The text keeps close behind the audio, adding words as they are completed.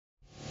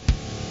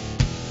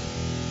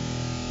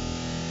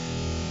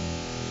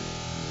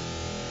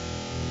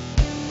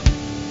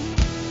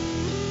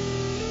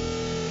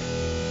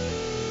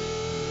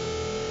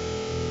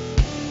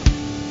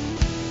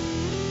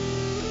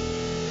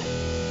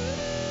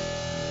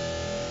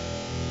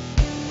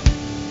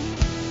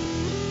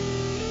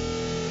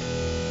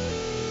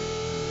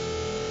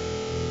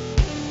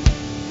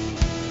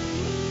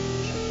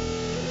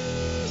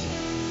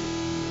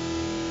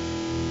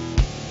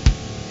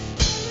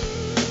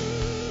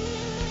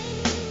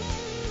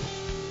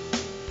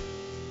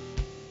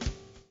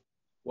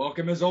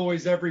Welcome, as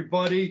always,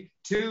 everybody,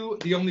 to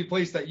the only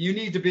place that you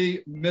need to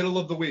be, middle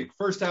of the week.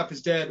 First half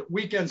is dead.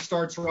 Weekend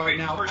starts right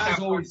now. As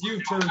always,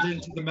 you've turned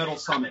into the Metal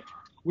Summit.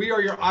 We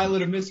are your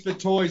island of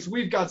misfit toys.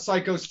 We've got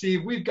Psycho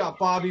Steve, we've got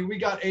Bobby, we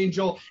got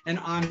Angel, and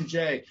I'm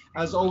Jay.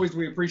 As always,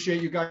 we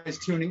appreciate you guys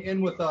tuning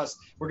in with us.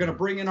 We're going to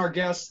bring in our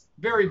guests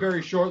very,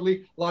 very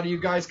shortly. A lot of you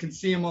guys can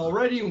see him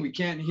already, and we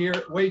can't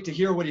wait to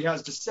hear what he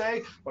has to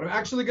say. But I'm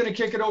actually going to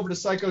kick it over to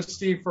Psycho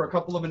Steve for a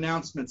couple of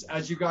announcements.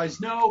 As you guys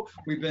know,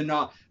 we've been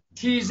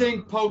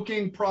teasing,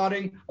 poking,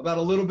 prodding about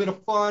a little bit of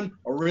fun,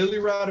 a really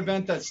rad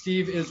event that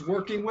Steve is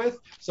working with.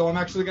 So I'm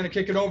actually going to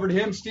kick it over to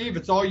him. Steve,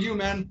 it's all you,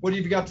 man. What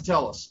have you got to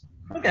tell us?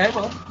 Okay,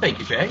 well, thank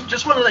you, Jay.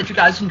 Just want to let you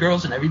guys and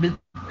girls and everybody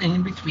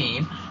in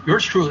between,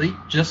 yours truly,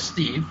 just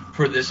Steve,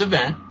 for this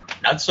event,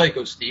 not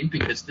Psycho Steve,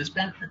 because this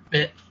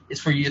benefit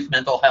is for youth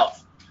mental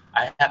health.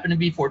 I happen to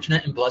be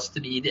fortunate and blessed to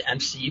be the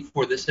MC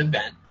for this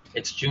event.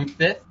 It's June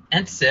 5th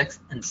and 6th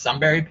in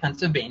Sunbury,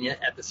 Pennsylvania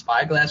at the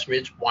Spyglass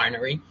Ridge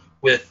Winery,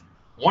 with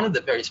one of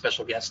the very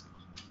special guests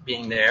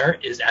being there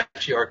is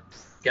actually our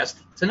guest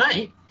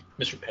tonight,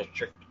 Mr.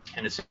 Patrick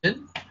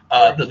Kennison,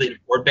 the Lita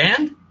Ford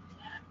Band.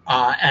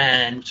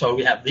 And so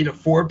we have Lita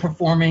Ford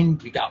performing,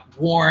 we got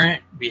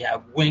Warrant, we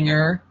have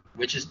Winger,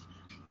 which is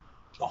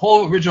the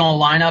whole original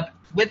lineup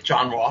with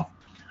John Roth,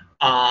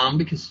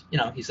 because, you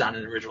know, he's not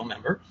an original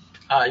member.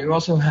 You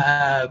also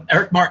have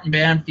Eric Martin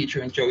Band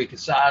featuring Joey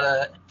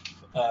Casada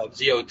of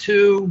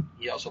ZO2.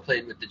 He also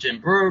played with the Jim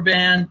Brewer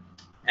Band.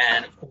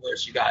 And, of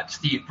course, you got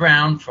Steve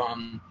Brown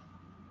from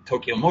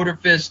Tokyo Motor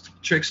Fist,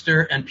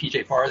 Trickster, and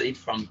PJ Farley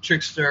from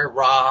Trickster,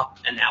 Raw,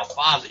 and now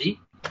Fozzy.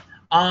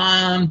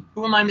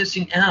 Who am I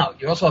missing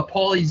out? You also have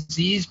Paulie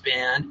Z's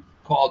band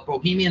called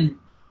Bohemian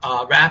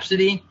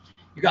Rhapsody.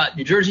 You got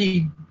New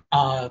Jersey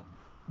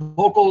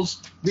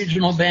vocals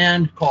regional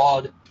band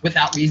called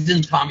Without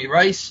Reason, Tommy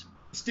Rice.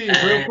 Steve,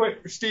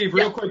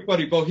 real quick,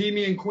 buddy.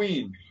 Bohemian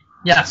Queen.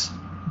 Yes,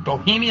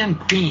 Bohemian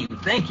Queen.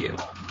 Thank you.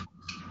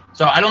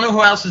 So I don't know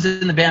who else is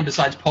in the band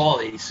besides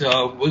Paulie,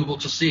 so we'll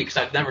just see because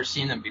I've never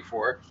seen them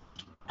before.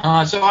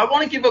 So I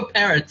want to give a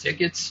pair of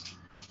tickets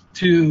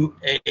to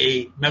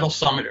a Metal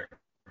Summiter.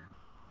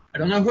 I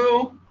don't know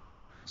who,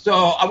 so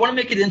I want to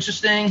make it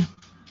interesting.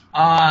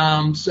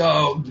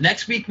 So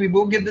next week we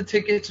will give the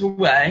tickets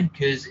away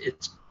because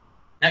it's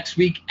next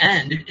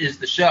weekend is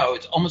the show.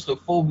 It's almost a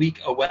full week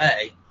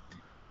away.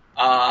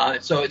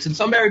 So it's in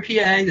Sunbury,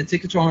 PA. The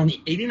tickets are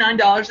only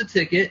 $89 a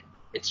ticket.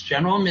 It's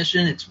general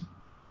admission. It's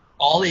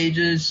all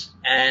ages,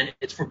 and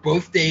it's for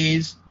both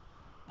days.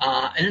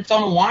 And it's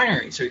on a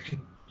winery, so you can,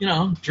 you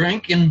know,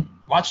 drink and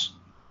watch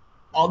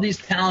all these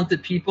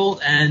talented people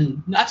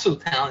and not so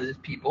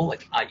talented people,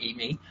 like i.e.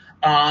 me,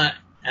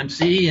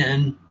 MC,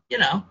 and, you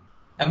know,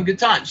 have a good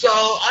time. So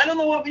I don't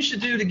know what we should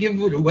do to give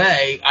it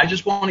away. I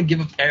just want to give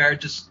a pair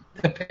just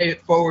to pay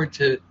it forward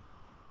to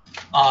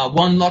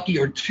one lucky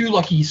or two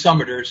lucky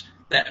summiters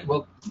that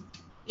will,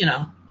 you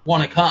know,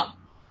 want to come.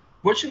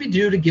 What should we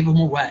do to give them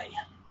away?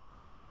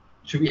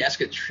 Should we ask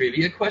a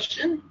trivia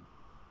question?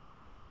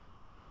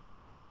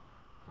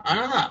 I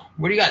don't know.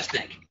 What do you guys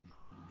think?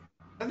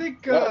 I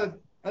think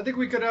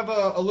we could have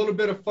a little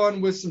bit of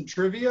fun with some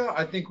trivia.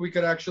 I think we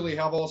could actually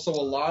have also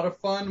a lot of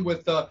fun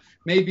with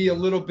maybe a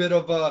little bit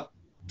of a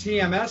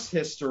TMS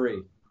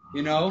history,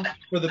 you know,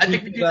 for the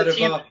people that have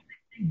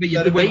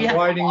been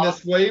riding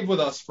this wave with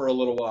us for a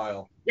little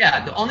while.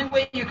 Yeah, the only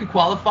way you could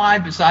qualify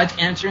besides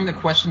answering the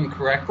question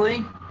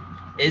correctly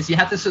is you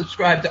have to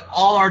subscribe to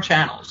all our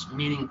channels,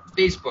 meaning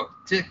Facebook,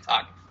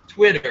 TikTok,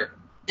 Twitter,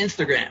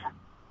 Instagram.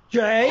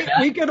 Jay, okay.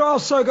 We could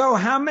also go,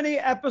 how many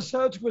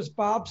episodes was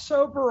Bob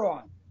sober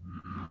on?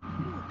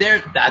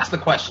 That's the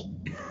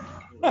question.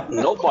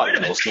 Nobody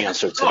knows the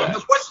answer to that. The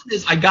question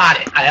is, I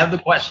got it. I have the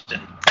question.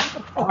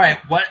 All right,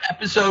 what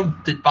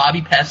episode did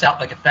Bobby pass out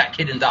like a fat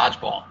kid in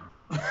dodgeball?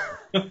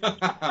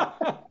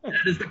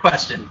 That is the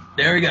question.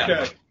 There we go.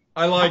 Okay.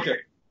 I like it.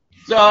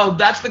 So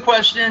that's the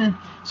question.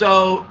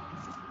 So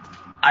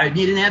I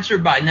need an answer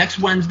by next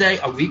Wednesday,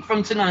 a week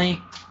from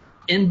tonight.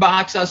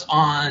 Inbox us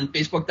on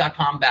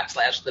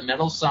Facebook.com/The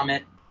Metal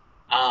Summit.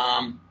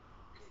 And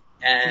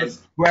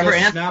whoever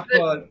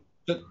answers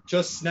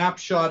just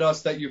snapshot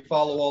us that you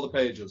follow all the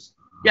pages.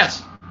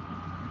 Yes.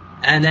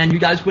 And then you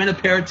guys win a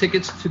pair of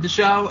tickets to the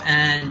show,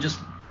 and just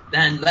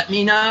then let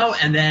me know,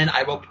 and then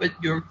I will put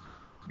your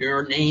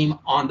name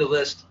on the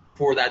list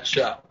for that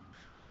show.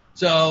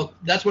 So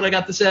that's what I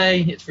got to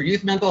say. It's for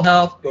youth mental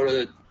health. Go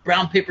to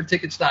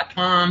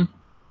brownpapertickets.com.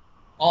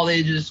 All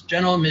ages,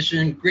 general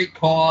admission, great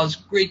cause,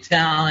 great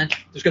talent.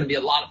 There's going to be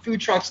a lot of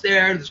food trucks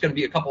there. There's going to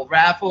be a couple of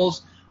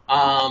raffles.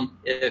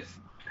 If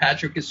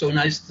Patrick is so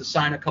nice to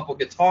sign a couple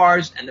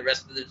guitars and the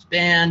rest of his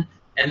band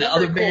and the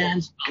other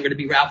bands, I'm going to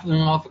be raffling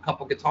off a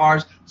couple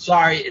guitars.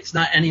 Sorry, it's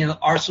not any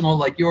arsenal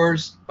like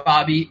yours,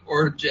 Bobby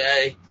or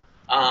Jay.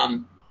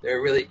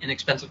 They're really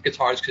inexpensive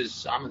guitars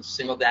because I'm a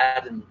single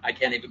dad and I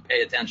can't even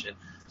pay attention.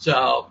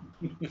 So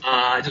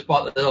I just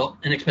bought a little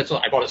inexpensive.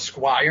 I bought a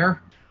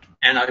Squire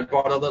and I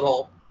bought a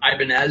little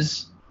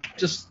Ibanez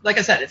just like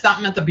I said, it's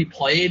not meant to be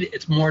played.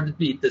 It's more to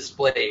be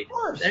displayed. Of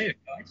course. There you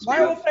go. My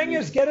whole thing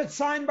is get it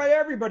signed by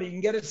everybody. You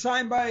can get it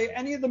signed by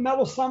any of the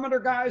Metal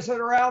Summiter guys that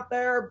are out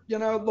there.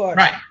 Look.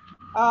 Right.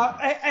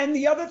 And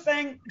the other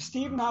thing,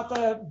 Steve, not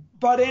to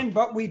butt in,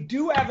 but we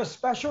do have a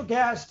special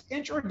guest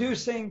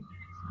introducing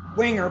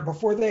Winger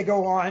before they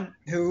go on,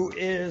 who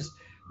is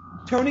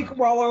Tony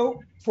Coelho,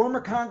 former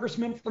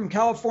congressman from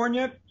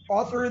California,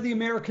 author of the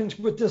Americans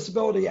with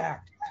Disability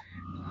Act.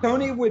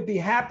 Tony would be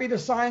happy to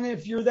sign it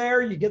if you're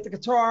there. You get the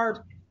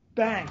guitar,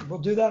 bang. We'll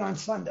do that on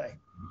Sunday.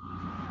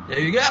 There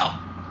you go.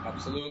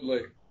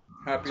 Absolutely.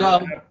 Happy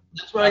So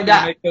that's what I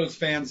got. to make those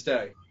fans'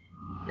 day.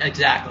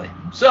 Exactly.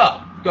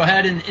 So go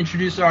ahead and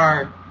introduce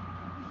our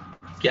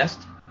guest,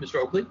 Mr.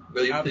 Oakley.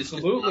 Will you please?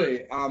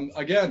 Absolutely.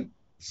 Again,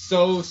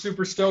 so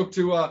super stoked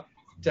to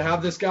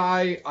have this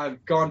guy.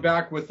 I've gone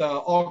back with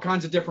all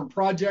kinds of different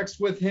projects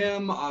with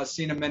him.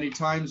 Seen him many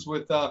times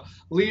with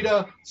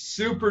Lita.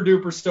 Super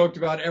duper stoked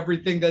about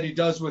everything that he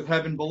does with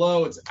Heaven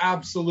Below. It's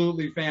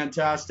absolutely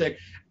fantastic.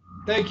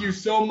 Thank you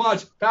so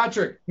much,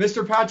 Patrick.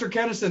 Mr. Patrick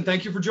Kennison,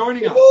 thank you for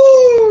joining us.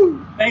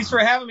 Woo! Thanks for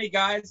having me,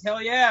 guys.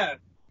 Hell yeah.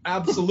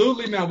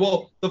 Absolutely, man.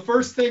 Well, the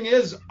first thing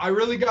is I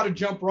really got to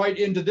jump right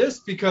into this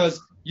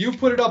because you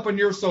put it up on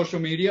your social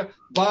media.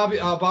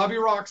 Bobby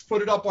Rock's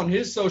put it up on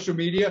his social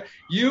media.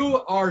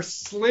 You are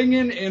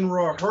slinging in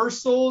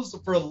rehearsals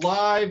for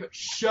live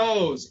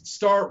shows.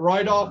 Start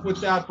right off with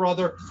that,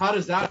 brother. How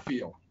does that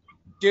feel?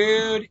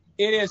 Dude,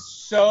 it is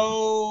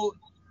so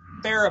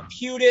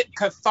therapeutic,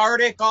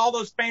 cathartic, all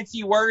those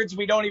fancy words.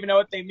 We don't even know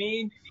what they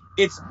mean.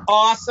 It's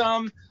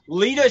awesome.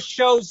 Lita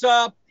shows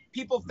up.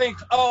 People think,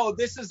 oh,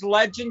 this is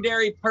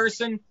legendary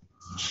person.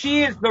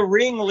 She is the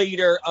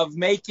ringleader of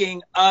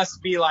making us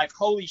be like,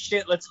 holy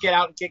shit, let's get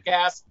out and kick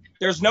ass.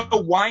 There's no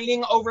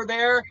whining over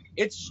there.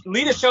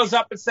 Lita shows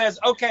up and says,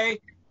 okay,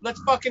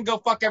 let's fucking go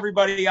fuck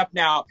everybody up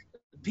now.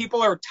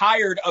 People are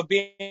tired of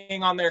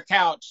being on their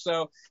couch.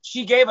 So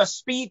she gave a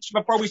speech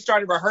before we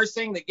started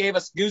rehearsing that gave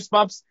us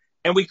goosebumps,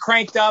 and we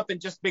cranked up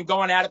and just been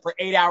going at it for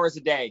 8 hours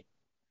a day.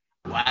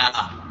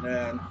 Wow.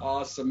 Man,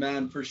 awesome,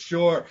 man, for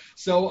sure.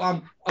 So,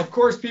 of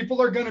course,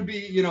 people are going to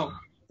be,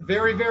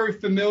 very, very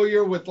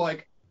familiar with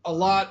like a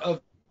lot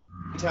of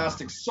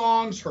fantastic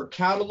songs, her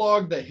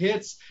catalog, the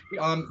hits.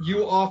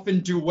 You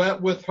often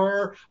duet with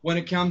her when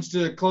it comes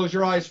to Close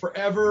Your Eyes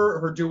Forever,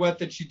 her duet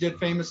that she did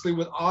famously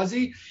with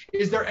Ozzy.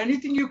 Is there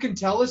anything you can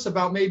tell us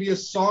about maybe a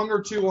song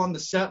or two on the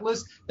set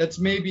list that's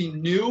maybe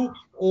new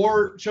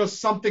or just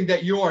something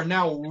that you are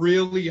now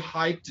really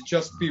hyped to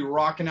just be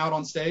rocking out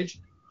on stage?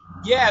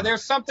 Yeah,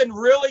 there's something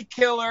really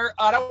killer.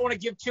 I don't want to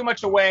give too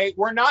much away.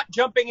 We're not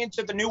jumping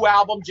into the new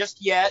album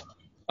just yet.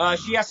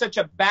 She has such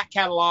a back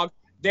catalog.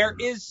 There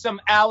is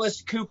some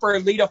Alice Cooper,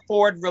 Lita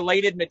Ford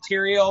related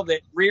material that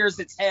rears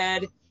its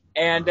head.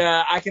 And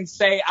I can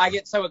say I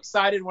get so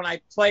excited when I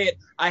play it,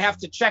 I have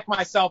to check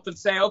myself and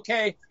say,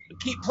 okay,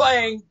 keep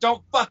playing.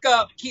 Don't fuck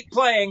up. Keep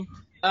playing.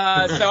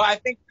 So I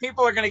think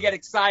people are going to get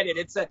excited.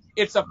 It's a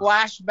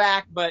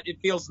flashback, but it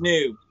feels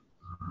new.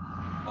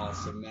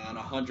 Awesome, man.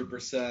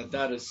 100%.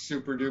 That is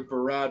super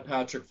duper rad,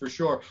 Patrick, for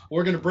sure.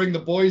 We're going to bring the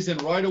boys in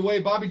right away.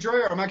 Bobby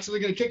Dreyer, I'm actually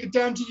going to kick it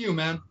down to you,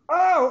 man.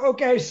 Oh,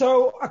 okay.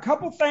 So a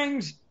couple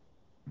things.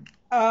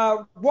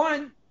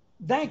 One,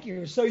 thank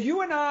you. So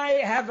you and I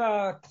have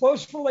a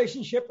close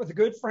relationship with a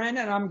good friend,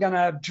 and I'm going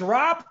to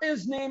drop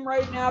his name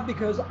right now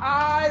because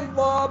I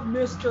love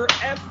Mr.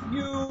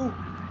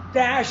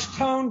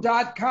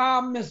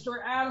 FU-tone.com, Mr.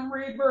 Adam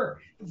Reber.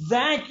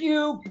 Thank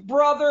you,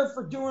 brother,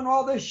 for doing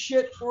all this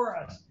shit for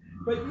us.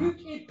 But you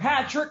keep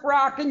Patrick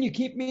rocking, you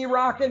keep me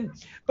rocking.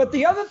 But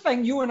the other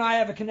thing you and I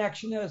have a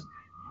connection is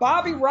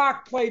Bobby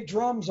Rock played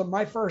drums on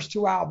my first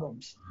two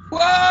albums. Whoa!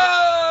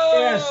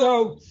 Yeah,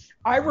 so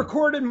I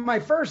recorded my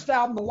first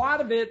album, a lot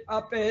of it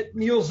up at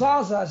Neil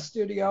Zaza's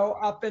studio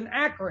up in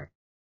Akron.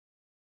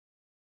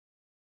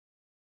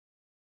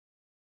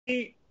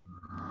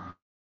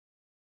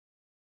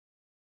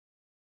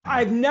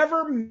 I've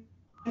never met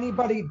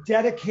anybody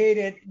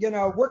dedicated,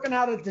 working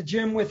out at the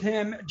gym with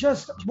him.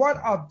 Just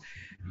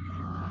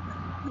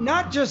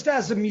not just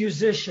as a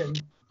musician,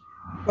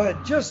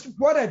 but just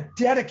what a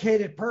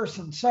dedicated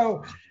person.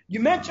 So you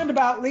mentioned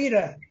about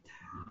Lita.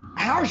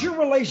 How's your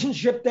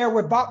relationship there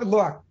with Bob?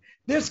 Look,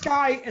 this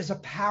guy is a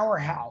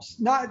powerhouse,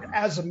 not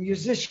as a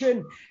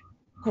musician,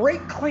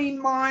 great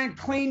clean mind,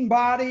 clean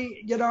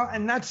body,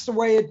 and that's the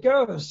way it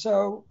goes.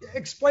 So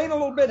explain a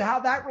little bit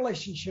how that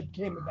relationship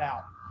came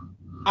about.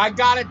 I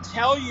got to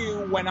tell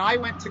you, when I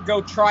went to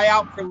go try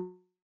out for,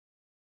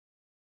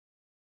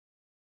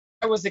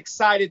 I was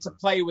excited to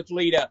play with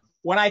Lita.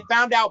 When I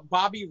found out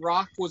Bobby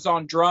Rock was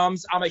on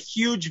drums, I'm a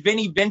huge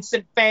Vinnie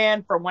Vincent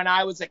fan from when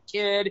I was a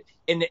kid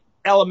in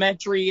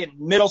elementary and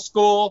middle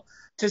school.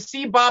 To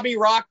see Bobby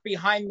Rock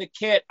behind the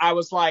kit, I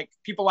was like,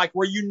 people like,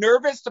 were you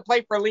nervous to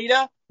play for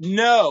Lita?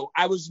 No,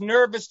 I was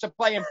nervous to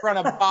play in front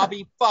of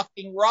Bobby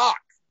fucking Rock.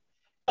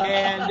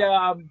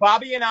 And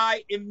Bobby and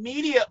I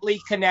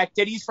immediately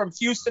connected. He's from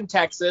Houston,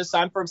 Texas.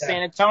 I'm from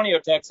San Antonio,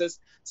 Texas.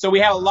 So we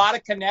had a lot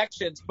of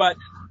connections, but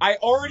I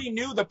already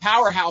knew the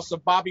powerhouse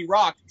of Bobby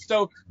Rock.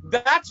 So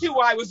that's who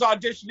I was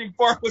auditioning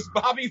for, was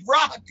Bobby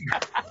Rock.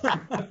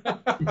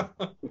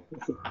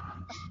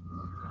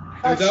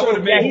 Dude, that would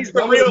have made, he's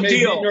the real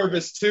deal. Me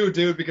nervous too,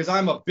 dude, because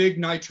I'm a big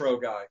Nitro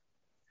guy.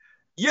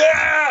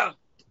 Yeah.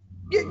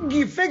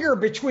 You figure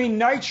between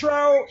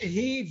Nitro,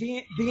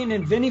 he being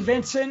in Vinnie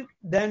Vincent,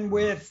 then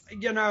with,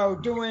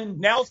 doing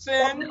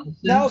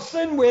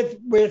Nelson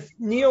with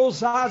Neil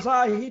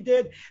Zaza, he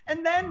did.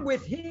 And then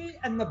with he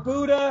and the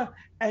Buddha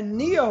and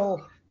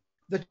Neil,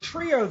 the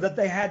trio that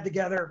they had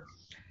together.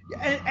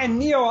 And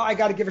Neil, I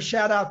got to give a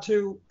shout out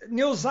to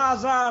Neil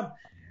Zaza.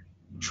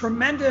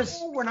 Tremendous.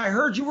 When I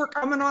heard you were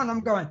coming on,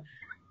 I'm going,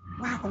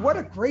 wow, what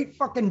a great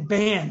fucking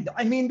band.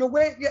 I mean, the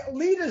way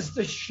Lita's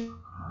the shit.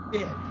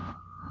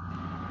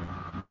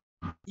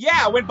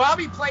 Yeah, when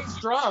Bobby plays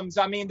drums,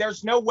 I mean,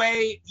 there's no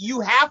way, you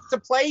have to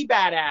play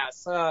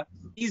badass.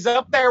 He's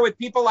up there with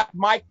people like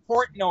Mike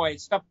Portnoy,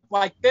 stuff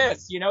like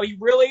this. He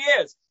really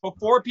is.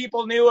 Before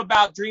people knew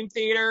about Dream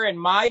Theater and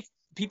Mike,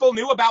 people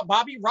knew about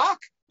Bobby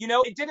Rock.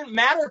 It didn't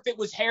matter if it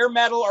was hair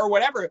metal or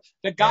whatever.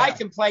 The guy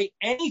can play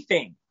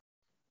anything.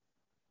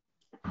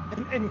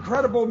 An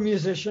incredible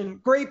musician,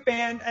 great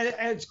band, and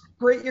it's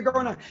great you're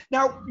going on.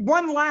 Now,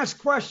 one last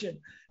question.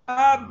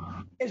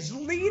 Is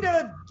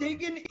Lita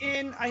digging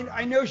in?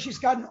 I know she's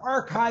got an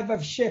archive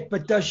of shit,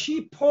 but does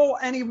she pull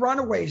any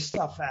Runaway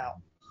stuff out?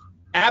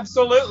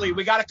 Absolutely.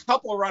 We got a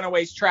couple of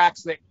Runaways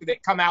tracks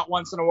that come out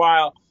once in a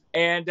while.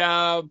 And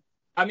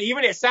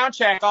even at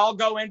soundcheck, I'll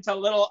go into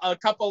a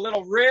couple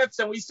little riffs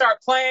and we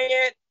start playing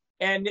it.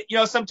 And,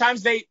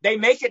 sometimes they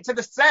make it to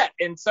the set.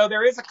 And so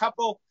there is a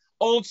couple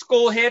old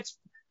school hits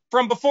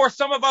from before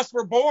some of us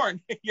were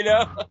born,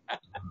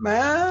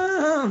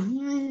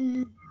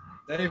 Man.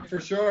 Hey, for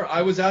sure.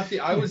 I was at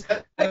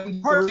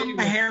M3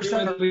 my hair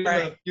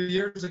a few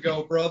years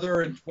ago,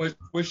 brother, and with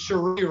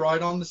Cherie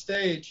right on the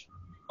stage.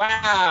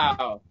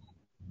 Wow.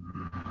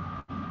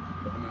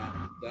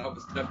 That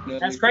was definitely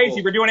That's crazy.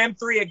 cool. We're doing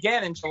M3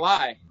 again in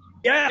July.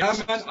 Yeah,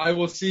 man. I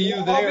will see you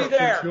I'll be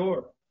there. for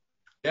sure.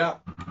 Yeah,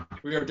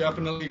 we are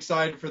definitely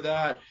excited for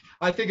that.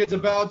 I think it's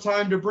about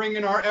time to bring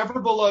in our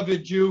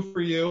ever-beloved Jew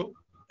for you.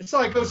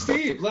 Psycho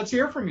Steve, let's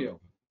hear from you.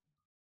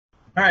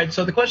 All right,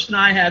 so the question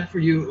I had for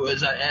you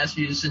was, I asked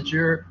you, since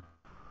you're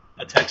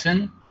a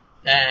Texan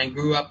and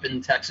grew up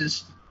in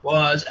Texas,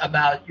 was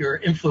about your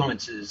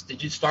influences.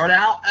 Did you start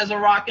out as a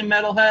rock and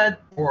metal head,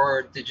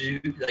 or did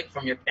you,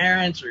 from your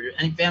parents or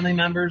any family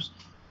members,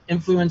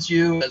 influence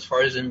you as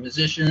far as in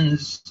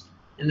musicians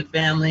in the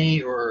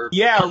family? Or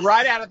Yeah,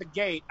 right out of the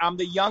gate. I'm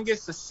the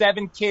youngest of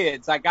 7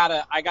 kids. I got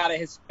a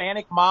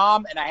Hispanic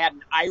mom and I had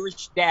an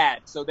Irish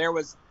dad, so there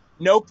was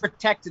no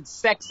protected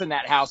sex in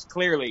that house,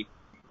 clearly.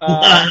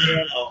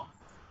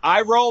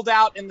 I rolled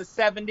out in the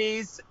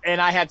 70s, and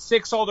I had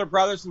 6 older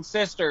brothers and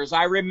sisters.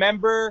 I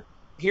remember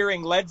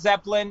hearing Led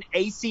Zeppelin,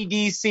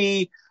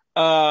 AC/DC,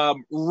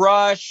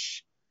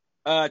 Rush,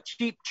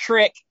 Cheap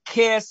Trick,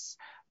 Kiss.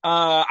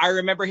 I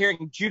remember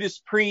hearing Judas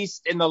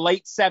Priest in the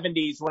late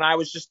 70s when I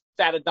was just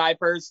out of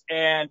diapers,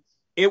 and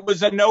it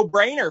was a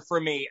no-brainer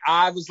for me.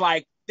 I was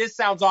like, this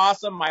sounds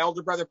awesome. My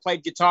older brother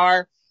played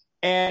guitar,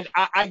 and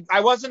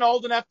I wasn't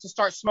old enough to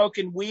start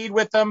smoking weed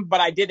with them,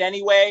 but I did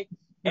anyway.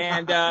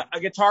 And a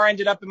guitar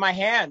ended up in my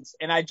hands,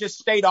 and I just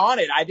stayed on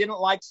it. I didn't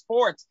like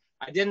sports.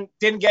 I didn't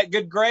get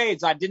good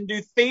grades. I didn't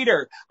do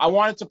theater. I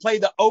wanted to play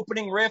the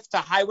opening riff to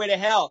Highway to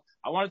Hell.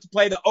 I wanted to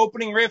play the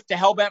opening riff to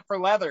Hellbent for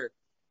Leather.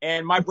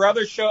 And my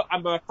brother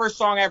the first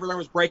song I ever learned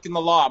was Breaking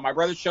the Law. My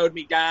brother showed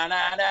me da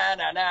na na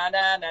na na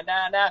na na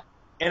na na,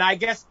 and I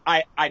guess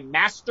I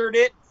mastered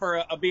it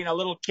for being a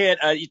little kid,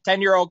 a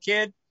 10-year-old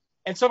kid.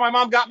 And so my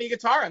mom got me a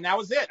guitar, and that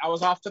was it. I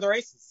was off to the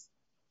races.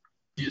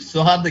 Do you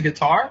still have the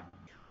guitar?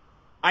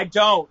 I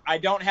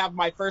don't have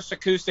my first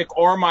acoustic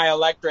or my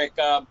electric.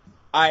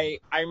 I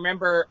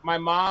remember my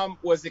mom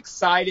was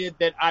excited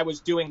that I was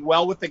doing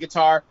well with the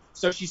guitar.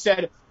 So she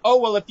said, oh,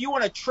 well, if you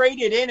want to trade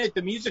it in at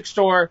the music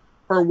store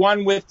for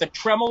one with the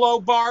tremolo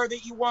bar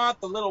that you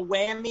want, the little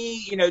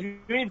whammy, you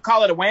didn't even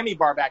call it a whammy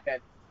bar back then.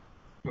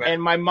 Right.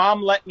 And my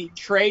mom let me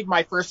trade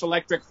my first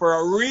electric for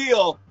a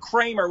real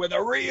Kramer with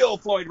a real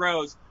Floyd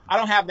Rose. I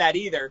don't have that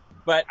either,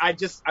 but I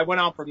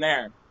went on from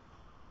there.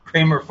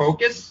 Kramer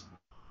Focus?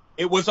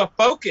 It was a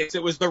Focus.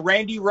 It was the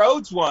Randy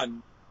Rhoads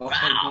one. Oh,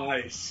 wow.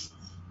 Nice.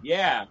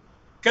 Yeah.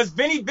 Because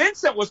Vinnie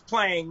Vincent was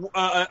playing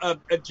a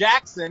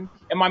Jackson,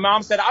 and my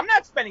mom said, I'm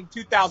not spending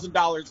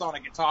 $2,000 on a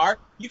guitar.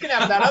 You can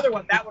have that other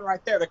one, that one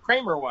right there, the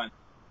Kramer one.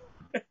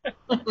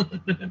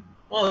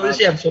 Well, at least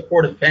you have a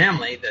supportive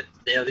family that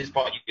they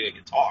bought you a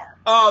guitar.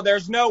 Oh,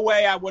 there's no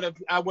way I would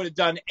have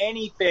done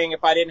anything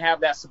if I didn't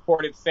have that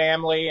supportive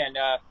family. And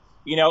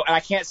and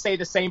I can't say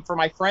the same for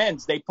my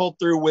friends. They pulled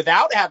through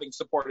without having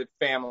supportive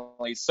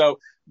families. So,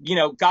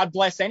 God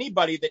bless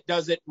anybody that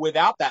does it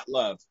without that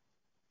love.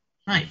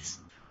 Nice.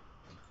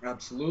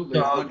 Absolutely,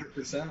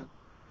 100%.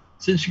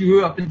 Since you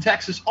grew up in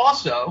Texas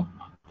also,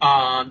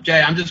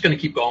 Jay, I'm just going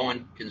to keep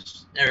going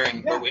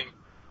considering we're with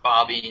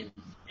Bobby and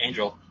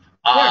Angel.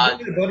 Yeah,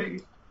 go ahead,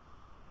 buddy.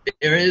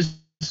 There is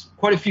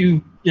quite a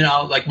few, you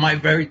know, like my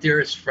very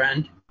dearest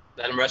friend,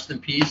 let him rest in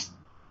peace,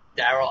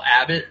 Daryl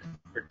Abbott,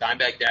 or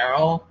Dimebag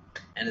Daryl,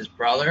 and his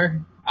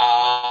brother.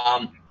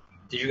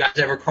 Did you guys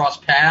ever cross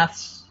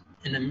paths?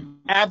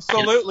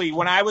 Absolutely.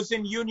 When I was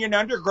in Union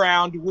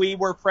Underground, we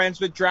were friends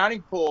with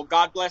Drowning Pool.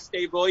 God bless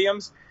Dave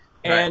Williams.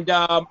 Right. And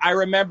I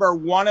remember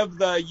one of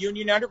the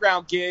Union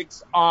Underground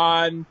gigs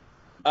on,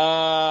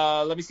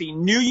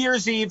 New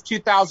Year's Eve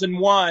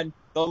 2001.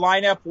 The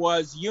lineup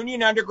was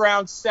Union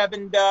Underground,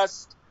 Seven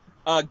Dust,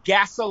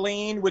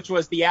 Gasoline, which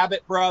was the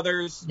Abbott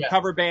Brothers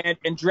cover band,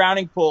 and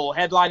Drowning Pool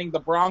headlining the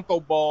Bronco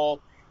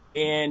Bowl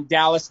in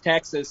Dallas,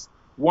 Texas.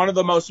 One of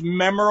the most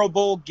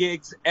memorable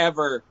gigs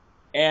ever.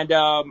 And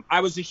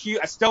I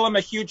still am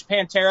a huge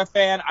Pantera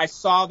fan. I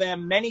saw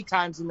them many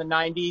times in the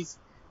 90s.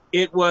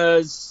 It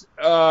was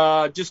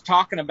just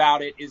talking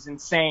about it is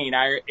insane.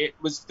 It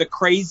was the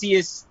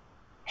craziest,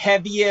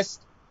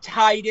 heaviest,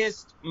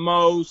 tightest,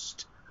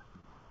 most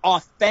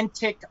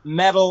authentic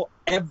metal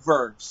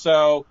ever.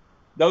 So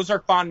those are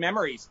fond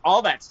memories.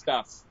 All that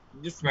stuff,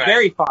 just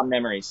very fond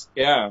memories.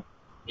 Yeah.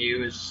 He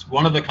was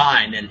one of a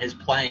kind, and his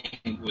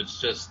playing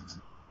was just,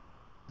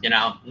 you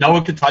know, no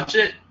one could touch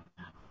it.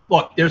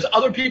 Look, there's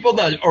other people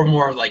that are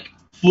more like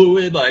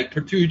fluid, like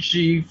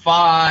Petrucci,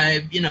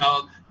 Five, you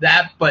know,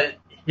 that, but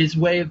his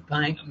way of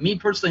playing, me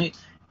personally,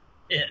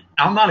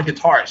 I'm not a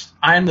guitarist.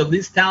 I am the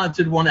least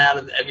talented one out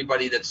of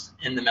everybody that's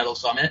in the Metal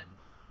Summit.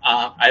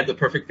 I have the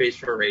perfect face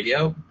for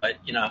radio, but,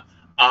 you know,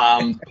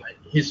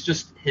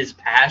 his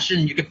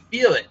passion, you could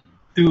feel it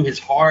through his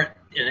heart,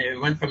 and it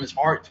went from his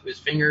heart to his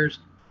fingers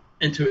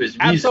into his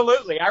music.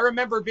 Absolutely. I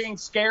remember being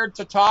scared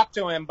to talk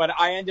to him, but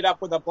I ended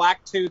up with a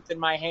black tooth in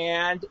my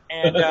hand.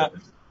 And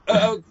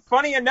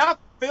funny enough,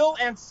 Phil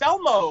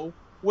Anselmo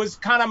was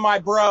kind of my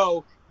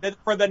bro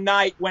for the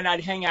night when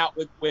I'd hang out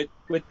with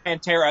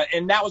Pantera.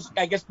 And that was,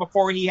 I guess,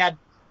 before he had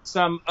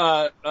some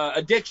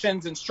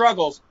addictions and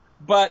struggles.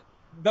 But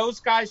those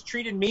guys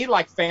treated me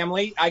like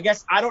family. I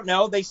guess, I don't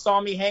know, they saw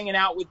me hanging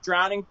out with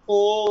Drowning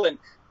Pool and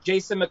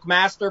Jason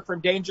McMaster from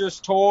Dangerous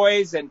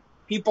Toys and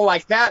people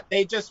like that.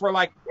 They just were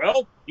like,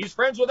 well, he's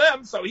friends with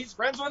them, so he's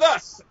friends with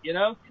us, you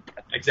know?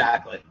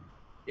 Exactly.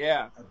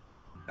 Yeah.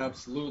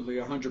 Absolutely,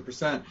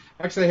 100%.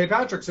 Actually, hey,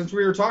 Patrick, since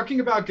we were talking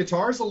about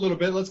guitars a little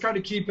bit, let's kind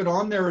of keep it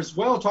on there as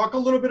well. Talk a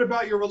little bit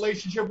about your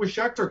relationship with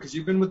Schecter, because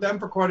you've been with them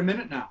for quite a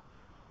minute now.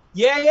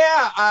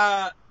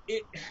 Yeah.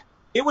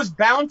 It was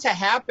bound to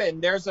happen.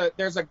 There's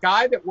a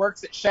guy that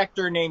works at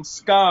Schecter named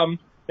Scum.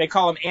 They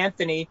call him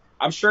Anthony.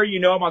 I'm sure you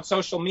know him on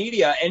social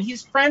media, and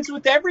he's friends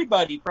with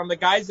everybody, from the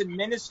guys in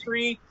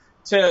Ministry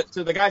to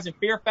the guys in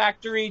Fear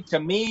Factory, to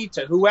me,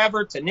 to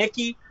whoever, to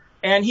Nikki.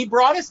 And he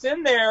brought us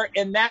in there,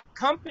 and that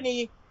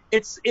company,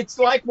 it's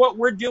like what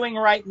we're doing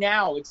right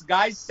now. It's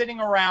guys sitting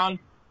around.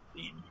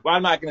 Well,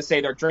 I'm not going to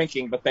say they're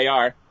drinking, but they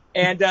are.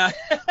 And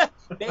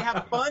they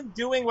have fun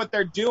doing what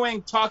they're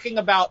doing, talking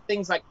about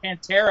things like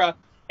Pantera.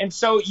 And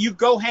so you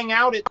go hang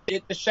out at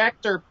the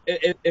Schecter,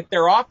 at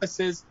their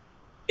offices.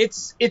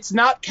 It's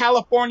not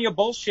California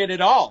bullshit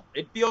at all.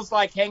 It feels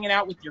like hanging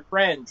out with your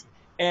friends.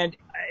 And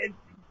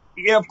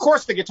of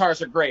course the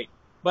guitars are great,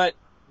 but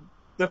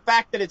the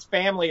fact that it's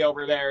family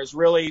over there is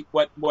really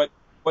what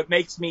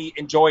makes me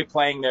enjoy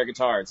playing their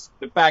guitars.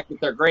 The fact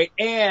that they're great,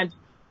 and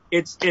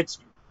it's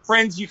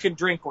friends you can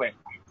drink with.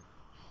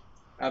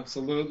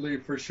 Absolutely,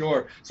 for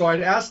sure. So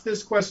I'd asked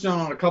this question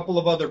on a couple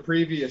of other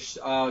previous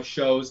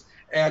shows,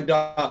 and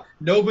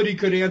nobody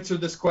could answer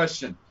this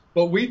question.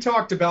 But we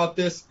talked about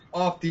this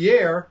off the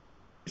air,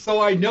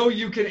 so I know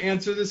you can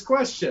answer this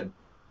question.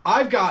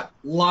 I've got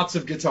lots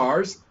of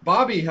guitars.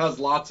 Bobby has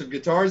lots of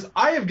guitars.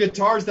 I have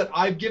guitars that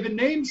I've given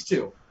names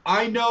to.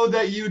 I know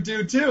that you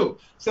do too.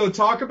 So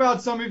talk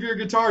about some of your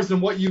guitars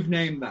and what you've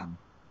named them.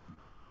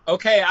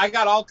 Okay, I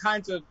got all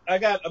kinds of. I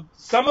got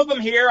some of them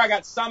here. I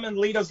got some in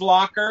Lita's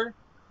locker.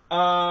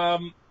 I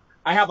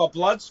have a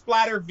Blood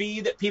Splatter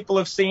V that people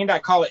have seen. I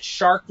call it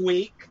Shark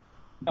Week.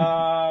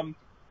 I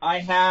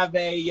have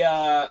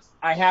a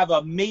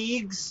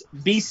Meigs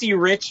BC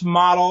Rich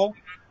model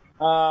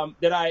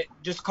that I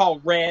just call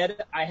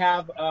Red. I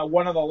have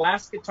one of the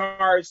last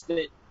guitars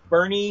that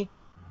Bernie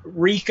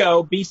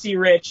Rico BC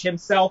Rich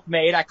himself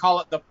made. I call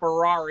it the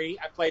Ferrari.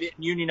 I played it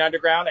in Union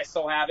Underground. I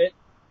still have it.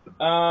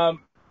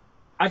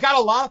 I got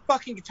a lot of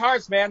fucking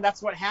guitars, man. That's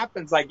what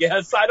happens, I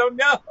guess. I don't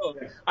know.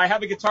 I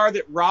have a guitar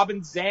that Robin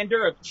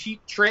Zander of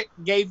Cheap Trick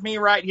gave me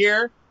right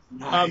here.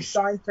 Nice.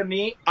 Signed to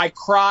me. I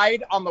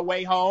cried on the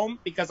way home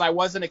because I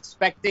wasn't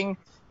expecting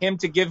him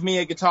to give me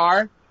a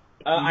guitar.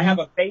 I have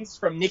a bass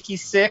from Nikki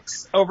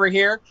Sixx over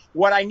here.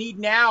 What I need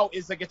now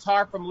is a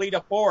guitar from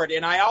Lita Ford.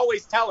 And I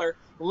always tell her,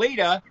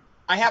 Lita,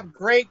 I have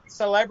great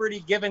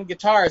celebrity given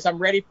guitars. I'm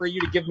ready for you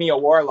to give me a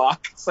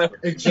Warlock. So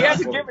She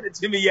hasn't given it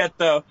to me yet,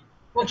 though.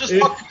 Well, just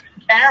talk to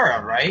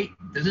Cara, right?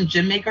 Doesn't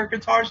Jim make her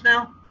guitars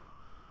now?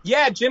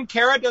 Yeah, Jim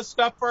Cara does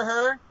stuff for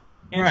her.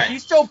 And she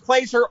still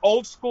plays her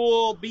old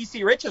school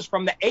BC Riches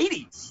from the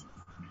 80s.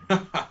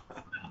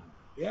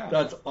 Yeah.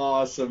 That's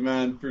awesome,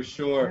 man, for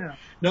sure. Yeah.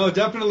 No,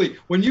 definitely.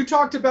 When you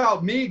talked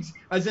about Meigs,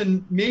 as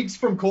in Meigs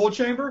from Coal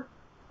Chamber?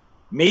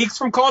 Meigs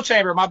from Coal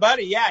Chamber, my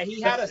buddy. Yeah, he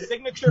had a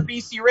signature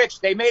BC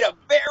Rich. They made a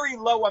very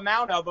low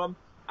amount of them.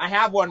 I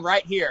have one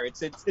right here.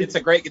 It's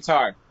a great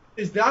guitar.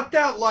 Is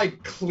that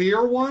like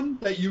clear one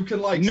that you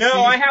can like? No, see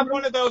I have through?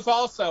 one of those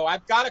also.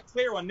 I've got a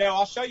clear one. No,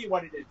 I'll show you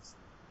what it is.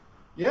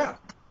 Yeah.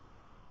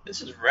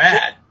 This is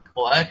rad.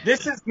 Collection.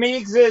 This is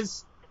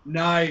Meigs's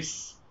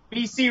Nice.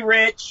 BC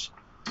Rich,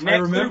 I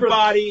neck remember through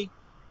body,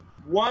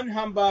 one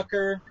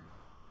humbucker,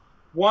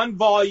 one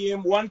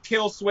volume, one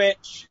kill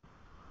switch,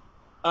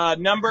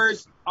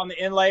 numbers on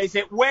the inlays.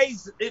 It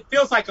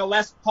feels like a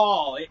Les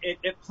Paul.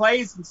 It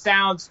plays and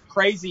sounds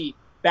crazy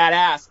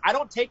badass. I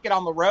don't take it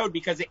on the road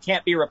because it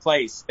can't be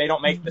replaced. They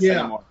don't make this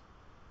anymore.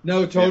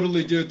 No,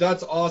 totally, dude.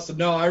 That's awesome.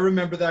 No, I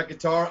remember that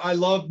guitar. I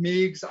love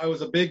Meigs. I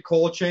was a big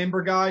Coal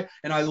Chamber guy,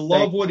 and I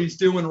love what he's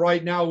doing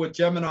right now with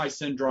Gemini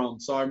Syndrome.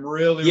 So I'm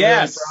really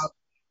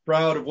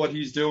proud of what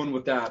he's doing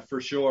with that, for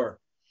sure.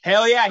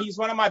 Hell yeah, he's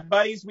one of my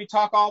buddies. We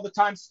talk all the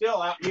time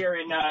still out here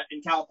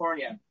in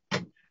California.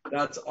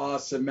 That's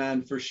awesome,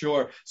 man, for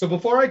sure. So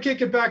before I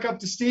kick it back up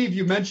to Steve,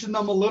 you mentioned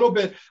them a little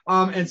bit.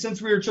 And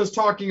since we were just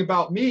talking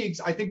about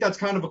Meigs, I think that's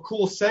kind of a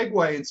cool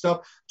segue and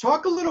stuff.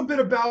 Talk a little bit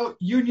about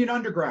Union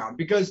Underground,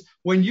 because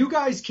when you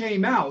guys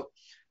came out,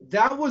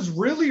 that was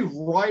really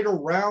right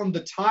around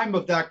the time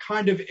of that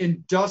kind of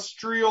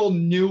industrial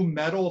new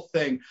metal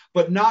thing,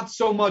 but not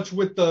so much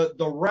with the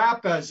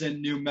rap as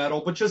in new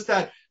metal, but just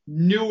that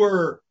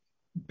newer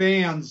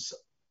bands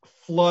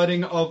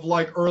flooding of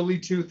like early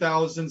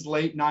 2000s,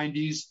 late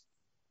 90s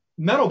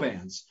metal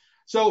bands.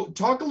 So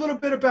talk a little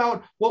bit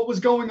about what was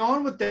going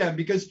on with them,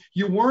 because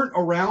you weren't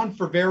around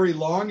for very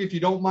long, if you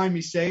don't mind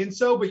me saying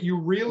so, but you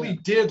really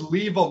did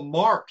leave a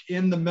mark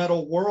in the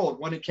metal world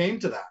when it came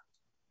to that.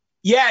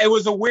 Yeah, it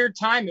was a weird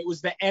time. It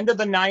was the end of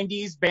the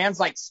 90s. Bands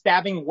like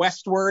Stabbing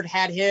Westward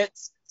had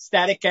hits.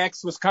 Static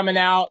X was coming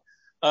out.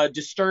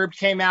 Disturbed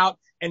came out.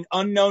 An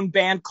unknown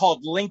band called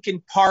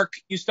Linkin Park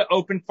used to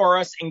open for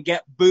us and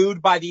get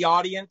booed by the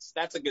audience.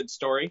 That's a good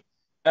story.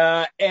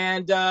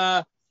 And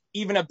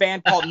even a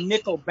band called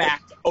Nickelback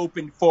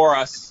opened for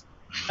us.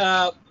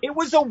 It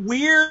was a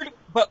weird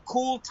but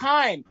cool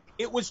time.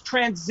 It was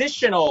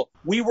transitional.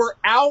 We were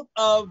out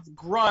of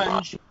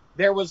grunge.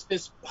 There was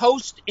this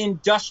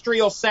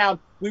post-industrial sound.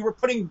 We were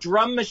putting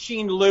drum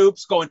machine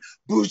loops going,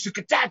 and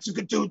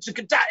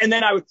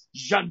then I would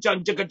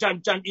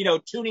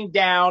tuning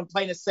down,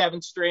 playing a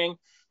 7-string.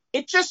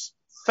 It just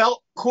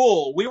felt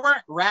cool. We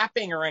weren't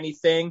rapping or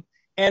anything,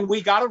 and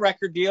we got a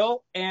record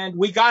deal, and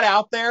we got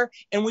out there,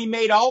 and we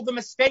made all the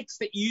mistakes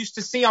that you used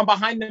to see on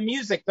Behind the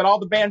Music that all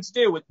the bands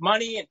do with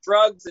money and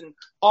drugs and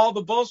all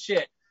the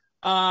bullshit.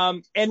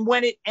 And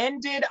when it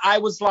ended, I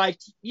was like,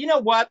 you know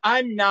what?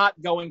 I'm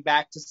not going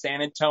back to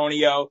San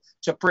Antonio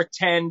to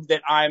pretend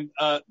that I'm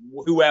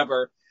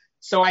whoever.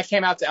 So I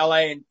came out to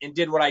LA and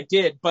did what I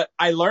did. But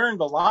I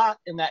learned a lot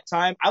in that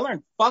time. I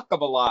learned fuck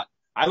of a lot.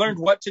 I learned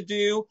what to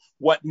do,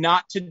 what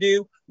not to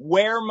do,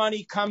 where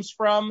money comes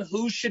from,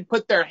 who should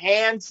put their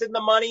hands in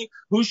the money,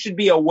 who should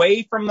be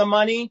away from the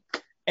money.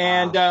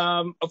 And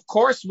of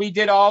course, we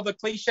did all the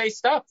cliche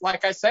stuff,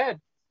 like I said.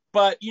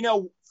 But,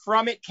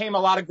 from it came a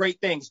lot of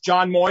great things.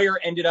 John Moyer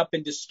ended up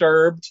in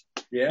Disturbed.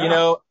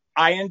 Yeah.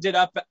 I ended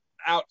up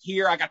out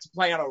here. I got to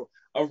play on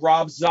a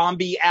Rob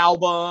Zombie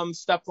album,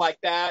 stuff like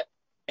that.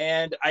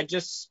 And I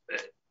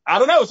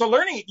don't know. It's a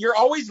learning. You're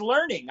always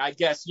learning, I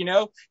guess,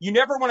 You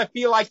never want to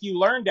feel like you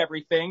learned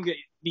everything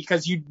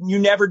because you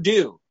never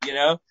do,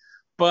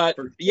 But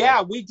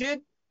yeah, we did.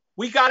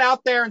 We got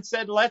out there and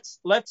said, let's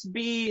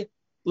be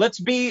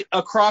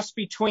a cross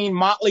between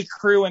Motley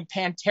Crue and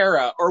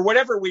Pantera, or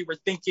whatever we were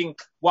thinking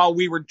while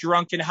we were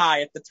drunk and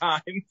high at the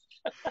time.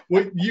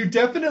 Well, you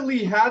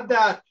definitely had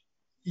that.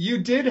 You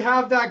did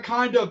have that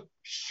kind of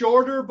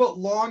shorter but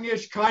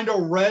longish, kind of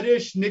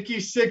reddish Nikki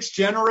Sixx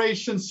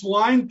Generation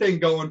Swine thing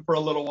going for a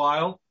little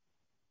while.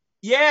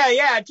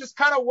 Yeah, it just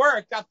kind of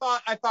worked.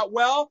 I thought,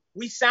 well,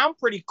 we sound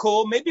pretty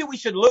cool. Maybe we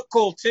should look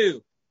cool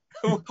too.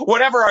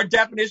 Whatever our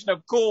definition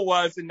of cool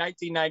was in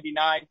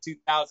 1999,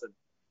 2000.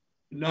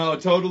 No,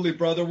 totally,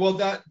 brother. Well,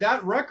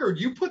 that record,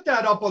 you put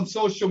that up on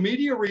social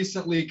media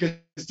recently, because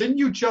didn't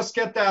you just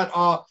get that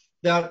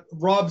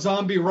Rob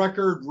Zombie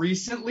record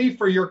recently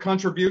for your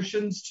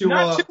contributions to?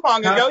 Not too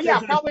long ago,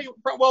 yeah, probably.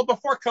 Well,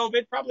 before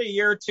COVID, probably a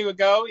year or two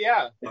ago,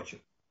 yeah. Gotcha.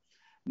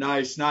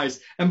 Nice.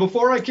 And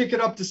before I kick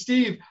it up to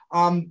Steve,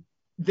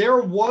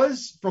 there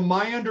was, from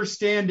my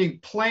understanding,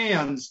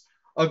 plans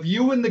of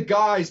you and the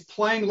guys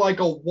playing like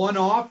a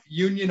one-off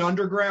Union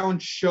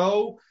Underground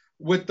show,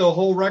 with the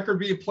whole record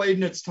being played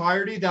in its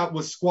entirety, that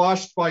was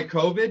squashed by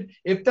COVID.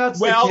 If that's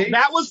the case,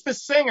 that was the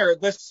singer.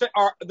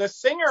 The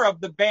singer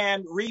of the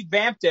band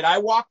revamped it. I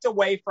walked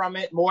away from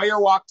it. Moyer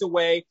walked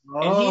away,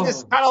 and he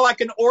just kind of like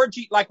an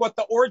orgy, like what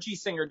the orgy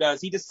singer does.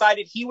 He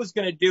decided he was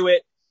going to do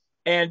it,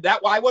 and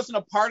I wasn't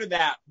a part of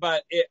that.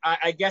 But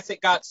I guess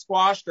it got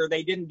squashed, or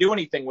they didn't do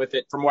anything with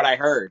it, from what I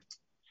heard.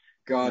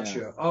 Gotcha.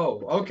 Yeah.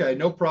 Oh, okay.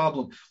 No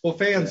problem. Well,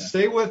 fans,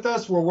 stay with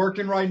us. We're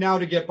working right now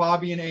to get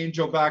Bobby and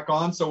Angel back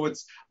on. So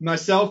it's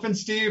myself and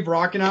Steve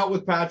rocking out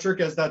with Patrick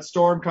as that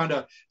storm kind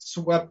of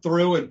swept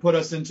through and put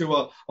us into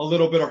a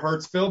little bit of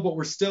Hurtsville. But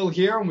we're still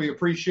here, and we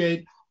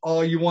appreciate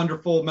all you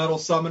wonderful metal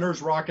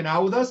summoners rocking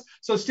out with us.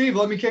 So, Steve,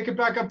 let me kick it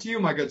back up to you,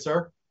 my good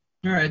sir.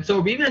 All right. So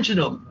we mentioned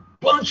a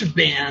bunch of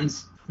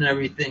bands and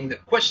everything. The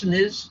question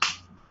is,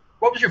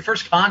 what was your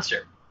first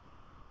concert?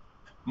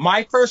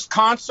 My first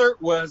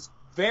concert was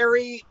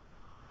very,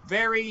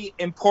 very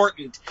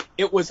important.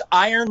 It was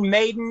Iron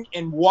Maiden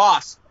in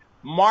Wasp,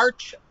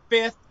 March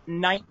 5th,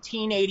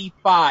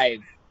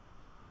 1985.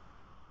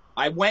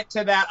 I went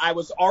to that. I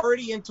was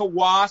already into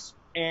Wasp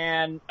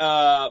and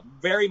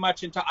very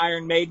much into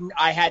Iron Maiden.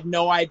 I had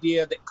no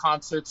idea that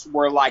concerts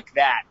were like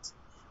that.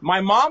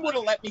 My mom would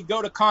have let me go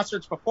to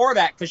concerts before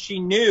that because she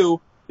knew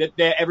that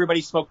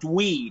everybody smoked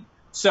weed.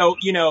 So,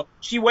 you know,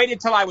 she waited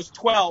till I was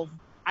 12.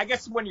 I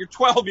guess when you're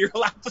 12, you're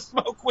allowed to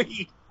smoke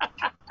weed.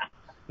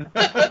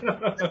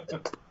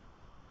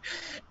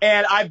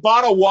 And I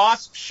bought a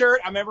Wasp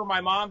shirt. I remember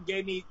my mom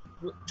gave me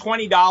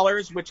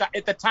 $20, which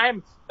at the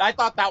time, I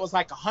thought that was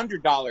like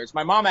 $100.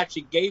 My mom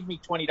actually gave me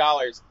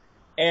 $20.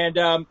 And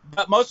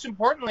but most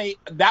importantly,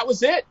 that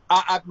was it.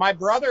 My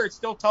brother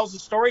still tells the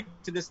story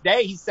to this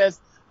day. He says,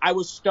 I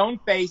was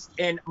stone-faced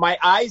and my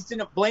eyes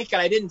didn't blink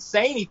and I didn't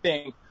say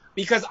anything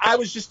because I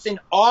was just in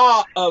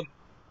awe of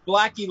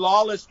Blackie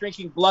Lawless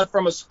drinking blood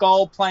from a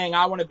skull, playing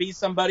I Want to Be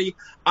Somebody.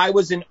 I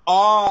was in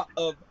awe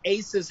of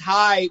Aces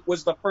High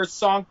was the first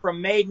song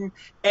from Maiden.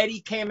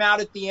 Eddie came out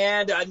at the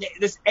end.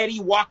 This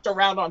Eddie walked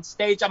around on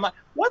stage. I'm like,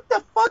 what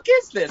the fuck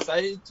is this?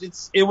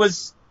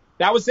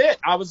 That was it.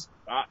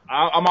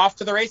 I'm off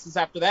to the races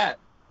after that.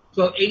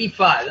 So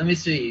 85, let me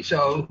see.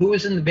 So who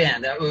was in the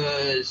band? That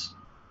was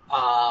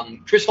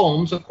Chris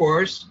Holmes, of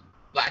course.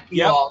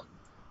 Blackie Lawless.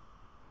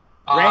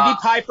 Randy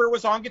Piper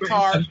was on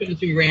guitar.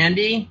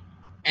 Randy.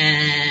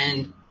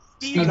 And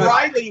Steve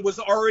Riley was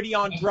already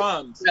on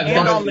drums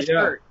and on the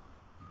shirt.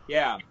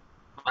 Yeah.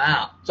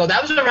 Wow. So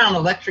that was around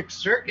Electric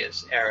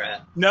Circus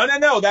era.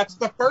 No. That's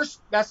the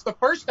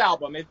first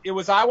album. It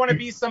was I Want to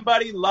Be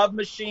Somebody, Love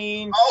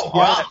Machine. Oh,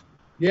 wow.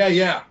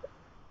 Yeah.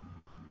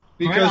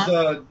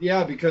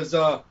 Because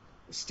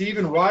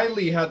Stephen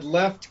Riley had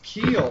left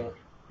Keel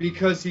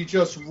because he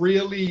just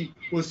really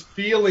was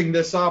feeling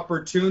this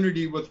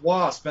opportunity with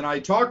Wasp. And I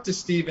talked to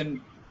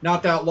Stephen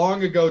not that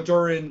long ago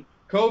during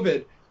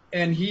COVID,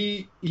 and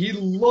he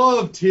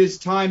loved his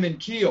time in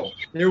Keel.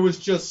 There was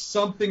just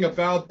something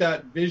about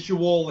that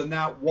visual and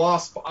that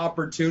Wasp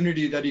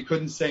opportunity that he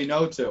couldn't say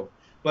no to.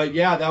 But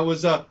yeah, that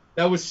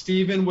was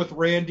Steven with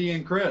Randy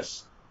and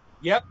Chris.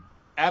 Yep,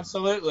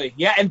 absolutely.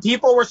 Yeah, and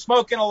people were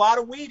smoking a lot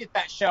of weed at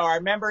that show. I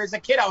remember as a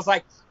kid, I was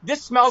like,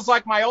 this smells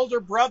like my older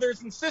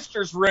brothers and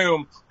sisters'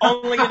 room,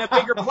 only in a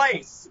bigger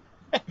place.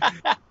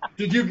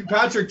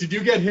 Patrick, did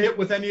you get hit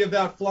with any of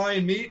that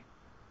flying meat?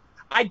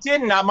 I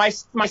didn't. My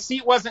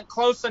seat wasn't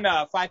close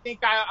enough. I think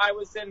I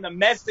was in the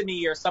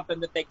mezzanine or something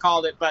that they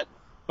called it. But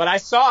I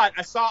saw it.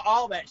 I saw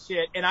all that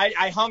shit. And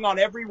I hung on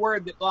every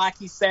word that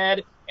Blackie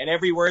said and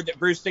every word that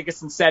Bruce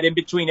Dickinson said in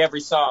between every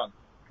song.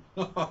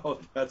 Oh,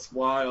 that's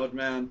wild,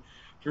 man.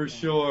 For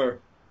sure.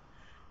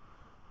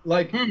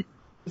 Like, all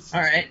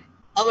right.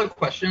 Other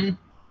question.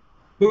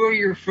 Who are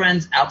your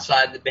friends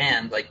outside the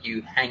band, like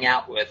you hang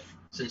out with,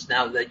 since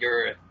now that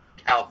you're a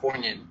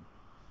Californian?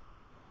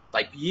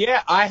 Like,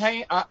 yeah, I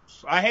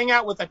hang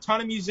out with a ton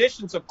of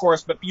musicians, of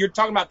course, but you're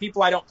talking about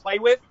people I don't play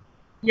with?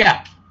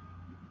 Yeah.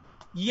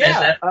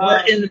 Yeah. Or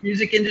in the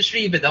music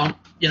industry, but don't,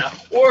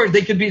 or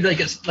they could be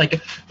like a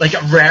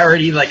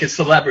rarity, like a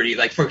celebrity.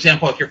 Like, for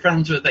example, if you're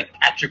friends with like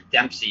Patrick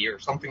Dempsey or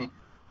something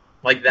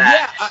like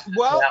that.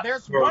 Yeah,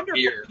 there's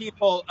wonderful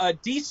people.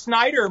 Dee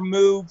Snider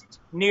moved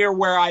near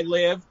where I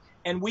live,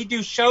 and we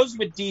do shows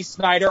with Dee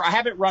Snider. I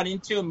haven't run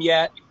into him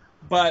yet,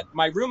 but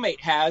my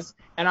roommate has,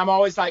 and I'm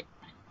always like,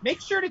 make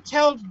sure to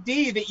tell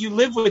Dee that you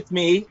live with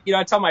me.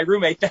 I tell my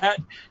roommate that.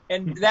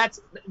 And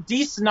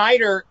Dee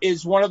Snider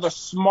is one of the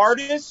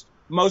smartest,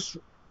 most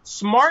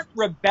smart,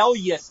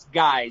 rebellious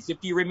guys. If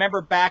you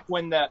remember back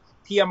when the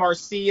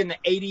PMRC in the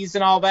 80s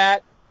and all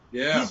that.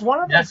 Yeah. He's one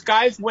of those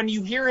guys, when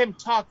you hear him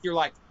talk, you're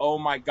like, oh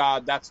my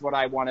God, that's what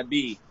I want to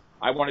be.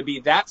 I want to be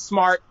that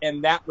smart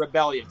and that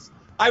rebellious.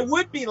 I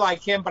would be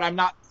like him, but I'm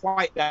not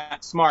quite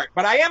that smart.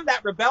 But I am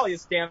that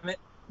rebellious, damn it.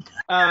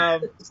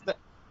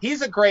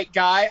 He's a great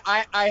guy.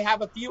 I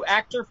have a few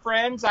actor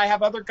friends. I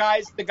have other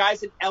guys, the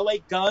guys in LA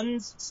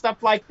Guns,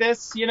 stuff like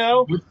this,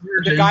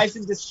 the guys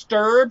in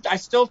Disturbed. I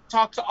still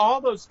talk to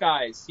all those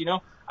guys,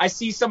 I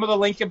see some of the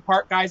Linkin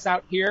Park guys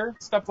out here,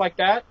 stuff like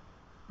that.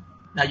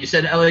 Now, you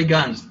said LA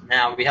Guns.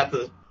 Now, we have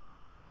to...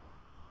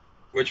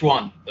 Which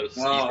one? Those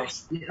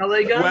the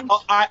LA Guns?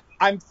 Well,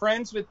 I'm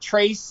friends with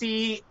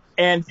Tracy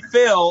and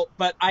Phil,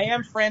 but I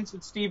am friends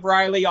with Steve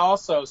Riley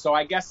also, so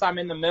I guess I'm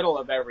in the middle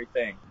of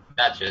everything.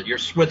 Gotcha. You're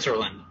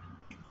Switzerland.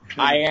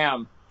 I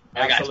am.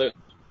 Absolutely.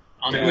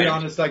 To be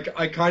honest,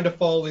 I kind of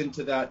fall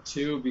into that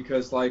too,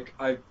 because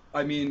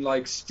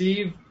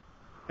Steve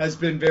has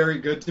been very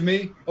good to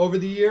me over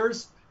the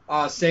years,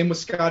 Same with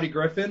Scotty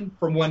Griffin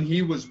from when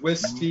he was with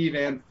Steve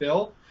and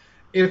Phil.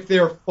 If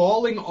they're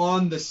falling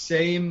on the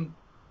same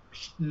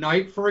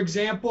night, for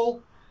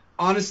example,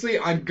 honestly,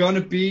 I'm going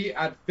to be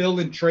at Phil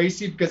and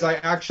Tracy because I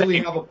actually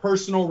have a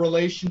personal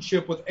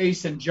relationship with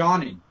Ace and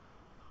Johnny.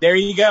 There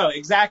you go.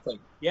 Exactly.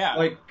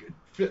 Yeah.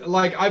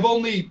 Like I've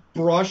only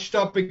brushed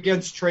up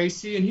against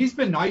Tracy, and he's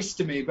been nice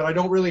to me, but I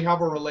don't really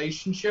have a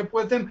relationship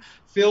with him.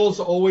 Phil's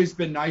always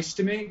been nice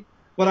to me,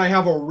 but I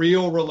have a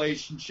real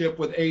relationship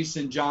with Ace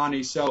and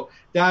Johnny. So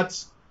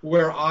that's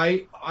where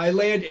I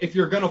land. If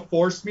you're going to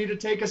force me to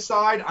take a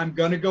side, I'm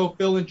going to go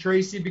Phil and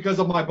Tracy because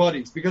of my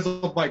buddies, because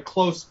of my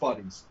close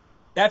buddies.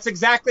 That's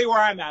exactly where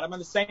I'm at. I'm on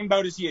the same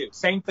boat as you.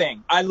 Same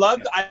thing. I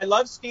love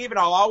Steve, and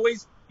I'll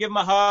always give him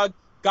a hug.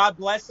 God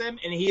bless him,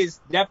 and he is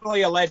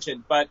definitely a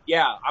legend. But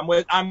yeah,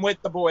 I'm with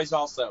the boys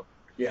also.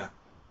 Yeah.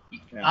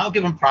 I'll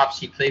give him props.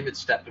 He played with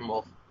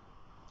Steppenwolf.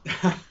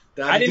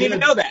 I didn't even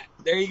know that.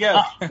 There you go.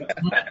 All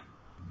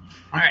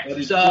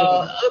right. So the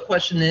other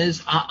question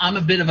is, I'm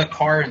a bit of a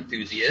car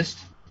enthusiast.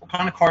 What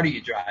kind of car do you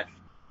drive?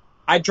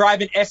 I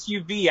drive an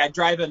SUV. I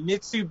drive a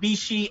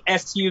Mitsubishi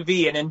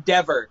SUV, an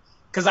Endeavor,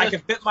 because I can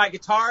fit my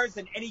guitars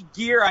and any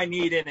gear I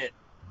need in it.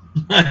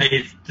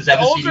 Does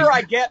that the older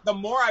I get, the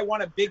more I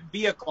want a big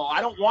vehicle.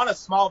 I don't want a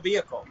small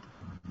vehicle.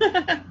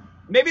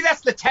 Maybe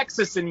that's the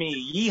Texas in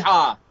me.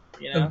 Yeehaw.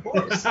 You know? Of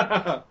course.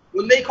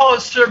 Would they call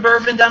it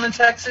suburban down in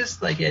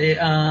Texas? Like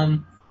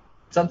a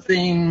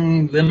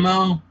something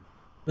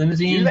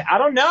limousine? I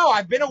don't know.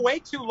 I've been away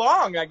too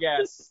long, I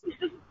guess.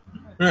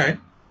 All right.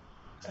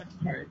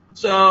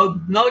 So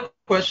another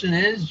question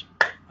is,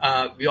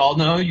 we all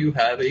know you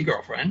have a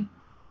girlfriend.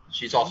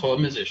 She's also a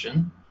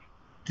musician.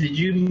 Did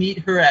you meet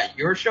her at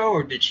your show,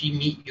 or did she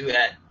meet you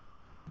at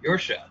your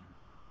show?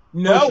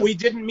 No, we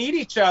didn't meet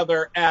each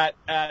other at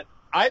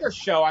either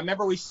show. I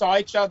remember we saw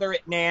each other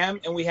at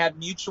NAMM, and we had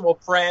mutual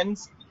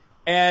friends.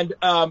 And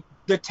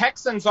the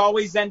Texans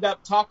always end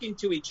up talking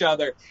to each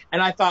other.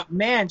 And I thought,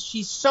 man,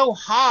 she's so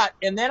hot.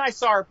 And then I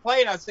saw her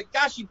play, and I said,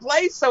 gosh, she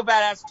plays so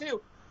badass,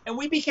 too. And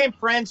we became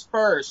friends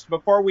first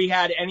before we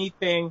had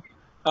anything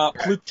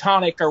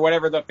plutonic or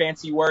whatever the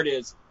fancy word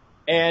is.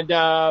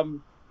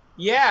 And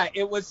yeah,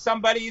 it was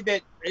somebody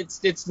that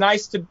it's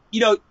nice to,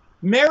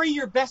 marry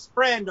your best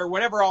friend or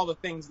whatever all the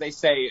things they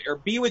say, or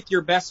be with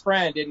your best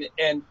friend.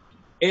 And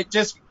it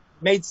just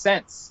made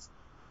sense.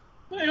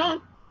 Right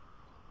on.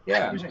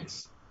 Yeah.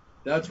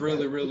 That's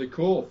really, really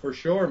cool for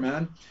sure,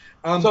 man.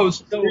 So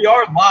we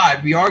are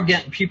live. We are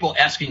getting people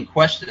asking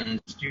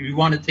questions. Do you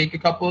want to take a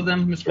couple of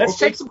them, Mr. Let's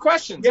Oakley? take some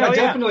questions. Yeah,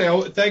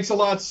 definitely. Thanks a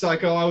lot,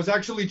 Psycho. I was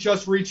actually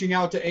just reaching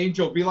out to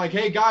Angel, be like,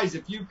 hey guys,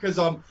 because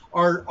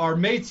our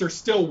mates are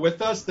still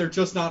with us, they're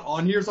just not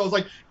on here. So I was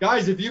like,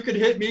 guys, if you could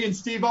hit me and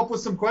Steve up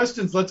with some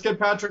questions, let's get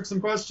Patrick some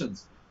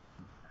questions.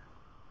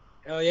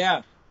 Hell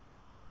yeah.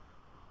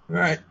 All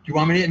right. Do you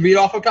want me to read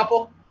off a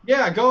couple?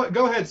 Yeah, go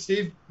ahead,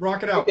 Steve.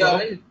 Rock it out.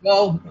 Okay.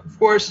 Well, of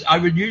course, I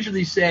would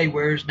usually say,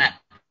 where's Matt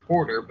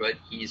Porter, but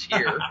he's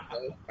here.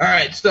 All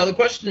right, so the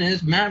question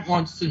is, Matt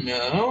wants to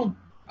know,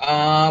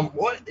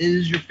 what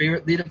is your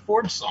favorite Lita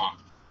Ford song?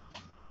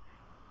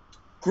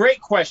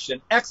 Great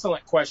question.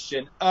 Excellent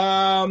question.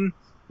 One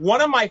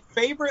of my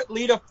favorite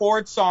Lita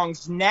Ford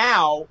songs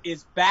now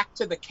is Back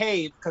to the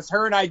Cave, because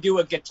her and I do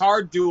a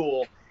guitar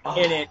duel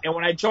in it. And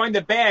when I joined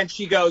the band,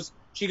 she goes,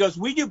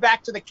 we do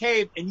Back to the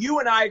Cave, and you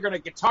and I are going to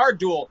guitar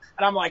duel.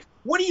 And I'm like,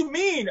 what do you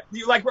mean?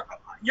 You're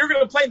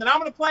going to play, and then I'm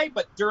going to play,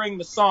 but during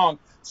the song.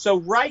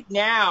 So right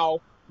now,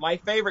 my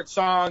favorite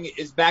song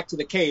is Back to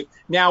the Cave.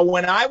 Now,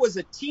 when I was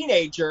a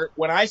teenager,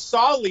 when I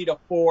saw Lita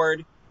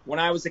Ford, when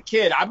I was a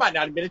kid, I might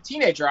not have been a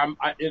teenager.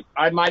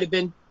 I might have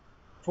been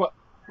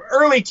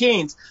early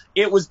teens.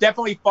 It was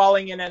definitely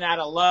Falling In and Out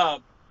of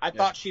Love. I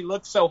thought she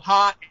looked so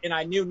hot, and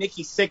I knew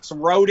Nikki Sixx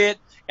wrote it,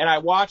 and I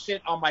watched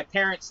it on my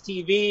parents'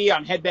 TV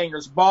on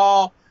Headbangers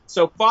Ball.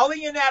 So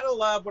Falling In and Out of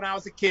Love when I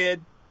was a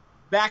kid,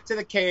 Back to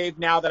the Cave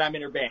now that I'm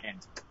in her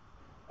band.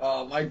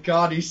 Oh my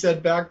God, he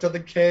said Back to the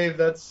Cave.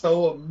 That's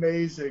so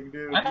amazing,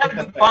 dude. I have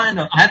to find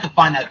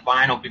that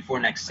vinyl before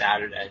next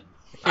Saturday.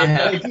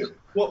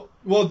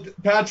 Well,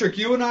 Patrick,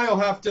 you and I will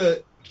have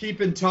to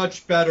keep in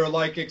touch better,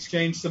 like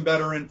exchange some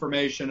better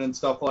information and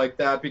stuff like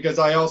that, because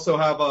I also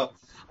have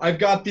I've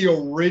got the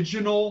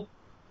original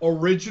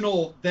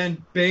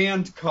then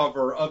band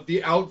cover of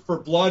the Out for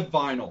Blood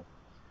vinyl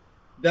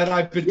that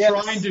I've been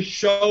trying to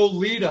show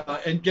Lita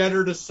and get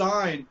her to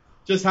sign.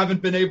 Just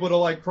haven't been able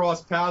to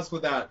cross paths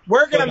with that.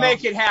 We're going to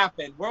make it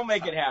happen. We'll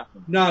make it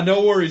happen. Nah,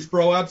 no worries,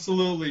 bro.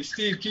 Absolutely.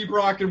 Steve, keep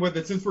rocking with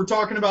it. Since we're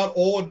talking about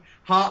old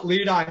hot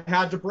Lita, I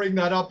had to bring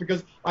that up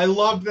because I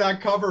loved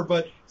that cover.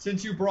 But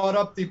since you brought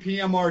up the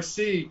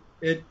PMRC,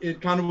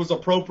 it kind of was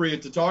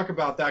appropriate to talk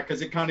about that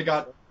because it kind of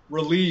got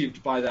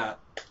relieved by that.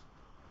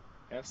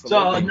 Absolutely.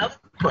 So another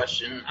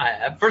question I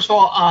have. First of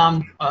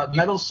all,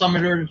 Metal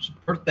Summoner's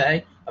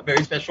birthday, a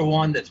very special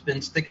one that's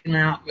been sticking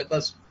out with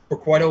us for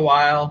quite a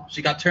while.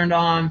 She got turned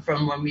on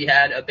from when we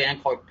had a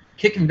band called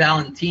Kick and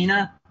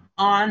Valentina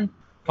on, a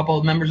couple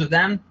of members of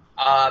them.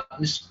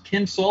 Miss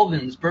Kim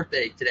Sullivan's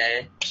birthday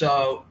today.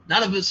 So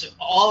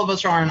all of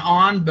us aren't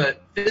on,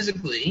 but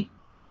physically,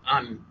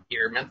 I'm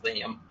here.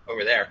 Mentally, I'm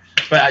over there.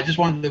 But I just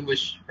wanted to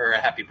wish her a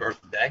happy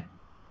birthday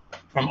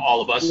from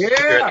all of us.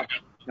 Yeah.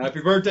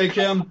 Happy birthday,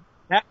 Kim.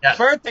 Happy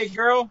birthday,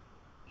 girl.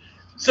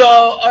 So,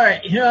 all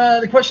right,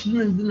 the question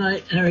of the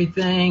night and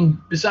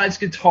everything, besides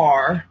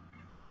guitar,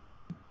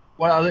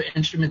 what other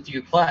instrument do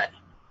you play?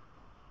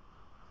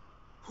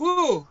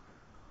 Whew.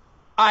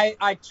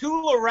 I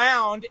tool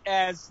around,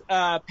 as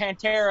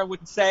Pantera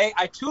would say.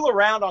 I tool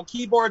around on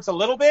keyboards a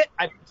little bit.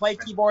 I play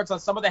keyboards on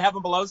some of the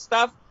Heaven Below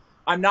stuff.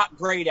 I'm not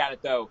great at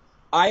it, though.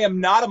 I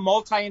am not a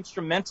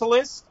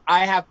multi-instrumentalist.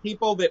 I have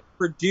people that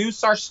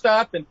produce our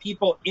stuff and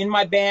people in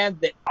my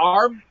band that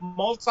are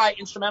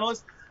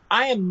multi-instrumentalists.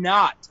 I am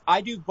not.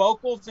 I do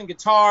vocals and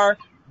guitar.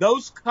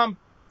 Those come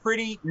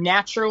pretty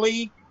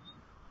naturally.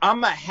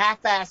 I'm a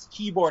half-ass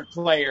keyboard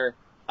player.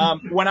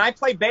 When I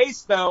play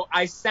bass, though,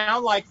 I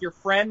sound like your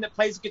friend that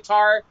plays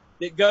guitar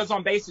that goes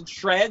on bass and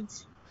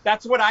shreds.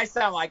 That's what I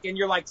sound like. And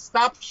you're like,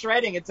 stop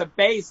shredding. It's a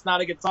bass,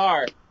 not a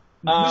guitar.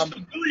 I'm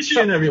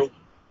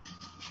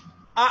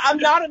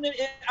not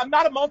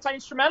a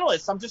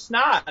multi-instrumentalist. I'm just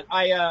not.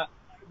 I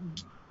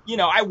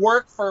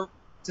work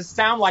to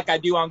sound like I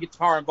do on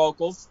guitar and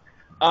vocals.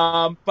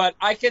 But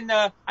I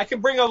can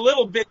bring a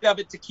little bit of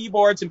it to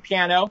keyboards and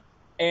piano.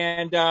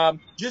 And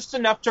just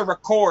enough to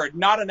record,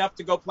 not enough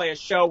to go play a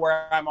show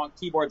where I'm on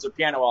keyboards or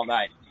piano all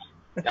night.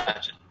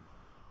 Gotcha.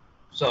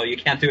 So you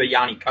can't do a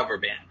Yanni cover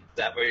band. Is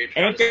that what you're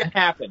trying to say? Ain't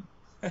gonna happen.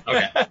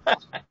 Okay.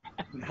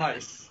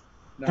 Nice.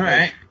 All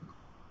right.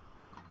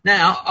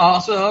 Now,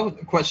 also,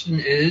 the question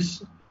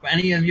is,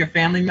 any of your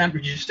family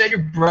members, you said your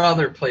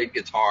brother played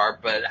guitar,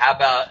 but how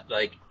about,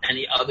 like,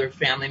 any other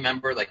family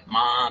member, like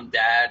mom,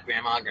 dad,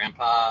 grandma,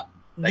 grandpa?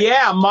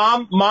 Yeah,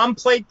 mom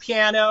played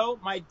piano.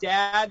 My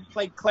dad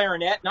played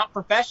clarinet, not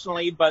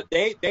professionally, but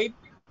they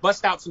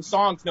bust out some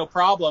songs, no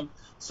problem.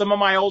 Some of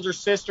my older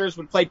sisters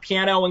would play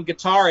piano and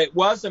guitar. It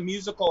was a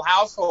musical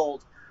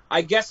household.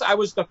 I guess I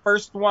was the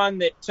first one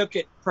that took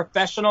it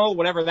professional,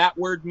 whatever that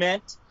word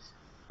meant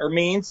or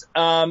means.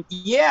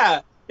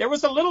 Yeah, there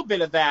was a little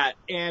bit of that,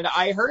 and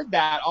I heard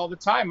that all the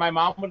time. My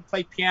mom would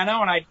play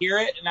piano, and I'd hear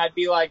it, and I'd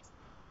be like,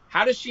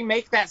 how does she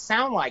make that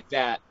sound like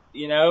that?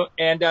 You know,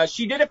 and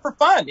she did it for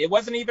fun. It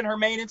wasn't even her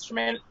main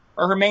instrument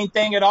or her main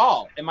thing at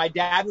all. And my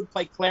dad would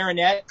play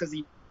clarinet because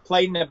he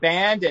played in a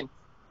band, and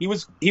he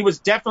was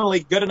definitely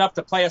good enough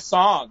to play a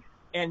song.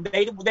 And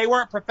they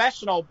weren't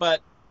professional,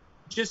 but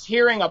just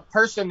hearing a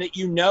person that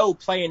you know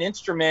play an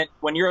instrument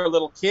when you're a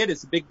little kid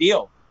is a big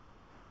deal.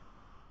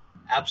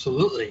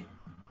 Absolutely.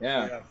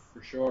 Yeah,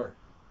 for sure.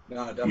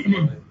 No,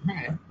 definitely.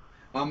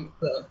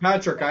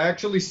 Patrick, I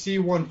actually see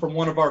one from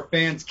one of our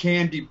fans,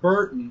 Candy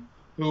Burton,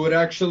 who would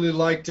actually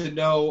like to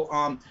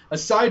know,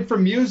 aside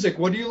from music,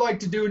 what do you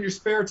like to do in your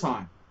spare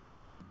time?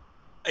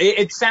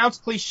 It sounds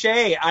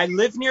cliche. I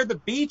live near the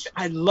beach.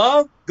 I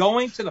love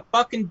going to the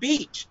fucking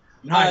beach.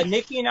 Nice.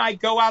 Nikki and I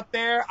go out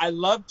there. I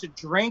love to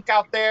drink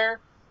out there.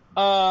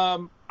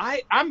 I'm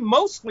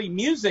mostly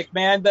music,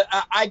 man.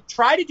 I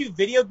try to do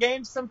video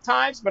games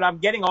sometimes, but I'm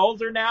getting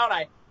older now and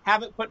I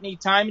haven't put any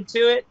time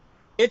into it.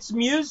 It's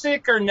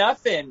music or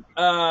nothing.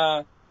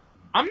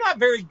 I'm not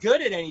very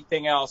good at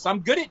anything else. I'm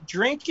good at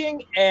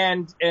drinking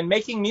and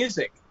making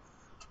music.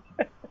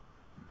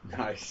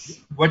 Nice.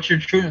 What's your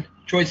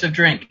choice of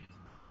drink?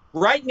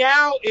 Right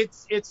now,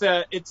 it's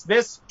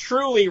this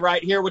Truly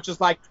right here, which is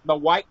like the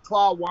White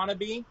Claw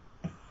wannabe.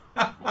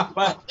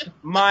 But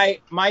my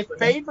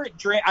favorite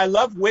drink, I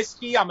love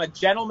whiskey. I'm a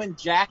Gentleman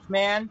Jack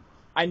man.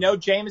 I know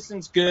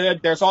Jameson's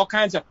good. There's all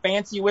kinds of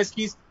fancy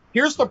whiskeys.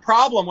 Here's the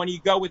problem when you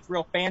go with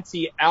real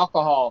fancy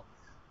alcohol.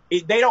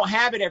 They don't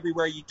have it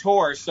everywhere you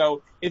tour.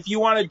 So if you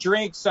want to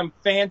drink some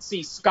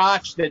fancy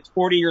scotch that's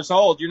 40 years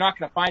old, you're not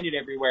going to find it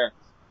everywhere.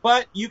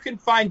 But you can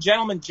find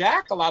Gentleman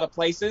Jack a lot of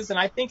places, and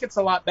I think it's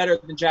a lot better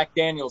than Jack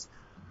Daniels.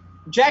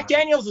 Jack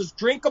Daniels is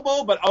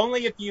drinkable, but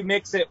only if you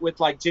mix it with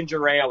like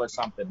ginger ale or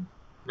something.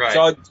 Right.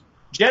 So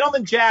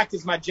Gentleman Jack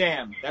is my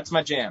jam. That's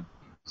my jam.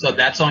 So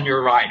that's on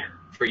your rider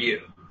for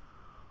you.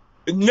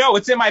 No,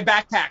 it's in my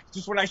backpack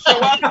just when I show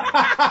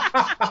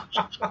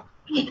up.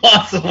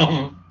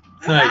 Awesome.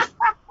 Nice.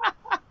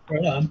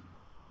 Right on.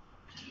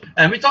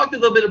 And we talked a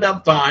little bit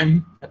about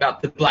Vime,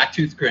 about the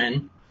Blacktooth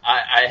grin.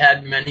 I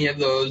had many of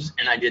those,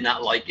 and I did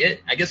not like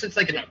it. I guess it's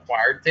like an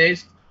acquired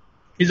taste.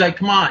 He's like,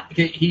 come on.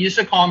 He used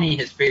to call me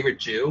his favorite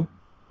Jew.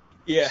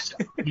 Yeah. So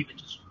he would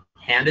just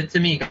hand it to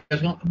me. He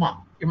goes, well, come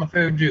on. You're my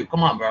favorite Jew.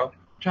 Come on, bro.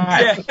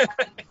 Try it. Yeah.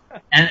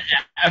 And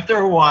after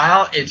a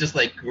while, it just,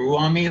 like, grew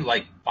on me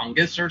like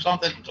fungus or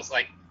something. I'm just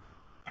like,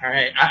 all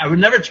right. I would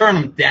never turn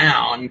him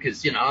down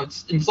because, you know,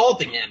 it's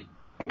insulting him.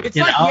 It's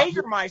like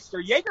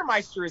Jägermeister.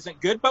 Jägermeister isn't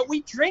good, but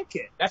we drink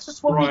it. That's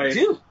just what we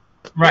do.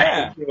 Right.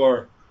 Yeah.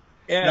 Sure.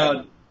 Yeah.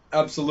 No,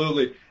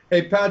 absolutely.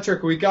 Hey,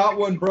 Patrick, we got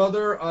one,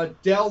 brother.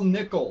 Del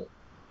Nickel.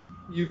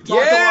 You've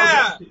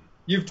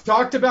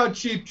talked about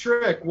Cheap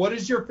Trick. What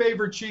is your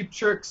favorite Cheap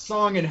Trick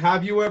song, and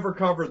have you ever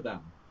covered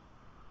them?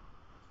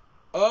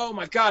 Oh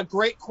my God,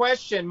 great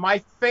question.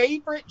 My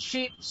favorite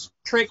Cheap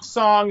Trick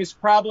song is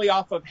probably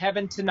off of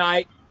Heaven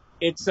Tonight.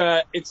 It's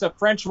a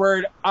French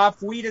word,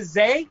 Auf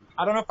Wiedersehen.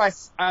 I don't know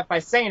if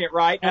I'm saying it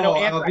right. I know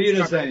Auf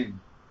Wiedersehen.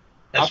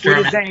 That's Auf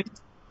German. Wiedersehen.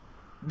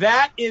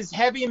 That is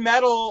heavy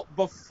metal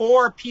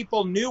before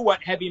people knew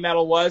what heavy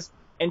metal was.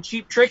 And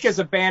Cheap Trick is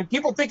a band.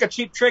 People think of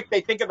Cheap Trick,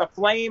 they think of The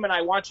Flame and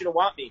I Want You to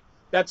Want Me.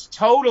 That's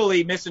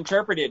totally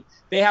misinterpreted.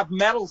 They have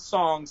metal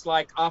songs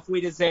like Auf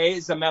Wiedersehen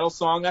is a metal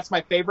song. That's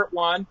my favorite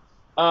one.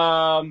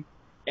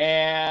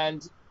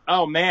 And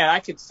oh man, I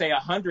could say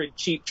 100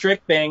 Cheap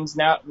Trick things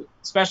now,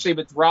 especially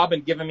with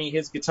Robin giving me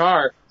his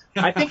guitar.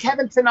 I think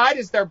Heaven Tonight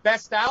is their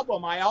best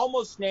album. I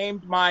almost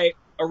named my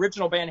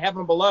original band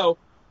Heaven Below,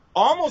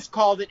 almost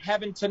called it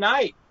Heaven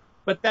Tonight,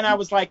 but then I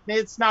was like,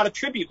 it's not a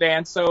tribute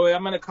band, so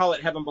I'm going to call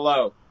it Heaven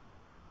Below.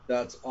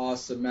 That's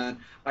awesome, man.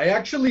 I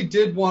actually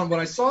did want, when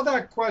I saw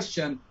that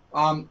question,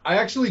 I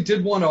actually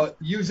did want to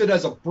use it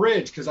as a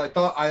bridge because I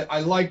thought I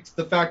liked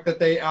the fact that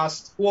they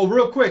asked, well,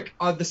 real quick,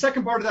 the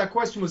second part of that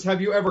question was,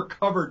 have you ever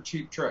covered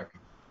Cheap Trick?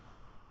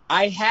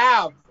 I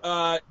have,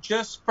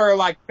 just for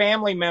like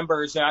family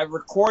members. I've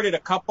recorded a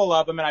couple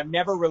of them and I've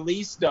never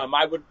released them.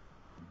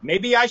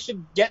 Maybe I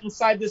should get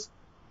inside this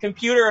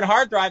computer and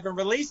hard drive and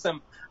release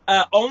them.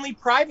 Only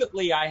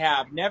privately I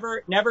have,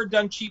 never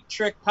done Cheap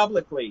Trick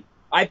publicly.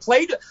 I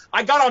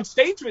got on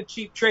stage with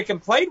Cheap Trick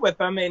and played with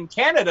them in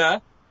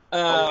Canada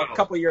a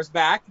couple of years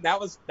back.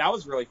 That was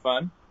really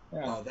fun.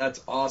 Yeah. Oh,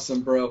 that's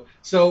awesome, bro.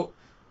 So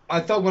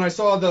I thought when I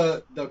saw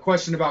the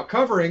question about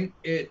covering,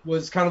 it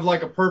was kind of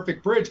like a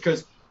perfect bridge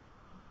because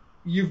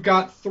you've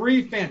got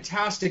 3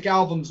 fantastic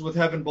albums with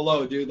Heaven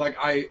Below, dude. Like,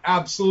 I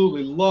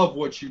absolutely love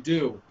what you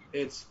do.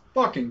 It's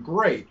fucking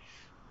great.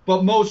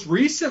 But most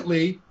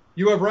recently,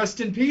 you have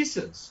Rest in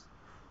Pieces.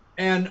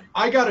 And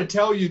I got to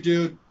tell you,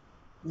 dude,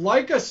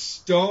 Like a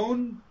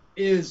Stone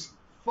is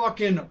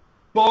fucking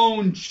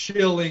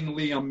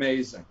bone-chillingly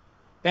amazing.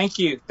 Thank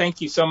you. Thank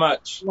you so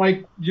much.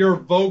 Like, your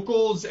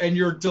vocals and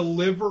your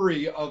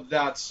delivery of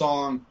that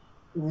song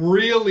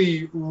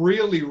really,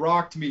 really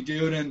rocked me,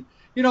 dude. And,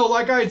 you know,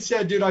 like I had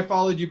said, dude, I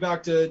followed you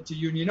back to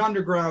Union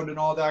Underground and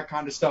all that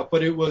kind of stuff.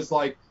 But it was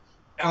like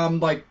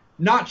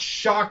not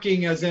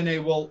shocking as in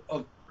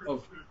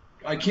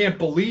I can't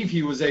believe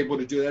he was able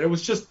to do that. It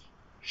was just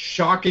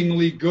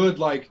shockingly good,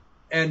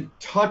 and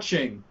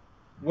touching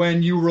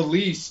when you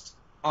released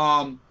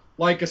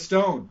Like a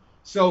Stone.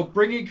 So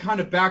bringing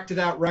kind of back to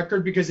that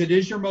record, because it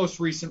is your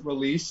most recent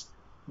release,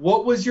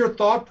 what was your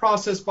thought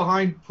process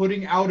behind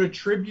putting out a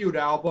tribute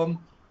album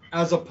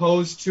as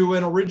opposed to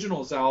an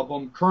originals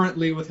album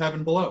currently with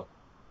Heaven Below?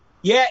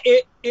 Yeah,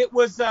 it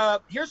was,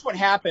 here's what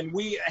happened.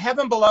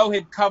 Heaven Below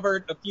had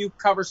covered a few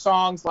cover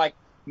songs like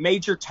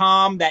Major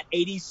Tom, that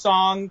 80s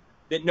song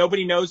that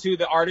nobody knows who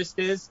the artist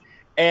is.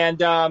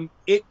 And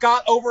it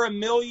got over 1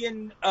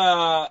 million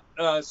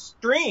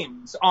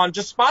streams on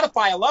just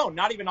Spotify alone,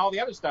 not even all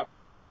the other stuff.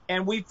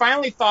 And we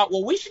finally thought,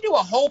 well, we should do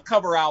a whole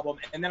cover album.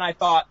 And then I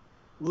thought,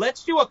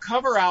 let's do a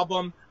cover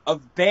album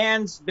of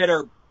bands that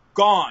are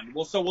gone.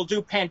 So we'll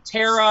do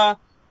Pantera.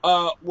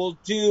 We'll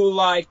do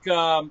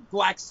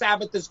Black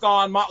Sabbath is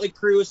gone. Motley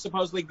Crue is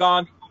supposedly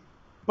gone.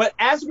 But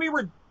as we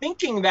were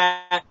thinking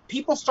that,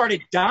 people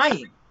started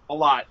dying a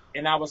lot.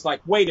 And I was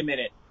like, wait a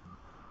minute.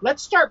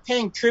 Let's start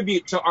paying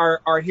tribute to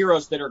our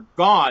heroes that are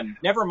gone.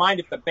 Never mind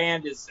if the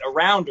band is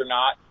around or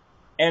not.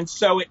 And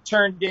so it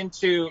turned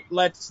into,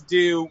 let's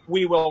do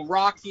We Will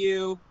Rock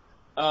You.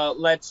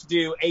 Let's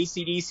do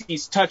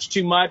AC/DC's Touch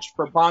Too Much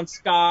for Bon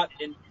Scott.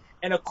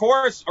 And of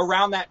course,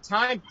 around that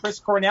time, Chris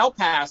Cornell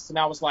passed. And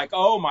I was like,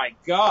 oh my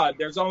God,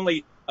 there's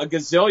only a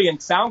gazillion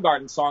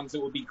Soundgarden songs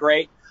that would be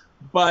great.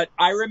 But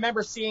I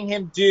remember seeing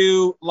him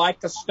do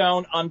Like a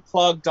Stone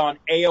Unplugged on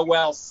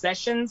AOL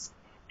Sessions.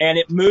 And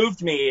it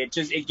moved me.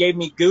 It gave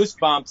me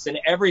goosebumps and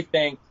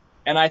everything.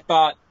 And I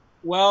thought,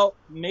 well,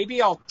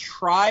 maybe I'll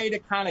try to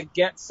kind of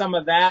get some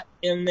of that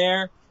in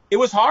there. It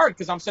was hard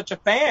because I'm such a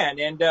fan.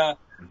 And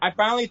I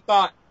finally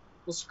thought,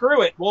 well,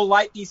 screw it. We'll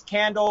light these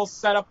candles,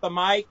 set up the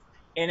mic.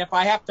 And if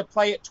I have to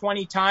play it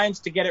 20 times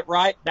to get it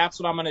right,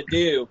 that's what I'm going to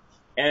do.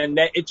 And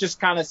it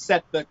just kind of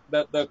set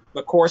the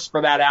course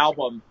for that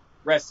album,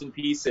 Rest in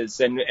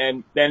Pieces.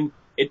 And then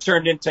it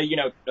turned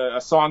into,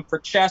 a song for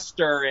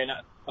Chester and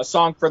a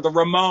song for the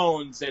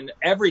Ramones and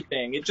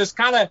everything. It just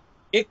kind of,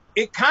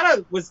 it kind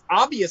of was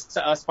obvious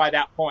to us by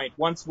that point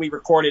once we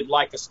recorded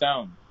Like a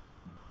Stone.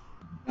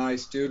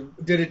 Nice, dude.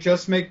 Did it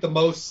just make the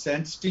most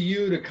sense to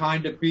you to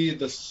kind of be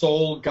the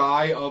sole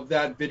guy of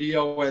that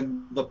video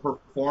and the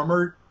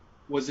performer?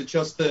 Was it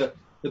just the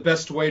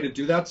best way to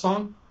do that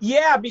song?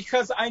 Yeah,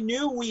 because I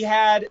knew we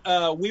had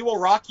We Will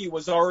Rock You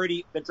was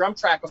already, the drum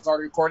track was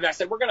already recorded. I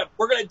said, we're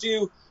gonna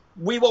do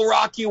We Will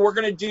Rock You. We're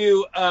gonna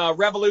do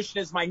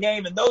Revolution Is My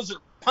Name, and those are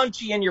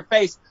punchy in your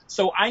face.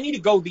 So I need to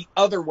go the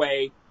other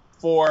way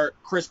for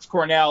Chris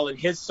Cornell and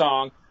his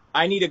song.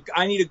 I need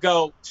to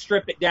go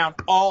strip it down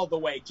all the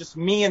way, just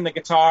me and the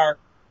guitar,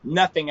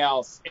 nothing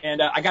else.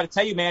 And I got to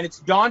tell you, man, it's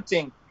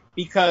daunting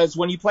because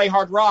when you play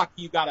hard rock,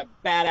 you got a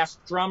badass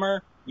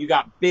drummer, you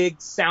got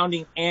big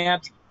sounding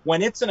amps,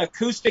 when it's an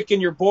acoustic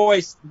in your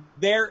voice,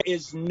 there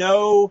is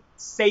no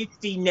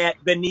safety net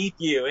beneath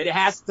you. It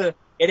has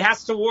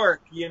to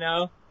work, you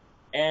know?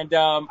 And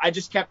I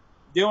just kept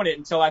doing it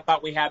until I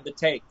thought we had the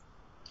take.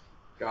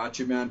 Got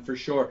you, man, for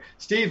sure.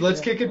 Steve, let's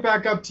kick it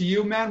back up to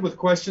you, man, with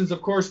questions,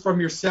 of course,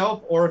 from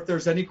yourself, or if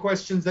there's any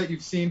questions that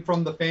you've seen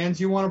from the fans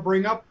you want to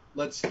bring up,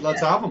 let's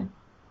have them.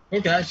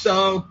 Okay,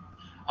 so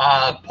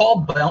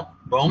Paul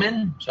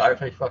Bowman, sorry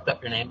if I fucked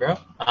up your name, bro.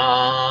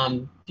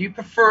 Do you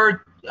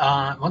prefer,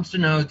 wants to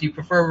know, do you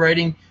prefer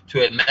writing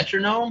to a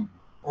metronome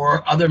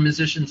or other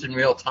musicians in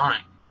real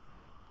time?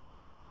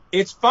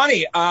 It's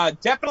funny,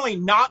 definitely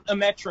not a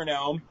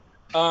metronome.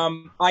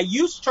 I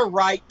used to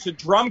write to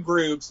drum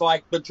grooves,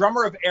 like the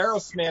drummer of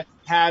Aerosmith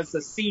has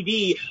a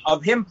CD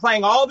of him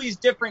playing all these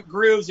different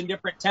grooves and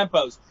different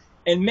tempos.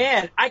 And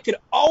man, I could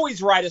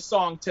always write a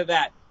song to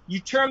that.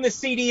 You turn the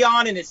CD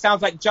on and it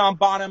sounds like John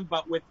Bonham,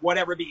 but with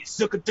whatever beat,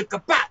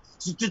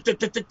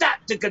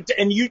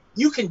 and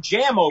you can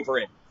jam over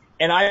it.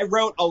 And I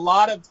wrote a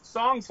lot of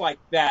songs like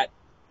that.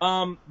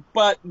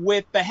 But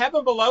with the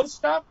Heaven Below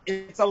stuff,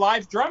 it's a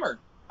live drummer.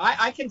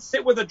 I can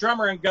sit with a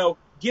drummer and go,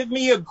 give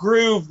me a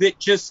groove that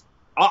just,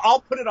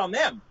 I'll put it on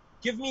them.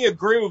 Give me a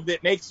groove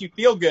that makes you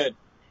feel good.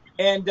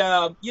 And,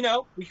 you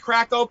know, we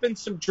crack open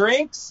some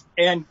drinks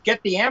and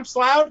get the amps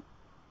loud.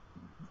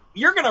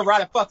 You're going to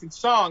write a fucking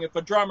song if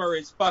a drummer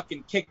is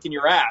fucking kicking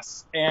your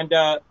ass. And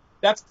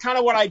that's kind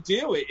of what I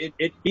do.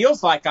 It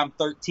feels like I'm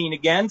 13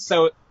 again,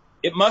 so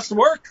it must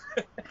work.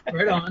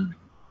 Right on.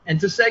 And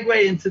to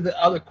segue into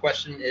the other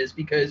question is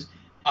because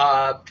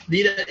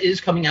Lita is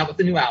coming out with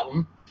a new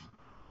album.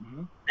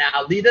 Mm-hmm.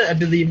 Now, Lita, I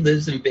believe,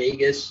 lives in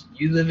Vegas.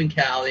 You live in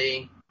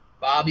Cali.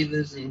 Bobby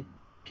lives in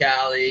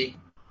Cali.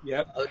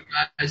 Yep. Other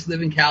guys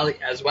live in Cali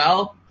as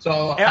well. So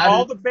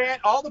all the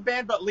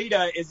band but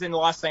Lita is in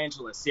Los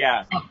Angeles.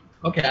 Yeah. Oh,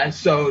 okay.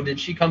 So did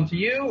she come to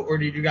you, or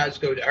did you guys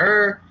go to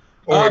her?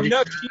 Or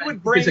no, she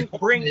would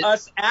bring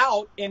us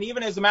out. And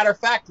even as a matter of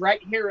fact,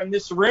 right here in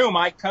this room,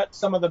 I cut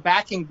some of the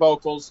backing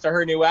vocals to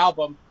her new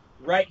album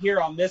right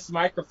here on this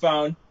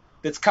microphone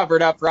that's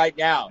covered up right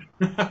now.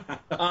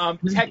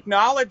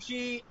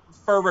 Technology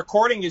for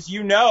recording, as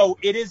you know,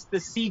 it is the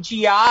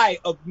CGI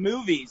of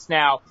movies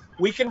now.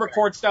 We can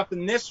record stuff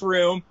in this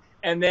room,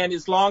 and then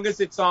as long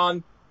as it's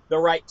on the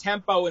right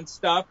tempo and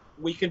stuff,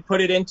 we can put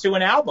it into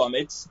an album.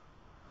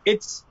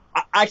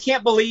 I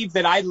can't believe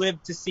that I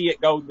lived to see it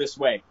go this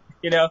way.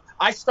 You know,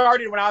 I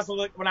started when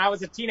I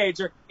was a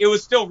teenager. It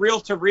was still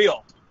reel to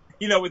reel,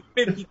 you know, with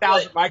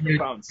 50,000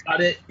 microphones. Cut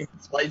it,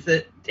 splice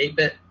it, tape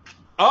it.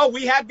 Oh,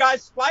 we had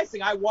guys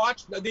splicing. I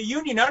watched the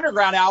Union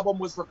Underground album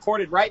was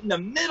recorded right in the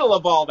middle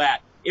of all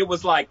that. It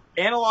was like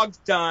analog's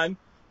done.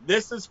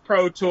 This is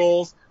Pro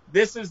Tools.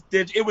 This is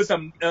it was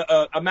a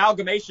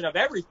amalgamation of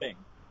everything.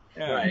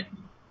 Yeah. Right.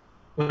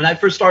 When I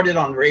first started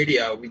on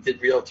radio, we did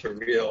reel to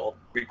reel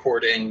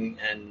recording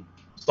and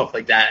stuff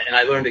like that. And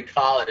I learned at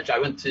college. I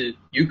went to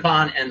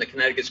UConn and the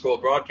Connecticut School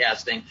of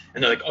Broadcasting,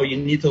 and they're like, "Oh, you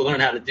need to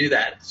learn how to do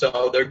that."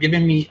 So they're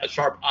giving me a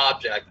sharp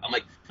object. I'm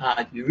like,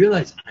 "You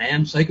realize I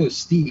am Psycho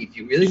Steve?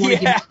 You really want to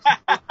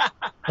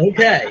give me?"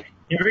 Okay,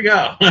 here we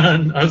go.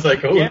 And I was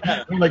like, "Oh,"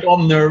 yeah. I'm like all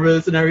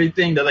nervous and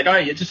everything. They're like, "All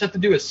right, you just have to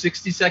do a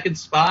 60-second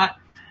spot."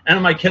 And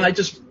I'm like, "Can I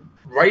just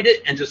write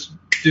it and just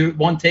do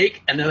one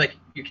take?" And they're like,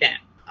 "You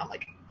can't." I'm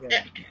like,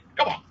 "Yeah, you can.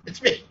 Come on,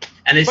 it's me."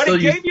 And but it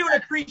gave you an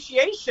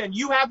appreciation.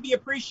 You have the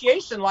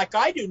appreciation like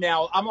I do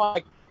now. I'm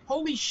like,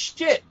 holy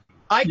shit.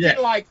 I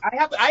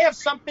have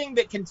something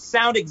that can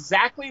sound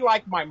exactly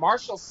like my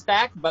Marshall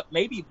stack, but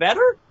maybe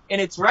better,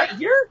 and it's right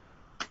here.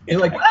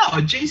 You're like, wow,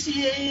 a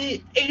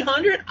JCA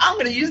 800? I'm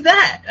going to use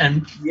that.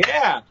 And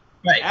yeah.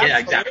 Right, absolutely. yeah,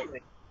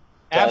 exactly.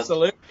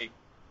 Absolutely.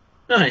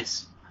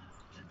 Nice.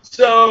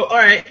 So, all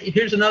right,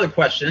 here's another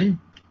question.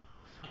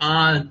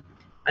 I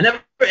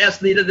never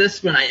asked Lita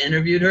this when I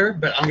interviewed her,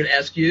 but I'm going to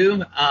ask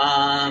you.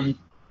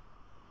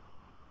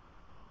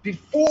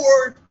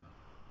 Before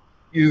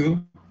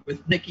you,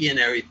 with Nikki and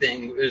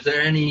everything, was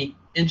there any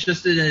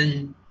interested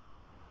in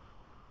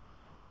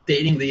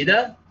dating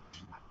Lita?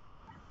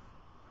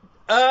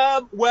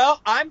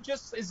 Well, I'm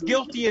just as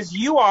guilty as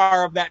you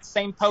are of that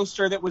same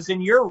poster that was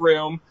in your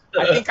room.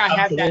 I think I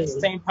had that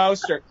same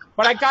poster.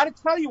 But I got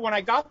to tell you, when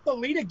I got the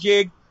Lita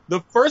gig,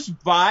 the first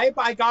vibe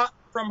I got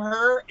from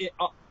her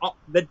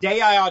the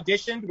day I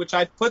auditioned, which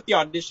I put the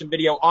audition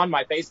video on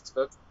my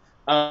Facebook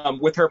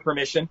with her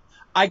permission,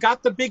 I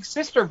got the big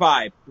sister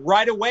vibe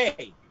right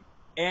away.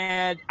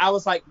 And I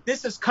was like,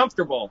 this is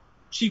comfortable.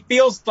 She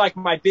feels like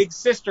my big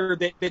sister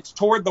that's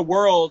toured the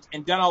world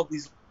and done all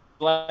these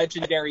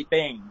legendary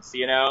things,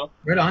 you know?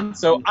 Right on.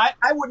 So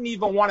I wouldn't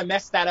even want to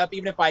mess that up,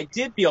 even if I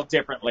did feel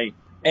differently.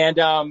 And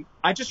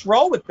I just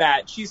roll with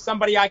that. She's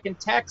somebody I can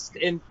text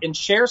and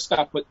share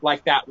stuff with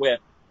like that with.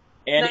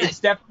 And It's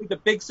definitely the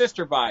big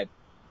sister vibe.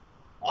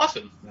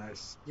 Awesome.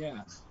 Nice.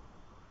 Yeah.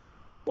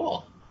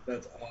 Cool.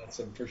 That's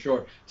awesome, for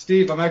sure.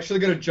 Steve, I'm actually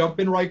going to jump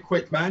in right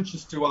quick, man,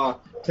 just to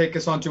take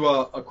us onto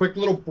a quick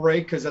little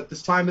break, because at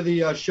this time of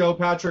the show,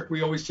 Patrick,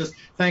 we always just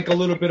thank a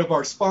little bit of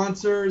our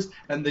sponsors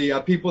and the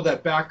people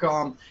that back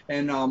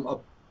and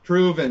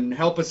improve and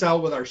help us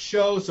out with our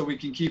show so we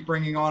can keep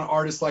bringing on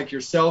artists like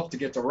yourself to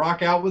get to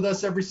rock out with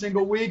us every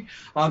single week.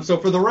 So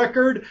for the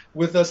record,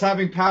 with us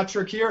having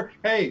Patrick here,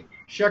 hey,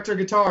 Schecter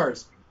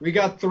Guitars, we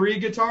got 3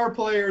 guitar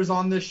players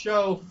on this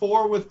show,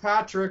 4 with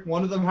Patrick.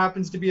 One of them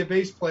happens to be a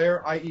bass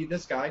player, i.e.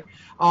 this guy.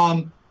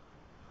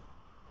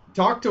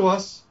 Talk to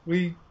us.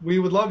 We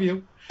would love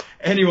you.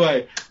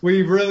 Anyway,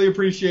 we really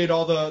appreciate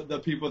all the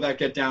people that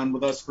get down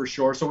with us for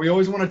sure. So we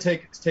always want to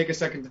take a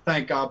second to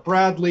thank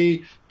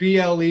Bradley,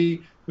 BLE,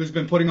 who's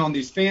been putting on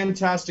these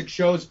fantastic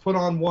shows, put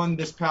on one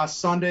this past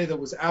Sunday that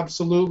was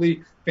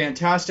absolutely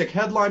fantastic,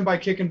 headlined by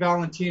Kick and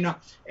Valentina,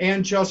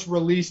 and just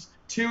released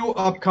 2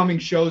 upcoming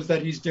shows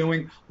that he's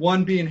doing,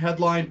 one being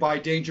headlined by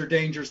Danger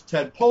Danger's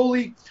Ted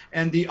Poley,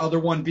 and the other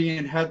one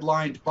being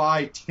headlined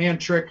by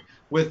Tantric,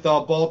 with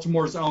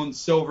Baltimore's own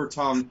Silver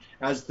Tongue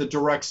as the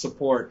direct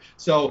support.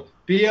 So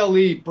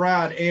BLE,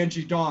 Brad,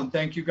 Angie, Dawn,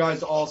 thank you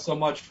guys all so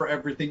much for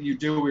everything you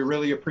do. We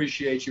really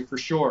appreciate you for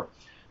sure.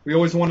 We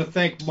always want to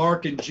thank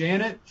Mark and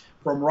Janet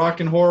from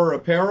Rock and Horror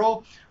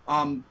Apparel.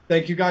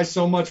 Thank you guys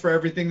so much for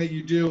everything that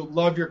you do.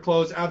 Love your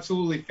clothes.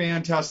 Absolutely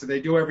fantastic.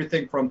 They do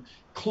everything from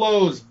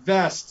clothes,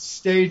 vests,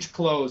 stage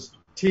clothes,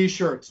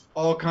 T-shirts,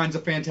 all kinds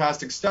of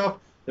fantastic stuff.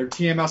 They're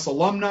TMS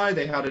alumni.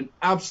 They had an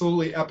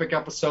absolutely epic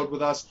episode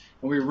with us,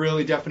 and we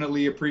really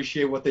definitely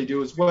appreciate what they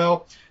do as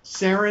well.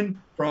 Saren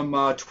from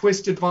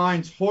Twisted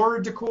Vines Horror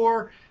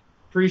Decor,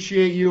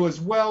 appreciate you as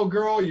well,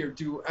 girl. You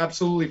do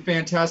absolutely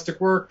fantastic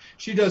work.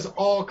 She does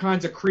all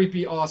kinds of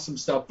creepy, awesome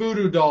stuff.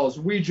 Voodoo dolls,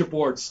 Ouija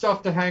boards,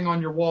 stuff to hang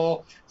on your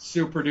wall.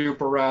 Super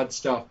duper rad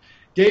stuff.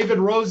 David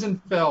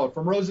Rosenfeld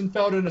from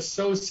Rosenfeld and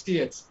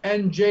Associates,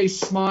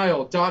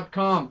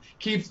 njsmile.com,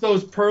 keeps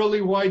those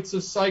pearly whites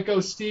of Psycho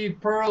Steve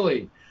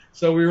pearly.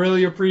 So we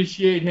really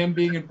appreciate him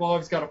being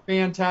involved. He's got a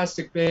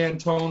fantastic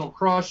band, Tonal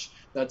Crush.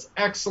 That's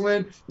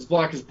excellent, as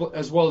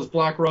well as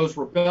Black Rose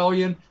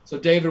Rebellion. So,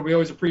 David, we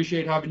always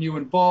appreciate having you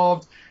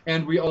involved.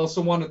 And we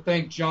also want to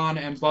thank John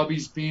and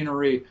Bubby's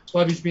Beanery,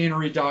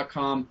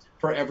 bubbysbeanery.com,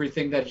 for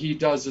everything that he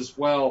does as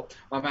well.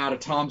 I'm out of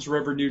Toms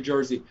River, New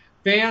Jersey.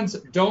 Fans,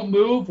 don't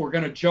move. We're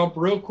going to jump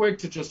real quick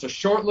to just a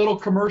short little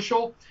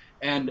commercial,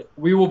 and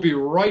we will be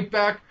right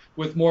back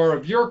with more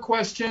of your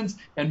questions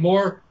and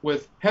more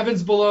with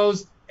Heavens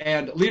Below's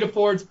and Lita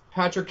Ford's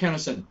Patrick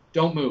Kennison.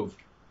 Don't move.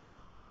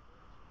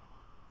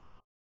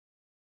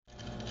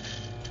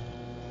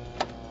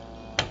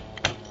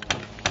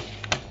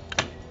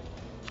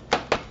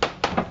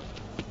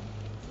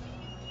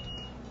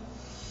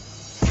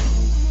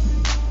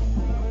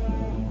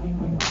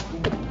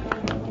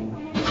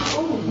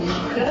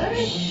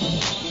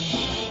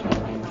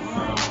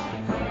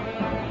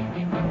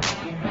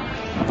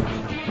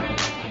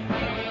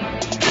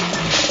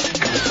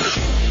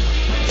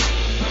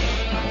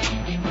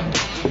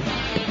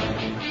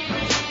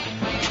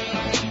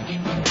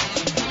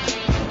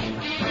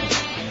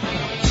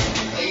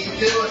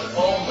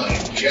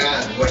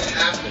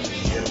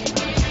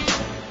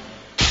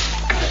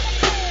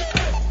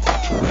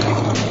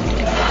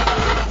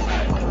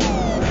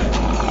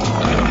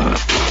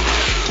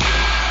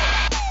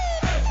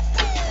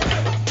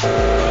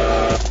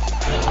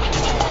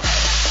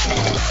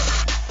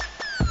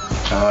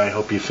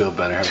 You feel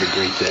better. Have a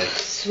great day.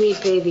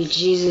 Sweet baby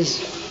Jesus.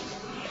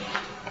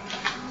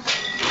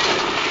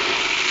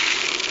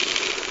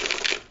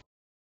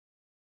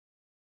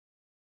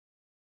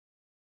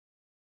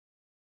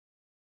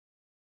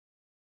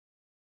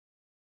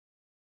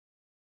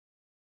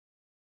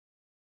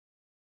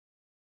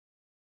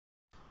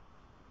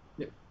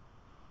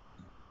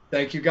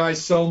 Thank you guys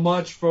so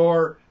much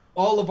for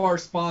all of our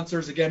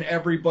sponsors. Again,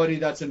 everybody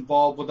that's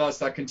involved with us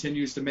that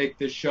continues to make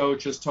this show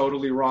just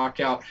totally rock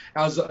out.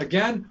 As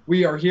again,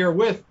 we are here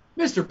with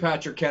Mr.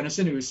 Patrick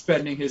Kennison, who is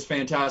spending his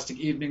fantastic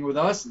evening with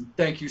us. And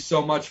thank you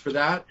so much for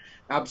that.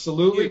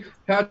 Absolutely.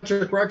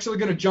 Patrick, we're actually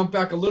going to jump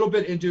back a little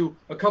bit into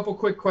a couple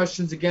quick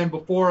questions again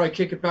before I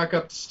kick it back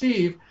up to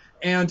Steve.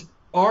 And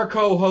our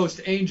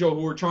co-host, Angel,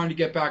 who we're trying to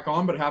get back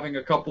on but having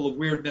a couple of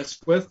weirdness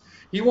with,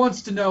 he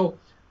wants to know,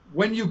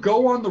 when you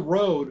go on the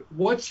road,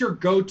 what's your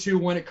go-to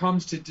when it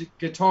comes to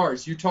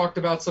guitars? You talked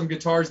about some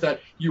guitars that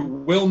you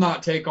will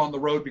not take on the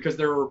road because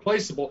they're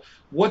replaceable.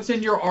 What's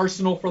in your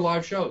arsenal for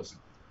live shows?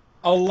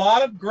 A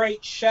lot of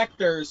great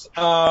Schecters.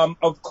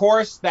 Of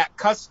course, that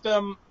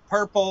custom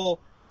purple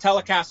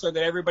Telecaster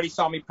that everybody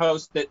saw me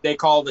post that they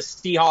call the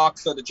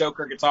Seahawks or the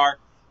Joker guitar.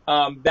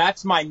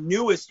 That's my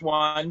newest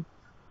one.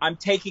 I'm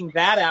taking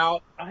that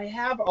out. I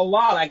have a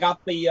lot. I got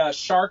the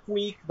Shark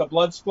Week, the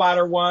Blood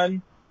Splatter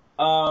one.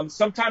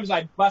 Sometimes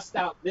I bust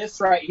out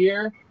this right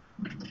here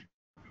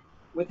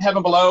with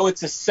Heaven Below.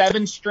 It's a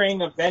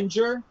 7-string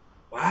Avenger.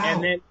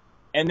 Wow.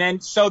 And then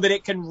so that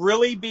it can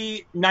really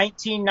be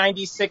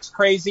 1996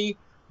 crazy,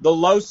 the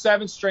low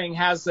 7-string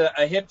has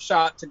a hip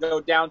shot to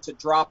go down to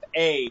drop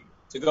A,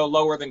 to go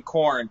lower than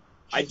Korn.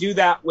 I do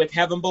that with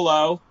Heaven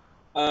Below.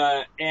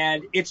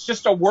 And it's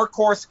just a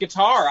workhorse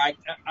guitar.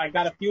 I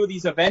got a few of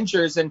these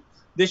Avengers, and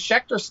this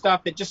Schecter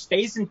stuff, it just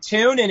stays in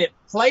tune, and it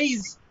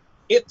plays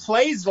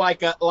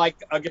like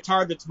a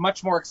guitar that's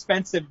much more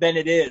expensive than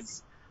it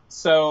is.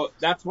 So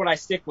that's what I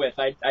stick with.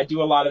 I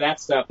do a lot of that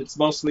stuff. It's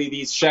mostly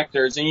these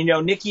Schecters.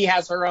 And, Nikki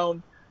has her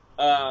own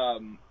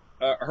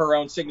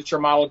signature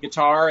model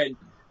guitar, and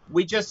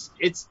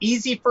it's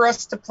easy for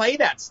us to play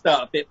that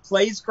stuff. It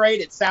plays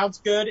great. It sounds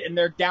good, and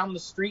they're down the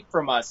street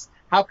from us.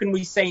 How can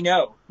we say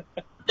no?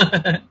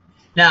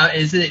 Now,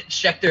 is it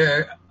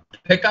Schecter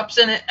pickups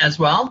in it as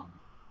well?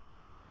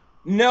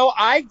 No,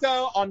 I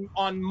go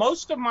on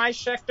most of my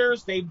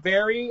Schecters. They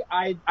vary.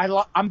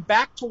 I'm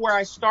back to where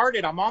I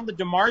started. I'm on the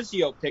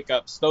DiMarzio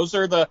pickups. Those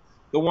are the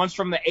ones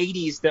from the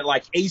 80s that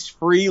like Ace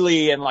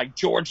Frehley and like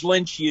George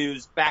Lynch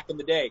used back in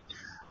the day.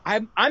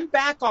 I'm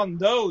back on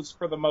those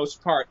for the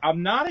most part.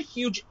 I'm not a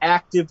huge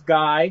active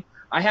guy.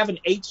 I have an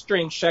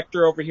 8-string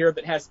Schecter over here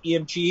that has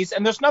EMGs,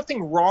 and there's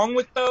nothing wrong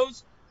with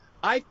those.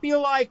 I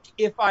feel like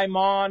if I'm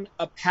on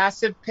a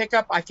passive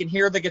pickup, I can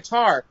hear the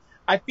guitar.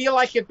 I feel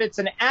like if it's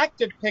an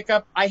active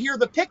pickup, I hear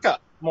the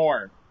pickup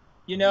more,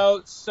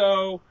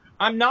 so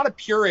I'm not a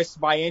purist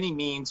by any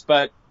means,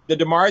 but the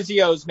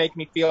DiMarzios make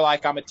me feel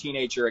like I'm a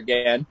teenager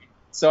again.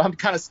 So I'm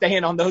kind of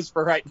staying on those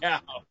for right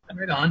now.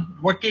 Right on.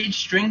 What gauge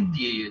string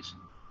do you use?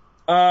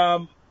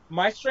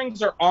 My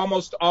strings are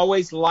almost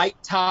always light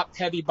top,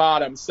 heavy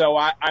bottom. So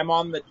I'm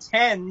on the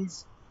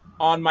 10s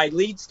on my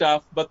lead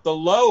stuff, but the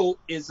low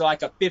is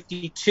like a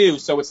 52.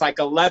 So it's like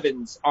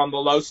 11s on the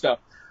low stuff.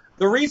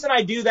 The reason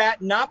I do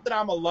that, not that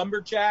I'm a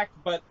lumberjack,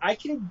 but I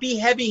can be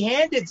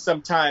heavy-handed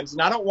sometimes,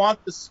 and I don't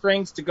want the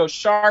strings to go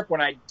sharp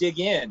when I dig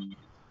in.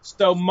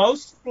 So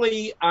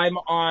mostly I'm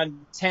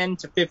on 10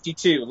 to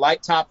 52,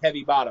 light top,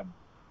 heavy bottom.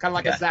 Kind of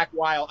like a Zach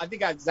Wild. I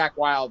think I have Zach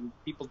Wild, and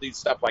people do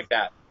stuff like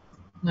that.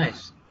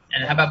 Nice.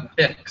 And how about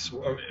picks?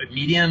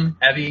 Medium,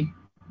 heavy?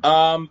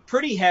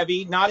 Pretty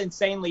heavy, not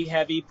insanely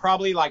heavy,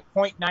 probably like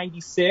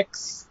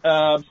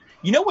 0.96.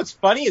 What's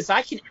funny is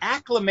I can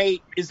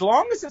acclimate, as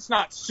long as it's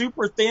not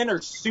super thin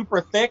or super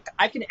thick,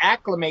 I can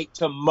acclimate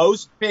to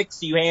most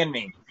picks you hand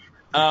me.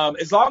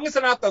 As long as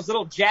they're not those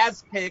little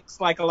jazz picks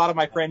like a lot of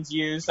my friends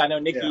use. I know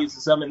Nikki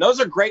uses them, and those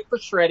are great for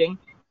shredding.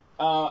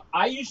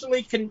 I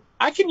usually can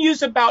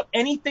use about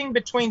anything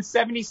between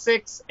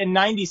 76 and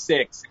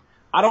 96.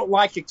 I don't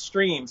like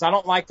extremes. I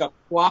don't like a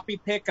floppy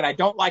pick, and I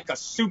don't like a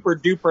super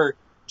duper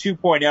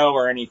 2.0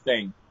 or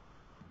anything.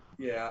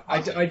 Yeah,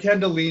 I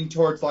tend to lean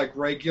towards like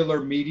regular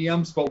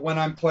mediums, but when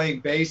I'm playing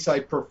bass, I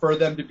prefer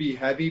them to be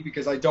heavy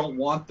because I don't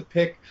want the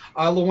pick.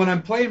 When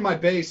I'm playing my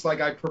bass,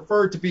 like I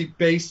prefer it to be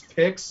bass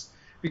picks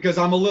because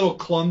I'm a little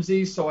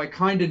clumsy, so I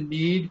kind of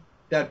need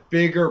that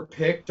bigger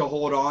pick to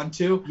hold on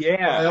to. Yeah.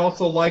 But I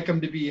also like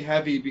them to be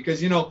heavy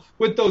because,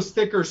 with those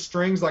thicker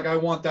strings, like I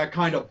want that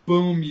kind of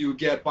boom you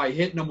get by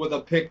hitting them with a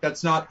pick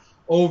that's not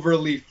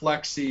overly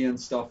flexy and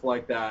stuff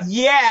like that.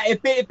 Yeah, if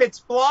it's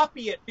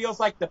floppy, it feels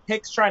like the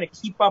pick's trying to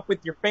keep up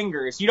with your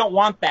fingers. You don't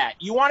want that.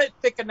 You want it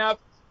thick enough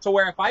to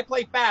where if I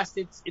play fast,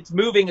 it's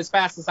moving as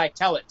fast as I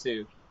tell it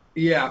to.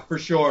 Yeah, for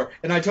sure.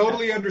 And I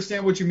totally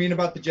understand what you mean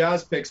about the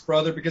jazz picks,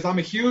 brother, because I'm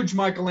a huge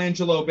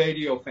Michelangelo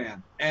Badio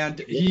fan.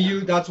 And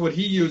that's what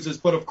he uses.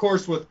 But, of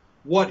course, with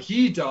what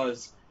he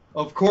does,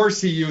 of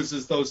course he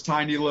uses those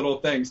tiny little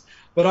things.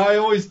 But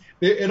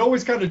it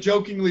always kind of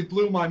jokingly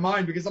blew my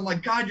mind because I'm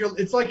like, God,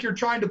 it's like you're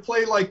trying to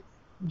play like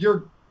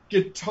your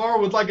guitar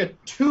with like a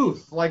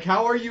tooth. Like,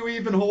 how are you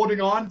even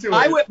holding on to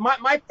it?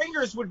 My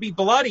fingers would be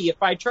bloody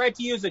if I tried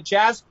to use a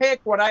jazz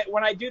pick. When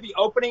I do the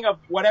opening of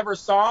whatever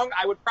song,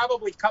 I would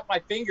probably cut my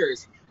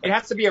fingers. It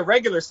has to be a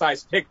regular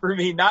size pick for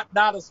me, not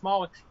a small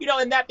one.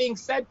 And that being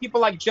said,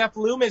 people like Jeff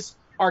Loomis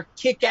are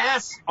kick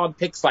ass on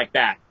picks like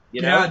that.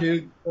 Yeah,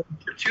 dude.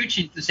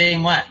 Bertucci's the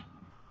same way.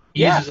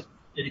 He uses a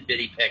itty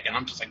bitty pick, and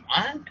I'm just like,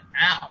 what?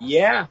 Ow.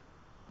 Yeah.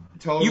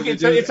 Totally.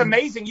 It's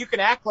amazing. You can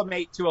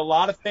acclimate to a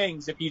lot of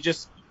things if you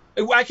just.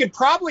 I could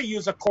probably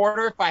use a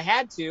quarter if I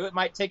had to. It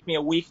might take me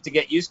a week to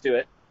get used to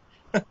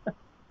it.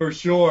 For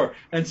sure.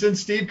 And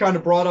since Steve kind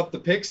of brought up the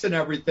picks and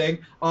everything,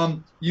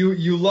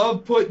 you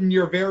love putting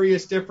your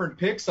various different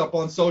picks up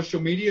on social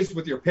medias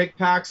with your pick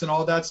packs and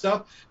all that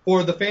stuff.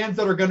 For the fans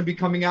that are going to be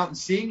coming out and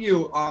seeing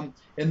you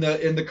in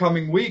the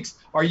coming weeks,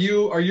 are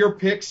your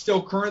picks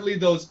still currently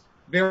those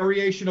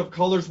variation of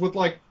colors with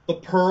like the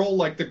pearl,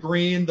 like the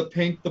green, the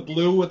pink, the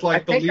blue with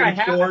like the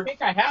Lita cord? I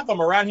think I have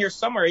them around here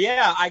somewhere.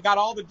 Yeah, I got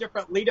all the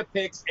different Lita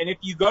picks, and if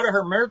you go to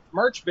her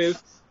merch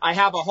booth, I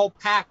have a whole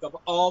pack of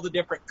all the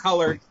different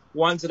colored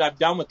ones that I've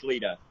done with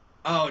Lita.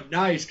 Oh,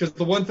 nice, because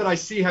the ones that I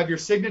see have your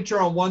signature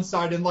on one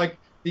side and like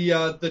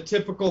the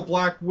typical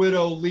Black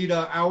Widow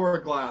Lita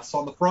hourglass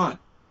on the front.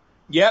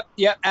 Yep,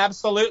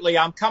 absolutely.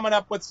 I'm coming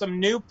up with some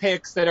new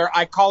picks that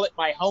I call it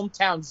my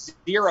Hometown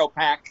Zero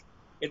pack.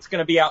 It's going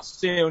to be out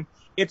soon.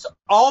 It's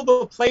all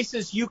the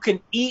places you can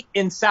eat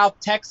in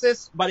South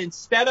Texas, but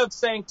instead of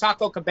saying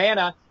Taco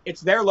Cabana, it's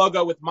their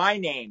logo with my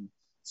name.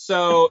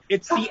 So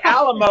it's the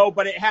Alamo,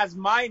 but it has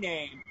my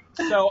name.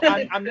 So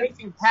I'm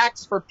making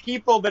packs for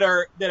people that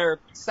are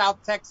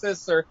South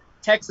Texas or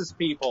Texas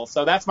people.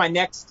 So that's my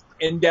next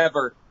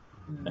endeavor.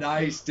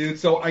 Nice, dude.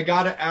 So I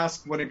got to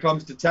ask, when it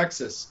comes to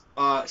Texas,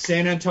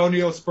 San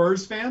Antonio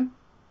Spurs fan?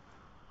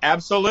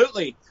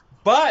 Absolutely.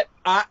 But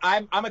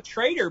I'm a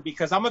traitor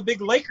because I'm a big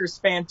Lakers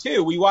fan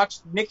too.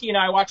 Nikki and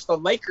I watched the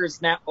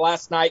Lakers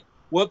last night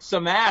whoop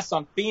some ass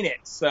on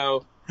Phoenix.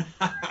 So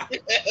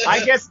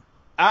I guess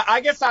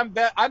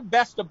I'm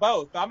best of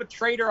both. I'm a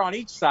traitor on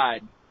each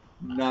side.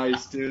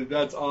 Nice, dude.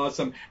 That's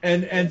awesome.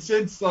 And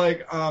since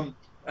like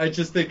I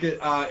just think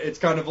it's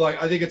kind of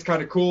like I think it's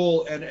kind of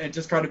cool and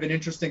just kind of an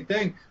interesting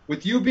thing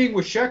with you being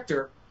with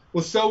Schecter.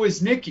 Well, so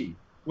is Nikki.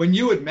 When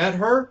you had met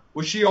her,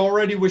 was she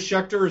already with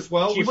Schecter as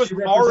well? She was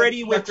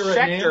already with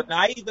Schecter, and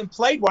I even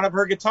played one of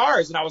her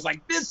guitars, and I was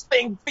like, this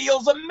thing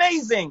feels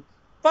amazing.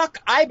 Fuck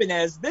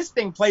Ibanez. This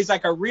thing plays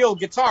like a real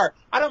guitar.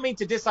 I don't mean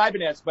to diss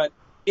Ibanez, but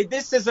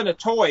this isn't a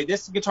toy.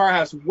 This guitar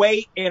has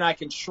weight, and I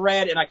can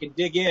shred, and I can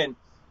dig in.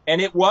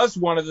 And it was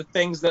one of the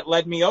things that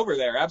led me over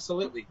there.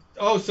 Absolutely.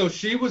 Oh, so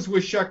she was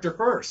with Schecter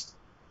first.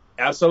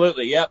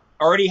 Absolutely. Yep.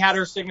 Already had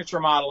her signature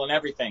model and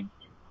everything.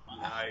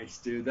 Nice,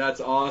 dude. That's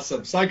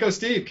awesome. Psycho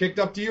Steve, kicked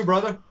up to you,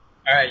 brother.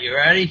 All right, you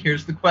ready?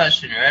 Here's the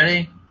question. You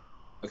ready?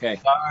 Okay.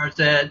 Stars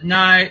at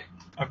night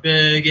are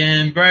big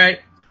and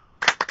bright.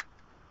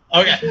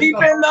 Okay. Deep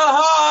in the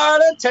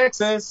heart of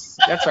Texas.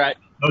 That's right.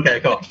 Okay,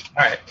 cool. All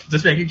right,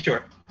 just making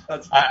sure.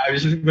 I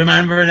was just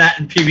remembering that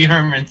in Pee Wee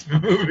Herman's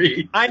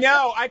movie. I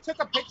know. I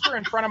took a picture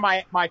in front of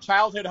my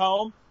childhood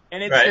home,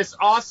 and it's Right. this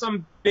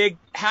awesome big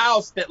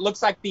house that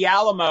looks like the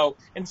Alamo.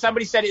 And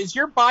somebody said, "Is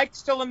your bike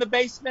still in the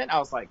basement?" I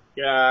was like,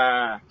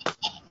 "Yeah,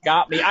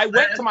 got me." I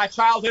went to my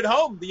childhood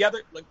home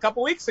a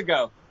couple weeks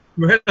ago.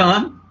 Right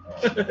on.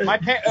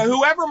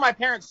 Whoever my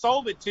parents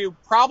sold it to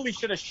probably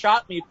should have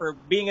shot me for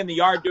being in the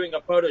yard doing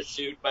a photo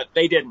shoot, but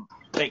they didn't.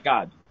 Thank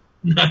God.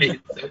 Nice.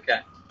 Okay.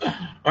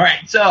 All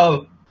right,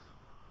 so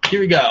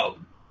here we go.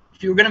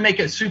 If you were going to make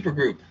a super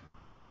group,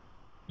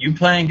 you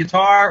playing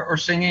guitar or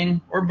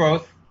singing or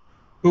both,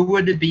 who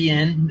would it be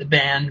in the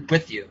band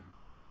with you?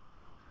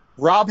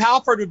 Rob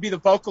Halford would be the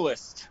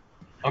vocalist.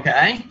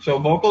 Okay, so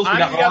vocals. We I'm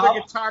got the Rob. other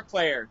guitar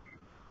player.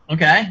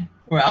 Okay,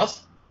 who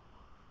else?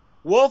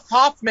 Wolf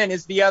Hoffman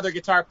is the other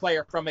guitar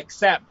player from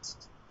Accept.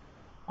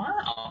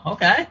 Wow,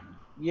 okay.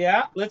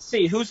 Yeah, let's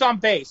see. Who's on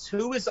bass?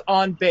 Who is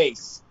on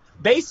bass?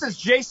 Bass is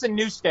Jason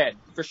Newstead,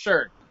 for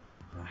sure.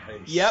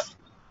 Nice. Yep.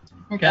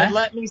 Okay. And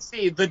let me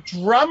see. The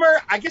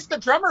drummer, I guess the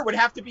drummer would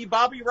have to be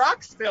Bobby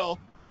Rock still.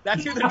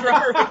 That's who the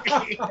drummer would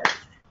be.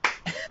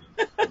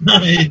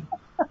 Nice.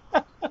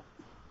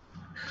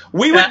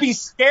 We would be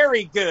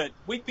scary good.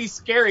 We'd be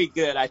scary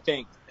good, I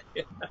think.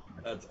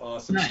 That's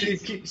awesome.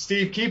 Nice.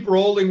 Steve, keep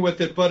rolling with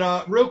it.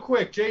 But real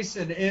quick,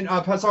 Jason,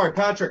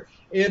 Patrick,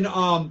 in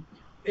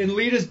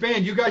Lita's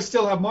band, you guys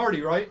still have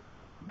Marty, right?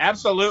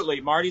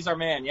 Absolutely. Marty's our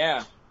man,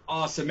 yeah.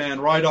 Awesome, man.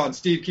 Right on.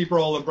 Steve, keep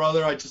rolling,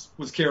 brother. I just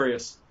was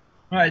curious.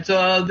 All right,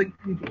 so the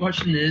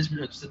question is,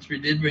 since we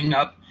did bring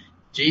up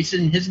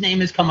Jason, his name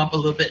has come up a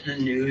little bit in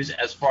the news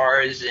as far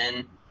as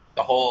in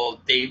the whole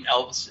Dave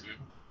Ellefson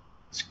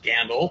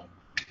scandal,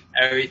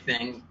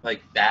 everything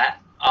like that.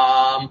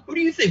 Who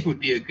do you think would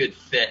be a good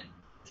fit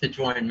to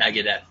join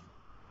Megadeth?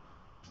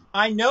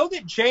 I know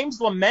that James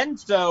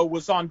Lomenzo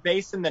was on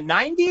bass in the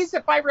 90s,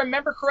 if I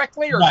remember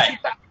correctly, or Right.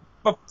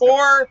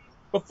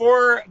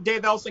 before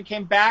Dave Ellefson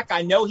came back.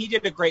 I know he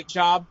did a great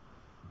job.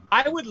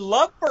 I would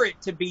love for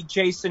it to be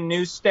Jason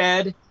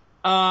Newstead.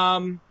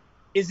 Maybe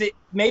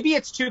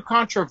it's too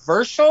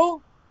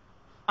controversial?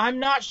 I'm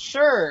not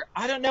sure.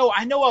 I don't know.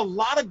 I know a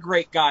lot of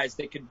great guys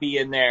that could be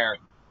in there.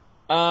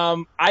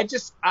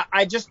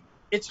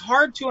 It's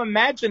hard to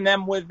imagine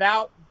them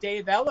without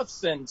Dave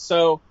Ellefson.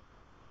 So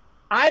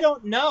I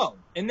don't know.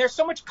 And there's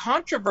so much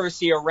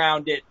controversy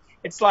around it.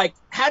 It's like,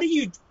 how do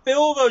you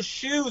fill those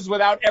shoes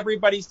without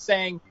everybody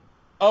saying,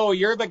 "Oh,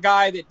 you're the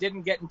guy that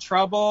didn't get in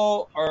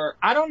trouble," or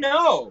I don't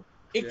know.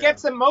 It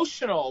gets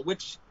emotional,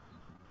 which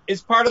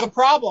is part of the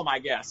problem, I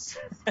guess.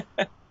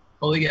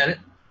 Totally get it.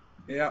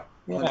 Yeah.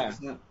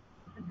 100%.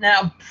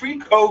 Now,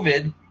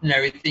 pre-COVID and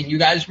everything, you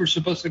guys were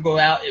supposed to go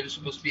out. It was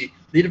supposed to be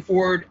Lita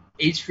Ford,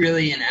 Ace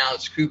Frehley, and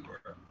Alice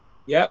Cooper.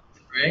 Yep.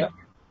 Right? Yep.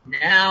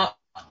 Now,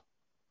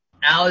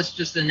 Alice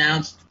just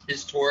announced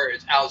his tour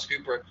is Alice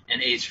Cooper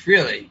and Ace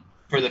Frehley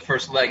for the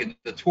first leg of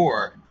the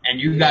tour. And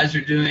you guys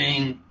are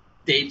doing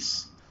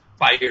dates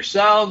by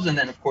yourselves, and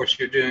then, of course,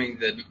 you're doing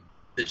the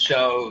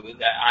show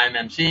that I'm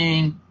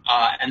emceeing,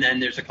 and then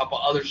there's a couple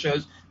other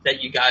shows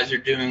that you guys are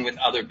doing with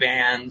other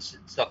bands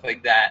and stuff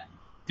like that.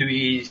 Do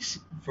we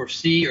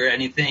foresee or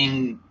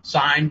anything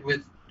signed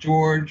with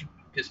George?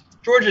 Because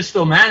George is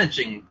still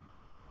managing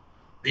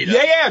Lita.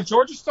 Yeah,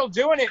 George is still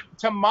doing it.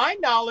 To my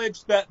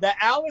knowledge, the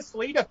Alice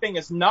Lita thing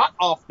is not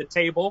off the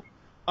table.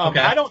 Okay.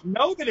 I don't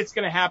know that it's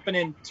going to happen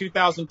in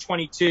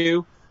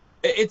 2022.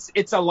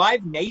 It's a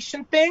Live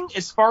Nation thing,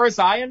 as far as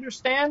I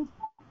understand.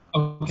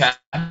 Okay.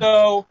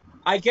 So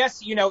I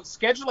guess,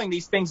 scheduling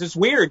these things is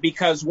weird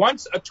because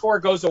once a tour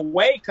goes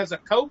away because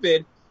of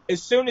COVID,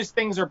 as soon as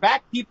things are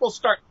back, people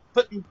start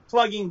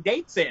plugging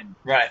dates in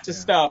to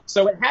stuff.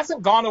 So it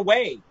hasn't gone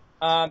away.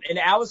 And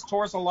Alice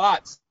tours a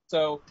lot.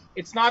 So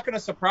it's not going to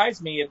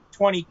surprise me if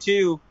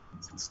 22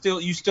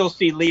 you still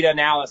see Lita and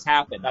Alice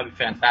happen. That'd be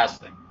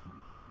fantastic.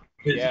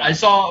 Yeah. I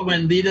saw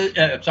when Lita,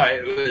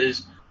 it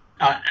was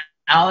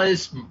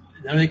Alice,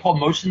 are they called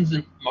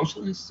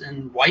Motionless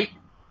in White?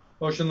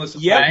 Motionless.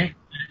 Yep. Right?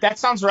 That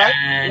sounds right.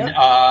 And Yep.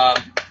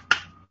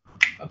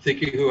 I'm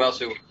thinking who else?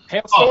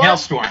 Hailstorm? Oh,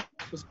 Hailstorm.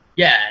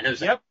 Yeah, and it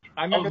was Yep,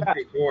 I remember that.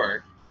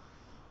 Tour,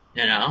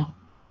 you know.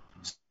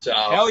 So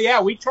Hell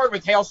yeah, we toured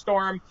with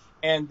Hailstorm,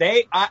 and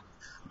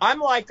I'm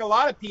like a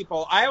lot of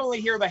people. I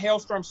only hear the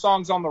Hailstorm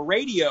songs on the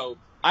radio.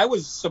 I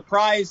was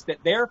surprised that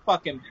they're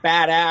fucking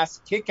badass,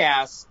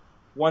 kick-ass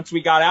once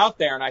we got out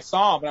there and I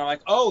saw them, and I'm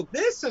like, oh,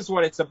 this is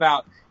what it's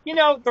about. You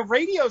know, the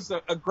radio's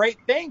a great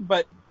thing,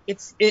 but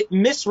it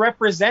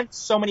misrepresents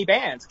so many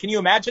bands. Can you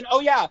imagine?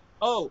 Oh yeah,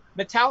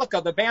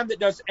 Metallica, the band that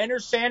does Enter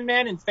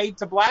Sandman and Fade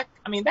to Black.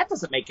 I mean, that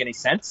doesn't make any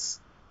sense.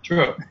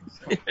 true.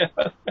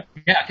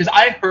 Yeah, because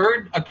I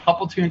heard a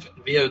couple tunes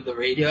via the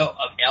radio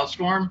of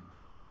Hailstorm,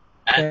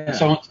 and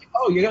someone's like,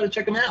 "Oh, you got to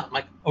check them out." I'm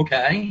like,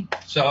 "Okay."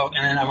 So,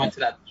 and then I went to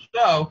that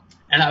show,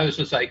 and I was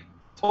just like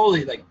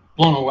totally like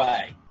blown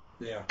away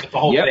with the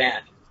whole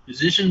band,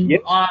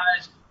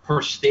 musician-wise,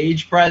 her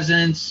stage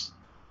presence,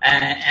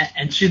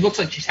 and she looks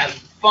like she's having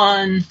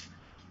fun.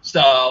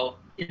 So,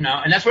 you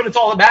know, and that's what it's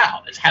all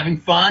about, is having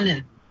fun.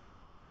 And,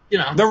 you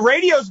know, the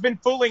radio's been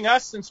fooling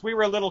us since we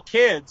were little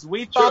kids.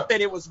 We thought that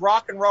it was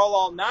rock and roll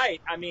all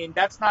night. I mean,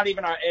 that's not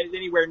even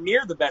anywhere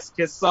near the best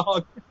Kiss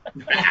song.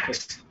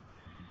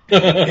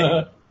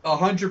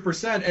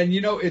 100%. And,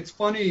 you know, it's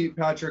funny,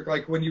 Patrick,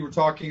 like when you were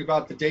talking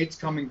about the dates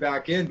coming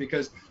back in,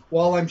 because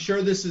while I'm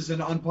sure this is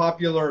an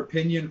unpopular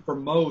opinion for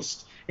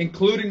most,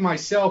 including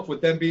myself,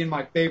 with them being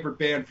my favorite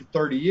band for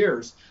 30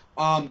 years,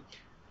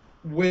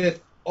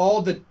 with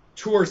all the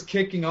tours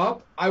kicking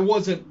up, I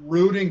wasn't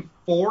rooting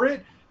for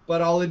it, but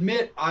I'll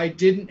admit I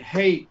didn't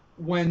hate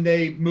when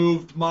they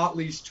moved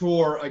Motley's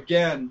tour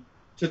again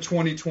to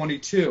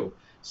 2022,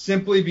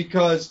 simply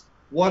because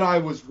what I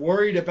was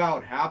worried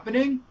about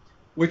happening,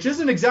 which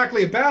isn't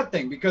exactly a bad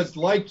thing, because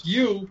like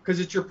you, because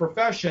it's your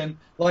profession,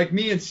 like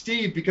me and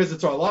Steve, because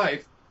it's our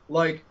life,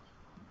 like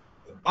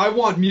I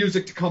want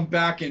music to come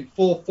back in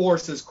full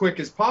force as quick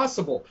as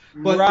possible.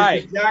 But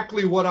it's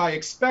exactly what I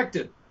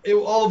expected.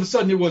 All of a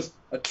sudden it was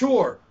a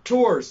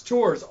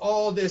tours,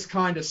 all this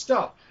kind of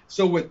stuff.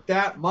 So with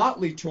that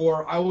Motley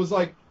tour, I was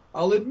like,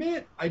 I'll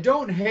admit, I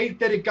don't hate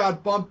that it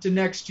got bumped to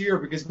next year,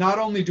 because not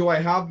only do I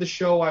have the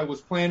show I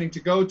was planning to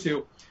go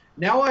to,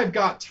 now I've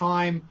got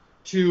time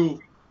to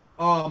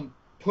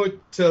put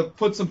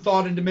some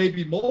thought into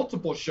maybe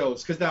multiple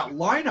shows, because that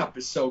lineup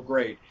is so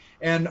great.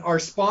 And our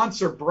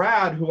sponsor,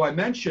 Brad, who I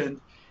mentioned,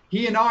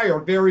 he and I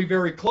are very,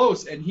 very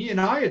close. And he and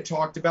I had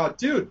talked about,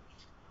 dude,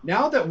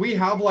 now that we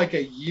have like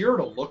a year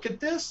to look at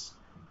this,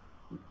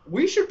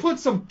 we should put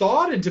some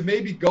thought into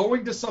maybe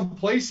going to some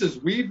places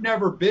we've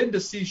never been to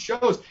see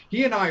shows.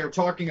 He and I are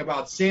talking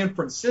about San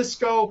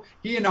Francisco.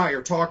 He and I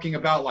are talking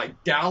about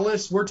like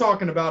Dallas. We're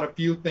talking about a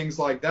few things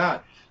like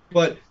that.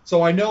 But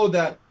so I know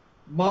that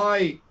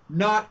my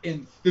not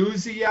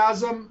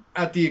enthusiasm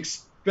at the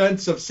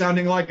expense of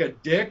sounding like a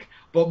dick,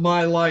 but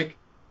my like,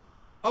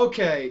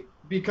 okay,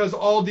 because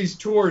all these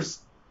tours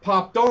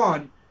popped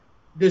on,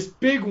 this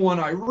big one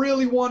I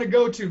really want to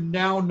go to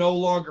now no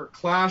longer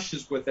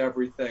clashes with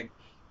everything.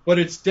 But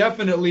it's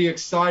definitely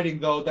exciting,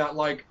 though, that,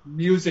 like,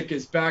 music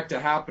is back to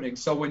happening.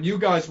 So when you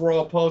guys were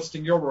all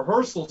posting your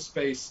rehearsal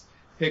space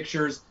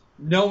pictures,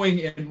 knowing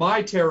in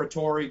my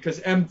territory, because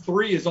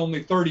M3 is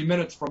only 30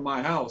 minutes from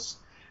my house,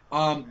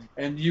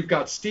 and you've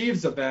got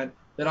Steve's event,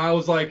 that I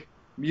was like,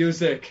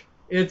 music,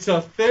 it's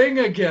a thing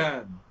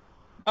again.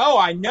 Oh,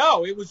 I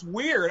know. It was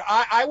weird.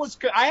 I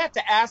had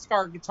to ask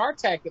our guitar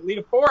tech at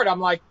Lita Ford. I'm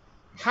like,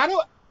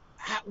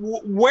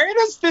 where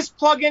does this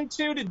plug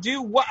into to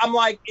do what? I'm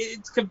like,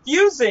 it's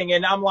confusing.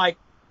 And I'm like,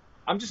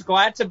 I'm just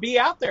glad to be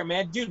out there,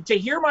 man. Dude, to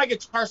hear my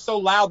guitar so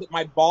loud that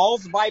my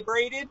balls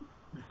vibrated,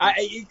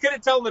 you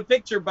couldn't tell in the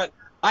picture, but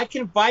I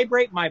can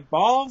vibrate my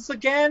balls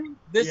again.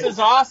 This is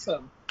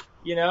awesome.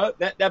 You know,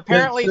 that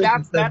apparently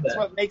that's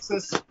what makes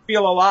us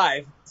feel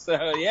alive.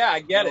 So, yeah, I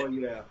get it.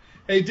 Yeah.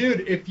 Hey,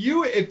 dude, if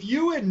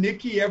you and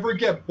Nikki ever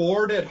get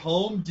bored at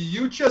home, do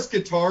you just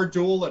guitar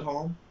duel at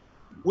home?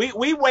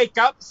 We wake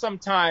up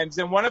sometimes,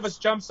 and one of us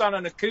jumps on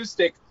an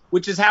acoustic,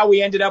 which is how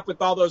we ended up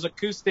with all those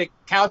acoustic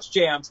couch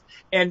jams.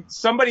 And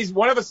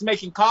one of us is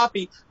making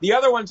coffee. The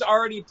other one's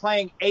already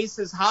playing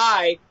Aces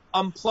High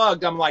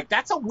unplugged. I'm like,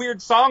 that's a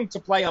weird song to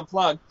play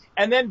unplugged.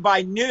 And then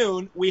by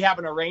noon, we have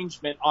an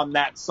arrangement on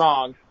that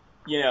song,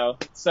 you know.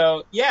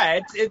 So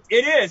yeah, it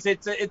is.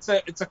 It's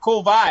a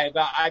cool vibe.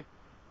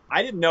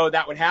 I didn't know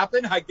that would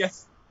happen. I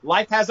guess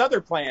life has other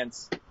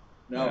plans.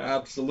 No,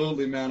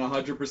 absolutely, man,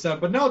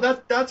 100%. But no,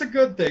 that's a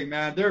good thing,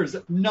 man. There's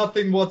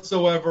nothing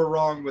whatsoever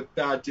wrong with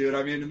that, dude.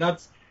 I mean, and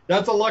that's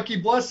a lucky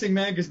blessing,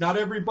 man, because not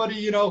everybody,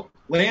 you know,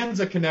 lands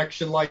a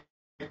connection like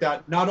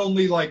that. Not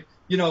only like,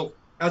 you know,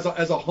 as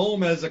a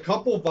home, as a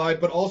couple vibe,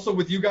 but also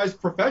with you guys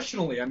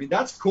professionally. I mean,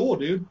 that's cool,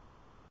 dude.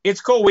 It's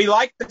cool. We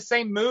like the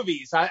same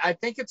movies. I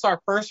think it's our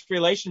first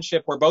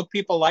relationship where both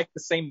people like the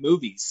same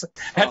movies.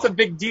 That's a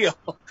big deal.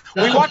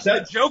 We watched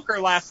The Joker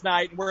last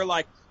night, and we're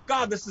like,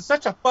 God, this is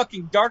such a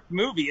fucking dark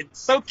movie. It's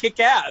so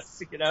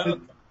kick-ass, you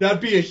know? That'd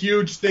be a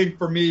huge thing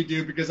for me,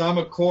 dude, because I'm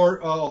a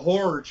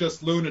horror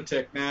just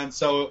lunatic, man.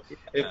 So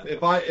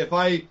if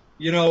I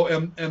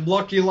am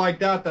lucky like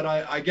that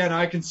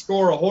I can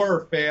score a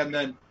horror fan,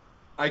 then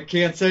I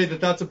can't say that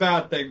that's a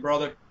bad thing,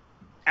 brother.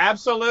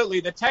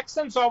 Absolutely. The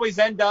Texans always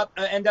end up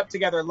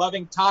together,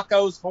 loving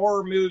tacos,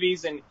 horror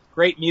movies, and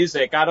great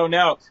music. I don't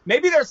know.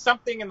 Maybe there's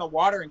something in the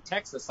water in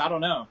Texas. I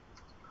don't know.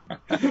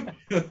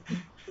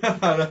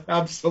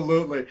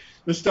 Absolutely.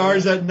 The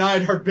stars at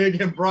night are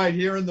big and bright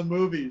here in the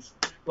movies.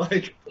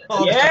 Like,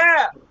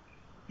 yeah.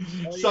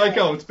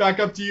 Psycho, it's back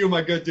up to you,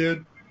 my good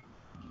dude.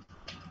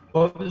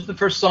 What was the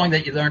first song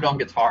that you learned on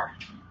guitar?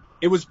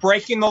 It was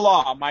Breaking the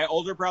Law. My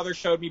older brother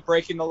showed me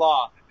Breaking the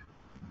Law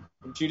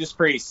from Judas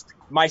Priest.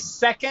 My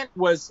second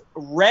was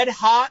Red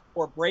Hot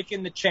or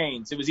Breaking the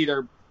Chains. It was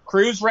either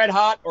Cruise Red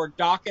Hot or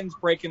Dawkins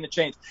Breaking the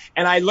Chains.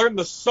 And I learned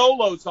the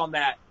solos on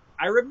that.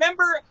 I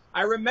remember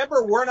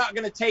We're Not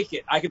Gonna Take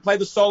It. I could play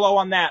the solo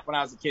on that when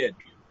I was a kid.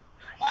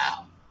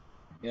 Wow.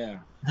 Yeah.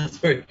 That's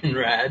freaking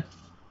rad.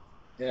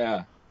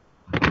 Yeah.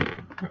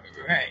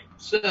 Right.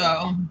 So,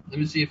 let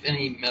me see if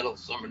any metal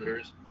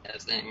summoners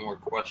has any more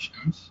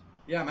questions.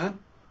 Yeah, man.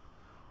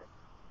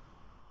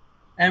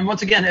 And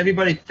once again,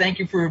 everybody, thank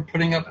you for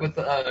putting up with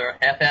our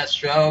half-ass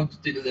show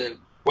due to the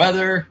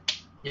weather.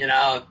 You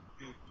know,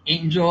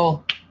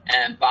 Angel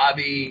and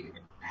Bobby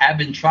have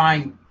been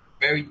trying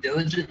very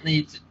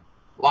diligently to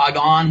log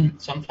on.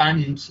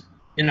 Sometimes,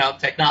 you know,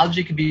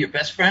 technology can be your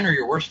best friend or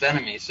your worst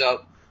enemy.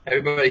 So,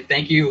 everybody,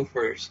 thank you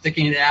for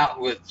sticking it out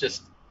with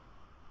just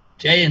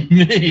Jay and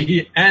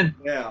me. And,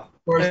 of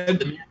course,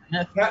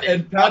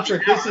 and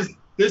Patrick,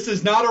 this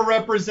is not a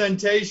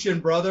representation,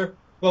 brother.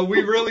 But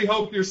we really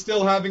hope you're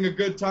still having a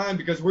good time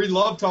because we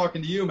love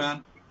talking to you,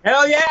 man.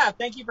 Hell yeah.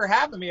 Thank you for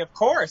having me. Of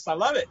course. I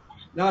love it.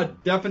 No,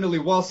 definitely.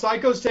 While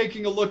Psycho's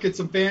taking a look at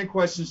some fan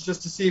questions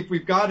just to see if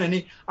we've got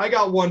any, I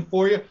got one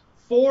for you.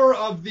 4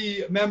 of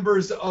the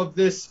members of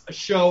this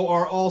show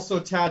are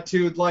also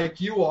tattooed like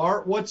you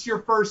are. What's your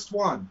first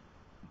one?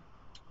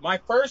 My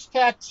first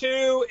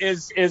tattoo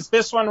is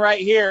this one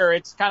right here.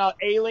 It's kind of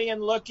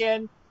alien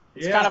looking.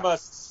 It's kind of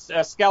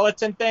a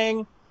skeleton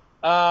thing.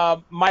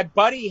 My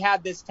buddy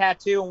had this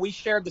tattoo, and we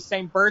shared the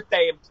same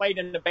birthday and played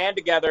in the band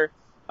together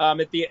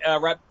at the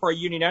right before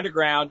Union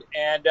Underground.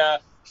 And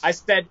I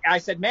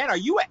said, man, are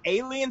you an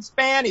Aliens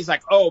fan? He's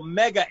like, oh,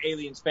 mega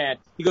Aliens fan.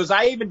 He goes,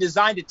 I even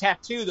designed a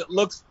tattoo that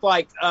looks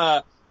like,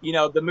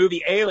 the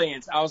movie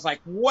Aliens. I was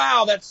like,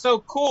 wow, that's so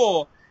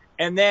cool.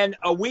 And then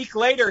a week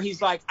later,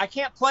 he's like, I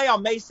can't play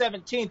on May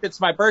 17th.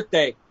 It's my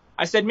birthday.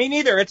 I said, me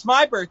neither. It's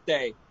my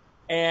birthday.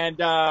 And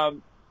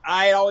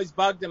I always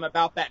bugged him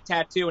about that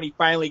tattoo, and he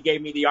finally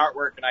gave me the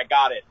artwork, and I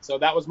got it. So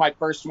that was my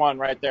first one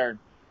right there.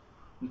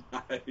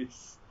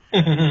 Nice.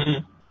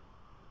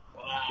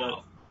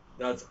 Wow.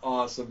 That's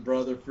awesome,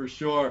 brother, for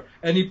sure.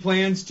 Any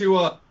plans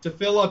to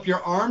fill up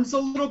your arms a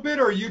little bit,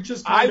 or are you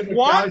just kind of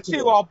want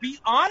to. I'll be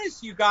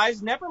honest, you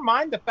guys. Never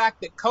mind the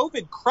fact that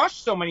COVID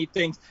crushed so many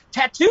things.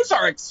 Tattoos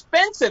are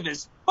expensive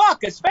as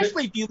fuck,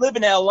 especially if you live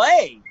in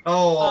L.A.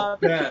 Oh,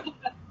 yeah.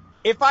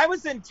 If I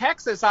was in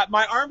Texas,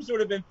 my arms would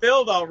have been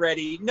filled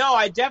already. No,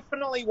 I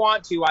definitely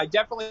want to. I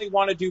definitely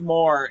want to do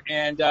more,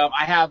 and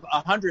I have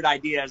 100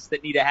 ideas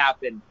that need to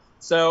happen.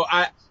 So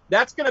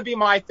that's going to be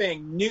my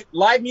thing.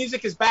 Live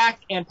music is back,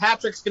 and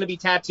Patrick's going to be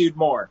tattooed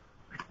more.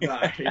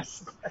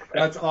 Nice.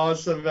 That's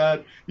awesome,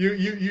 man.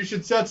 You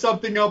should set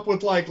something up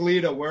with like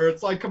Lita, where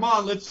it's like, come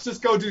on, let's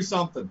just go do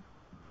something.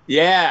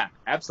 Yeah,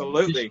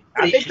 absolutely.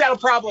 I think that'll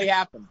probably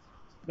happen.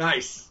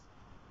 Nice.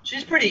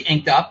 She's pretty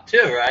inked up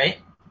too, right?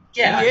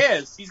 Yeah. He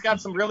is. He's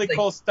got some really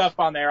cool stuff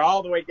on there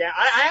all the way down.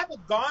 I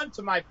haven't gone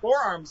to my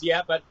forearms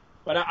yet, but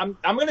I'm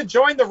going to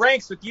join the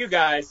ranks with you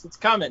guys. It's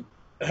coming.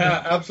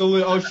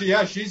 Absolutely.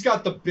 Oh, she's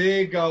got the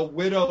big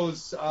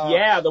widow's.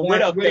 The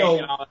widow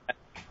thing.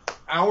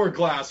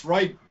 Hourglass,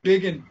 right?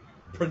 Big and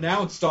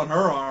pronounced on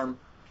her arm.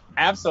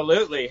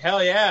 Absolutely.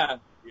 Hell yeah.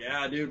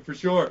 Yeah, dude, for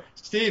sure.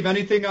 Steve,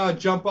 anything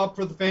jump up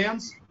for the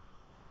fans?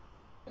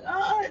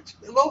 It's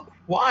a little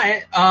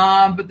quiet.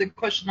 But the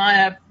question I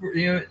have for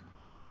you,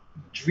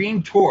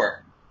 dream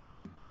tour.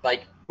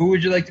 Like, who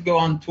would you like to go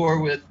on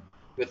tour with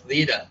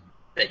Lita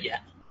that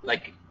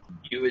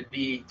you would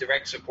be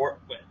direct support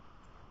with?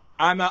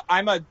 I'm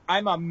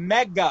a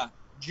mega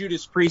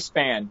Judas Priest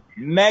fan.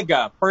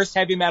 Mega. First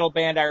heavy metal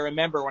band I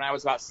remember when I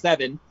was about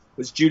 7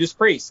 was Judas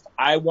Priest.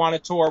 I want to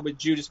tour with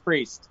Judas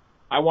Priest.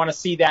 I want to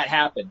see that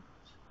happen.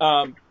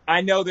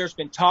 I know there's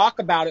been talk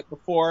about it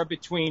before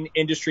between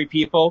industry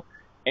people.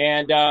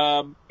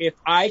 And if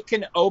I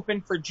can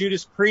open for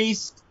Judas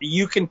Priest,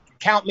 you can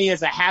count me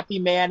as a happy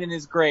man in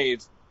his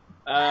grave.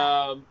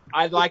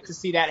 I'd like to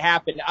see that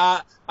happen.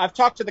 I've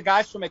talked to the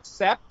guys from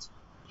Accept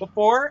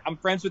before. I'm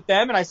friends with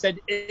them, and I said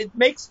it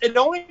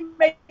only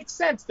makes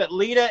sense that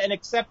Lita and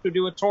Accept would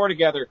do a tour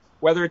together,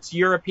 whether it's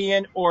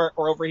European or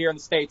over here in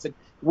the States. And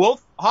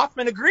Wolf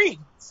Hoffman agreed.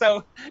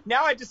 So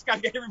now I just got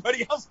to get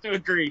everybody else to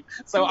agree.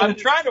 So I'm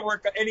trying to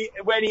work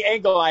any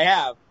angle I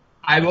have.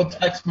 I will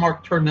text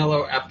Mark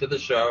Tornillo after the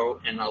show,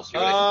 and I'll see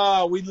what I can.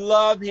 Oh, we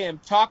love him.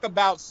 Talk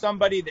about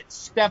somebody that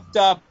stepped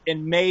up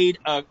and made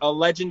a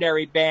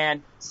legendary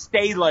band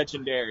stay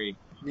legendary.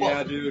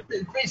 Yeah, dude.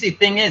 The crazy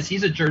thing is,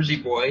 he's a Jersey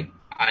boy,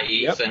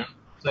 i.e., Yep.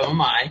 so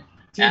am I.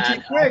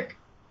 TT Quick.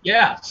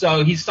 Yeah,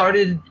 so he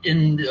started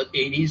in the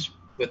 80s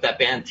with that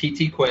band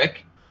TT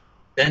Quick,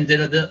 then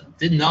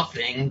did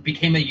nothing,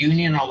 became a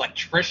union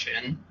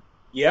electrician.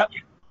 Yep.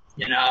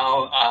 You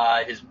know,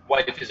 his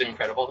wife is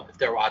incredible, if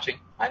they're watching.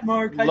 Hi,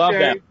 Mark. Hi, Love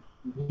Sherry.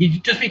 He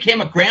just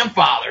became a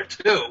grandfather,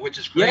 too, which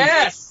is crazy.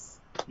 Yes.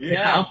 You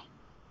know?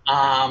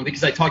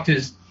 Because I talk to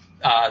his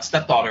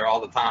stepdaughter all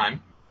the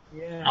time.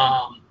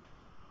 Yeah.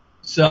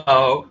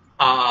 So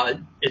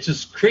it's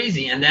just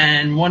crazy. And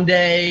then one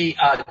day,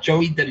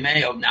 Joey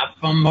DeMeo, not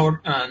from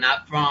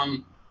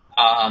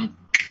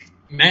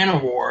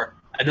Manowar,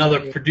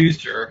 another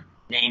producer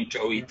named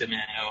Joey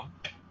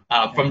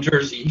DeMeo from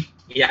Jersey.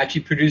 He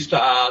actually produced.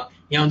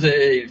 He owns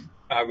a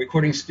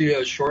recording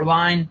studio,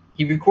 Shoreline.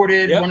 He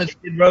recorded one of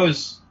Skid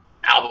Row's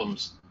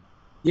albums.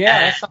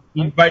 Yeah. And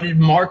he invited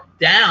Mark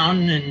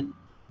down, and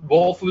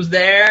Wolf was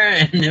there,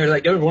 and they were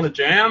like, "Oh, want to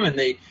jam?" And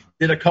they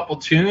did a couple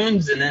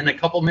tunes, and then a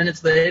couple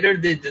minutes later,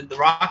 they did the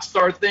rock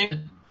star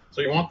thing.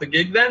 So you want the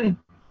gig then?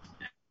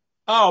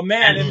 Oh,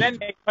 man. And then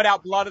they put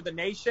out Blood of the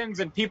Nations,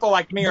 and people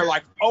like me are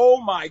like,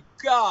 oh, my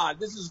God,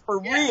 this is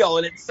for real,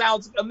 and it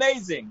sounds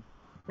amazing.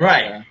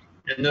 Right. Yeah.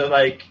 And they're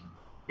like,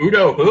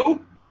 Udo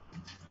who?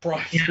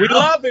 We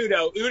love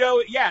Udo.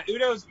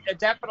 Udo's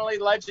definitely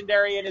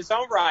legendary in his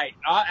own right.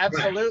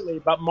 Absolutely.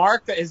 Right. But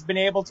Mark has been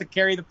able to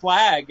carry the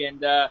flag,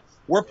 and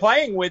we're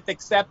playing with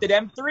Accept at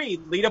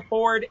M3, Lita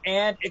Ford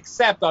and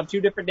Accept on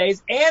 2 different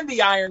days, and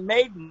the Iron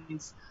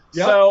Maidens.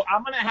 Yep. So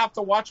I'm going to have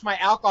to watch my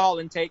alcohol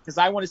intake because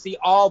I want to see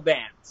all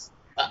bands.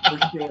 For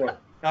sure.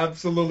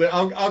 Absolutely.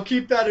 I'll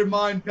keep that in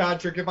mind,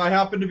 Patrick. If I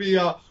happen to be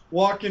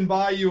walking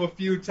by you a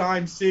few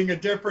times, seeing a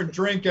different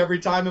drink every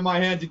time in my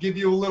hand, to give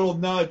you a little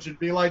nudge and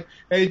be like,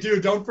 hey,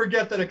 dude, don't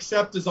forget that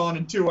Accept is on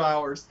in 2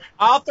 hours.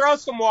 I'll throw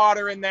some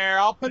water in there.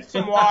 I'll put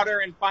some water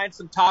and find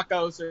some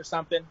tacos or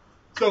something.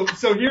 So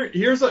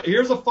here's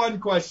a fun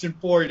question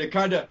for you to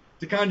kind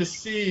of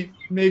see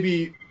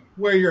maybe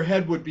where your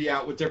head would be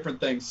at with different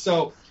things.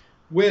 So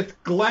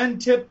with Glenn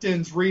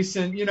Tipton's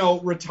recent,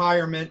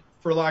 retirement,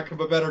 for lack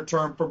of a better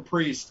term, from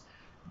Priest,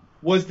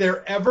 was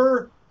there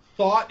ever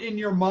thought in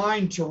your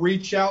mind to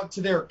reach out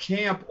to their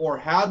camp, or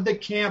had the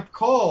camp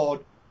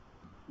called,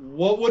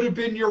 what would have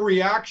been your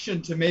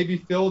reaction to maybe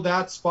fill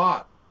that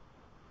spot?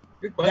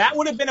 That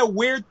would have been a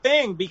weird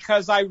thing,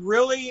 because I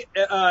really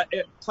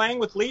playing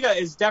with Lita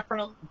is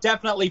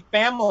definitely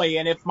family.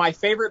 And if my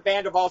favorite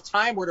band of all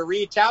time were to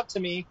reach out to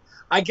me,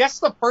 I guess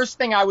the first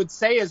thing I would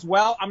say is,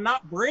 well, I'm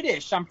not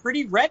British. I'm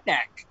pretty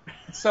redneck.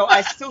 So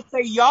I still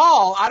say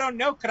y'all. I don't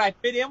know. Could I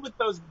fit in with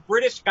those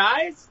British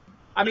guys?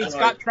 I mean,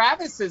 Scott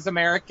Travis is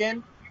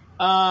American.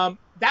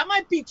 That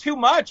might be too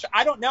much.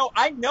 I don't know.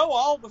 I know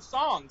all the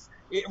songs.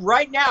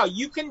 Right now,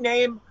 you can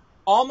name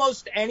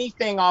almost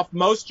anything off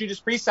most Judas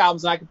Priest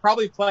albums, and I could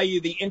probably play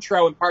you the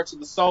intro and parts of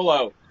the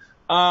solo.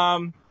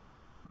 I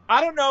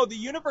don't know. The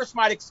universe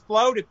might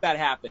explode if that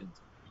happened.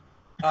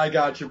 I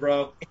got you,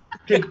 bro.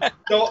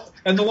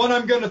 And the one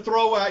I'm going to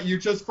throw at you,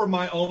 just for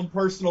my own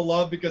personal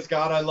love, because,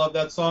 God, I love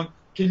that song.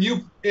 Can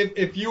you,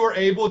 if you are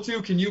able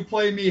to, can you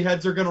play me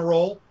Heads Are Gonna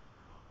Roll?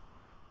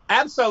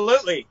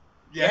 Absolutely.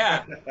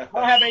 Yeah. I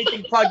don't have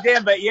anything plugged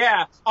in, but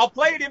yeah. I'll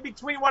play it in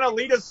between one of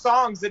Lita's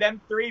songs at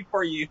M3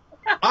 for you.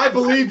 I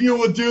believe you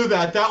would do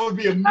that. That would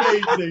be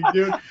amazing,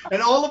 dude.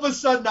 And all of a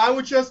sudden, I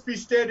would just be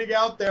standing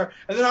out there,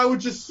 and then I would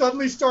just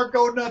suddenly start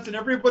going nuts, and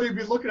everybody would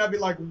be looking at me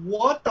like,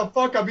 what the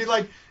fuck? I'd be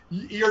like,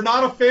 if you're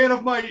not a fan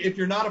of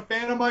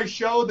my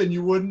show, then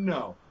you wouldn't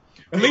know.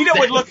 Lita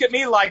would look at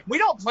me like, we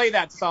don't play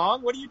that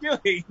song. What are you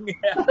doing?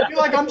 I'd be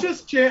like,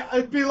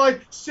 I'd be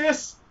like,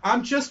 sis,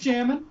 I'm just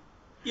jamming.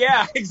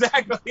 Yeah,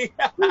 exactly.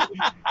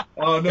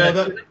 Oh,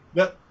 no,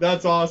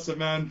 that's awesome,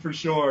 man, for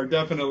sure.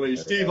 Definitely.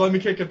 Steve, let me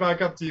kick it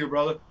back up to you,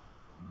 brother.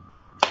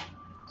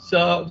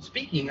 So,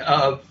 speaking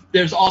of,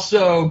 there's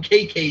also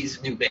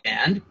KK's new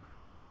band,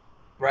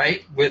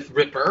 right, with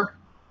Ripper.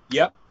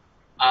 Yep.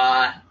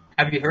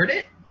 Have you heard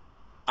it?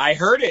 I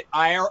heard it.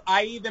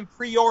 I even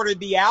pre-ordered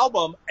the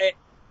album at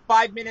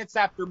 5 minutes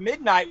after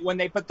midnight when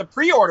they put the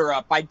pre-order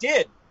up. I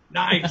did.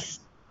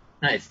 Nice.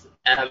 Nice.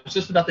 And I was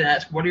just about to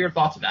ask, what are your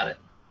thoughts about it?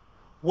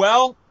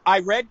 Well, I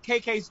read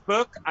KK's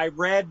book. I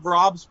read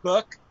Rob's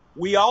book.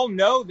 We all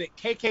know that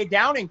KK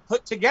Downing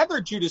put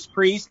together Judas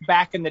Priest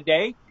back in the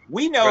day.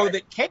 We know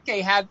that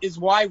KK is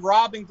why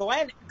Rob and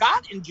Glenn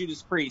got in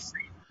Judas Priest.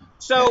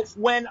 So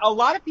when a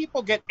lot of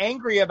people get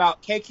angry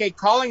about KK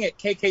calling it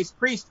KK's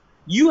Priest,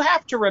 you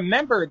have to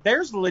remember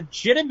there's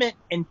legitimate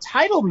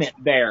entitlement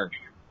there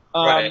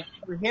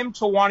for him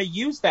to want to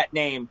use that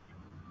name.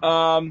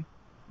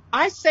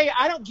 I say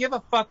I don't give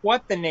a fuck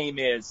what the name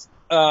is.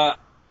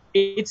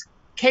 It's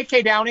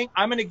KK Downing.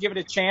 I'm going to give it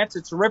a chance.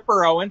 It's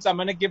Ripper Owens. I'm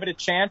going to give it a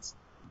chance.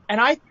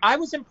 And I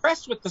was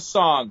impressed with the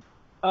song.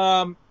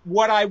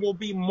 What I will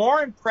be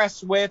more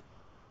impressed with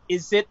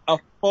is it a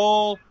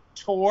full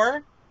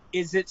tour.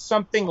 Is it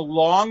something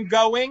long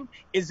going?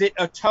 Is it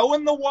a toe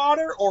in the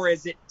water, or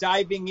is it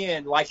diving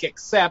in like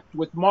Accept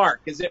with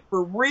Mark? Is it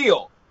for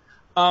real?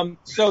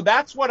 So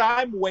that's what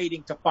I'm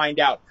waiting to find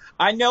out.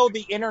 I know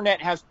the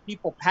internet has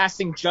people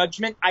passing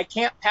judgment. I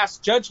can't pass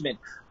judgment.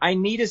 I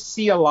need to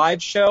see a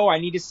live show. I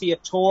need to see a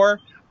tour.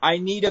 I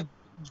need to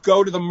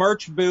go to the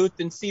merch booth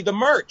and see the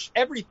merch,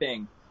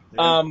 everything.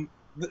 Yeah.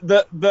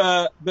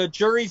 The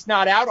jury's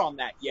not out on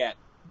that yet.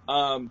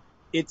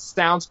 It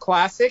sounds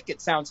classic.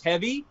 It sounds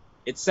heavy.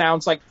 It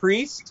sounds like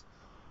Priest.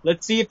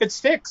 Let's see if it's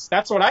fixed.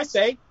 That's what I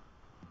say.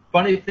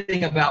 Funny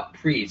thing about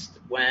Priest,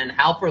 when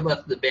Halford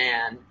left the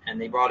band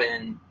and they brought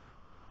in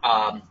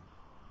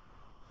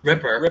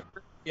Ripper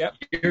yep.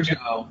 years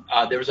ago,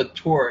 there was a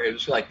tour. It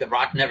was like the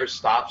Rock Never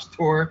Stops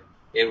tour.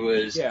 It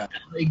was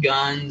LA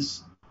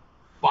Guns,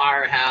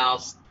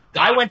 Firehouse.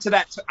 I went to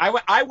that.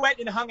 I went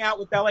and hung out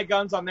with LA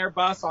Guns on their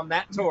bus on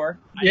that tour.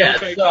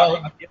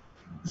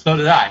 So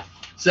did I.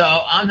 So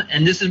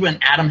and this is when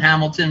Adam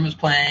Hamilton was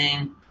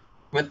playing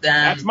with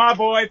them. That's my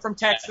boy from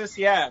Texas.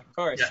 Yeah, of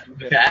course.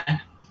 Yeah, okay.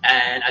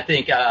 And I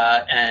think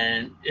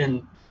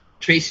and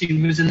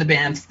Tracy was in the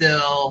band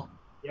still,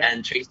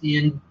 and Tracy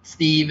and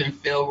Steve and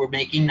Phil were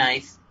making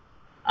nice.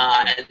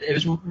 And it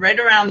was right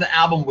around the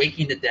album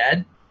Waking the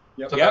Dead,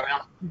 so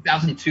around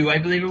 2002, I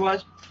believe it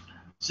was.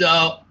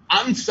 So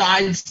I'm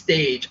side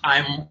stage.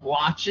 I'm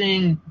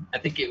watching. I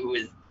think it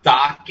was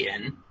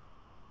Dokken,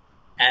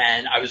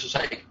 and I was just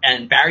like,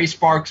 and Barry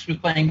Sparks was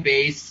playing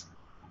bass,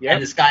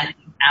 and this guy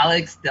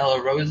Alex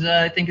Della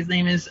Rosa, I think his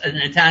name is, an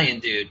Italian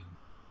dude.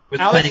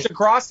 Alex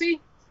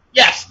DeCrossi?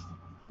 Yes.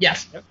 Yep.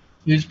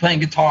 He was playing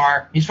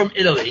guitar. He's from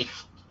Italy,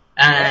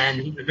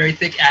 and he had a very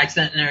thick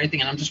accent and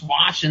everything. And I'm just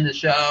watching the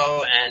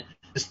show, and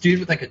this dude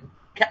with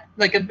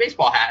like a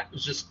baseball hat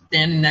was just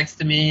standing next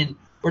to me, and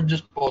we're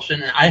just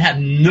bullshitting. And I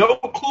had no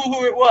clue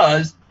who it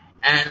was,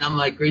 and I'm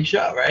like, "Great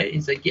show, right?"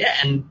 He's like, "Yeah."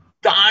 And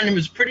Don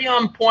was pretty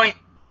on point,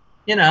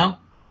 you know.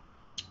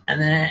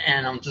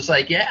 And I'm just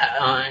like, "Yeah,"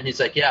 and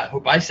he's like, "Yeah, I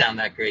hope I sound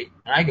that great."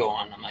 And I go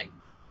on. I'm like,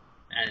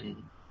 and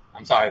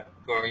I'm sorry,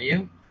 who are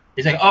you?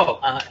 He's like,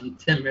 I'm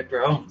Tim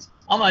Ripper Owens.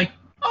 I'm like,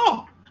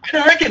 I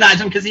didn't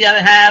recognize him because he had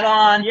a hat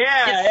on.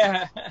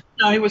 Yeah.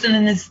 No, he wasn't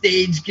in his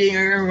stage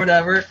gear or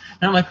whatever. And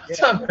I'm like,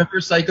 what's up,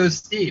 Ripper? Psycho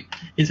Steve.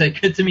 He's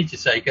like, good to meet you,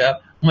 Psycho.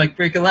 I'm like,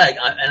 break a leg.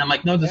 And I'm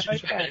like, no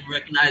disrespect, I didn't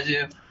recognize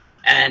you.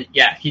 And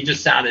he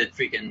just sounded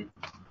freaking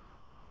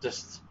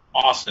just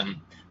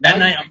awesome. That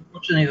night,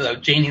 unfortunately, though,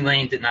 Janie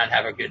Lane did not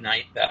have a good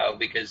night, though,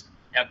 because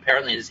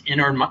apparently his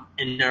inner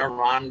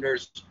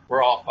monitors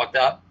were all fucked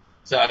up.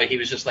 So he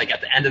was just like at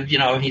the end of,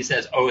 he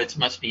says, it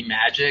must be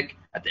magic.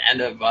 At the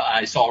end of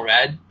I Saw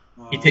Red,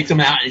 he takes them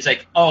out and he's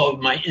like,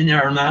 my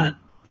inner,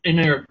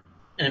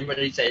 and what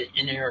did he say?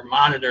 Inner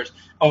monitors.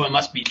 It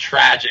must be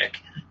tragic.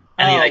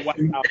 And he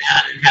threw down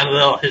and had a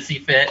little hissy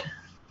fit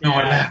and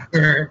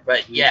whatever.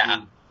 But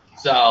I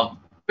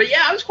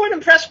was quite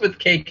impressed with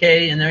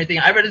KK and everything.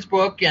 I read his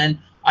book and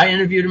I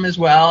interviewed him as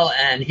well.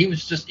 And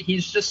he's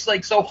just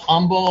like so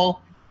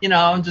humble,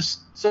 and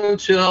just so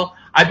chill.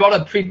 I bought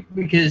a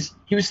because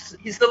he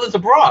still is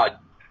abroad.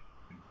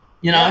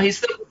 He's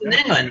still in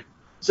England.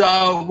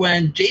 So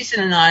when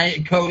Jason and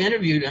I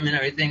co-interviewed him and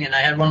everything, and I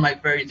had one of my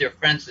very dear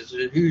friends who's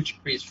a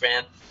huge Priest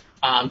fan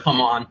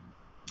come on.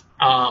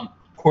 Of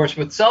course,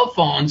 with cell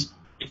phones,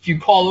 if you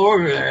call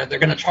over there, they're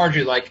going to charge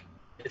you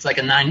it's like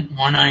a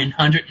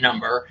 900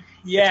 number.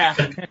 Yeah.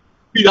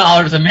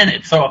 $2 a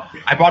minute. So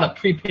I bought a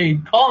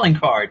prepaid calling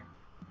card,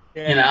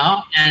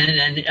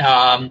 and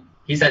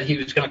he said he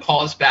was going to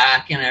call us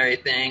back and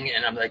everything.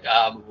 And I'm like,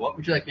 what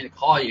would you like me to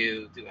call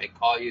you? Do I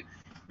call you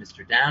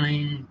Mr.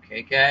 Downing,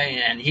 KK?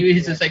 And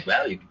he's just like,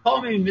 well, you can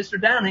call me Mr.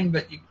 Downing,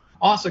 but you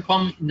also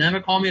never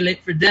call me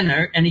late for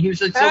dinner. And he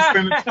was like so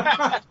primitive,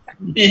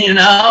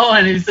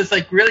 and he was just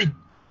like really,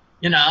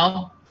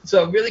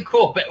 so really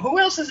cool. But who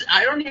else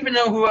I don't even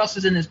know who else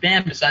is in this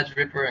band besides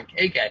Ripper and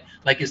KK.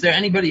 Like, is there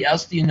anybody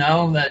else, do you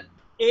know, that?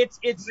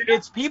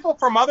 It's people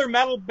from other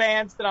metal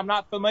bands that I'm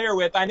not familiar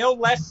with. I know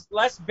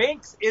Les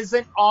Binks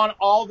isn't on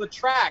all the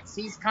tracks.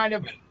 He's kind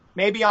of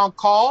maybe on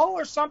call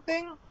or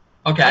something.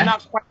 Okay. I'm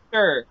not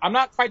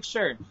quite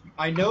sure.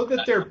 I know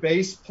that their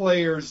bass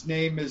player's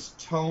name is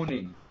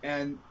Tony,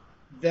 and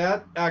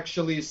that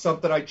actually is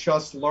something I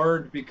just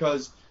learned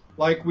because,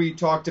 like we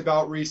talked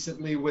about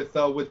recently with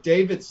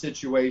David's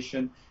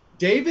situation,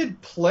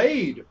 David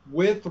played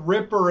with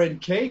Ripper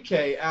and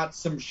KK at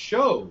some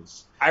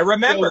shows. I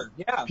remember,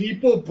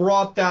 People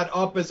brought that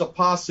up as a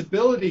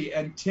possibility,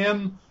 and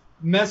Tim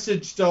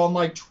messaged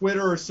on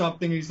Twitter or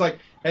something. He's like,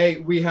 hey,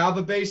 we have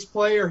a bass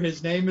player.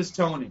 His name is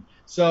Tony.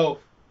 So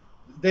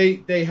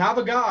they have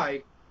a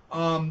guy,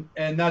 and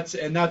that's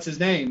his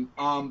name.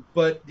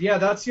 But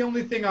that's the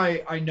only thing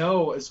I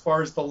know as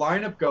far as the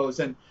lineup goes.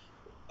 And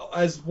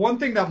as one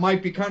thing that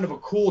might be kind of a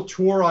cool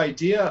tour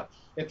idea,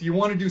 if you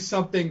want to do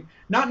something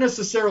not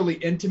necessarily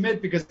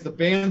intimate because the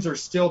bands are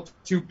still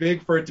too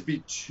big for it to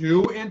be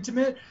too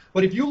intimate,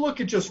 but if you look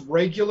at just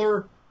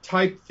regular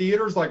type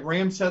theaters like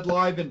Rams Head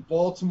Live in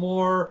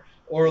Baltimore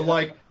or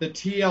like the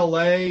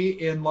TLA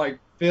in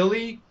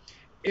Philly,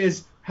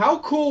 is how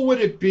cool would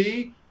it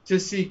be to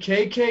see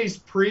KK's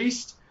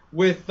Priest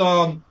with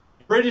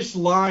British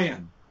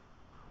Lion?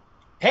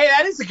 Hey,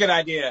 that is a good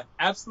idea.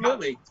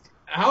 Absolutely.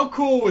 How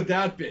cool would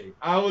that be?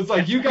 I was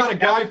like, you got a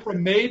guy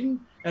from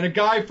Maiden and a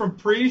guy from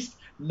Priest,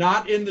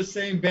 not in the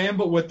same band,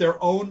 but with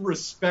their own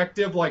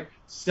respective, like,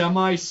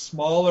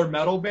 semi-smaller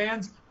metal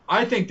bands.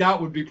 I think that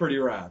would be pretty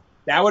rad.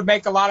 That would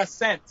make a lot of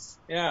sense.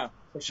 Yeah,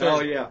 for sure. Oh,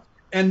 yeah.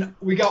 And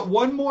we got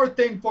one more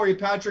thing for you,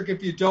 Patrick,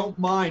 if you don't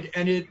mind,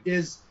 and it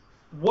is,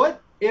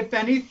 what, if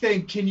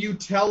anything, can you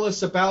tell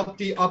us about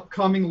the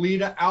upcoming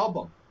Lita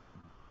album?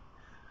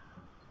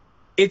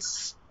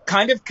 It's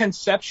kind of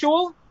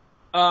conceptual.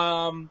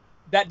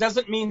 That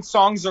doesn't mean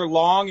songs are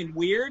long and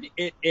weird.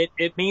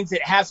 It means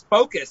it has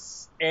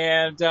focus.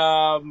 And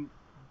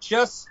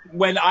just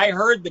when I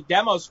heard the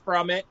demos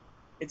from it,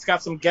 it's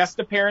got some guest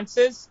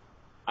appearances.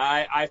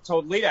 I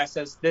told Lita, I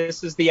says,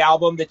 this is the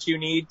album that you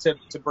need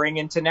to bring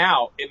into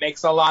now. It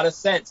makes a lot of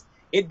sense.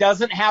 It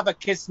doesn't have a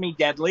Kiss Me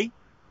Deadly.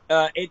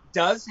 It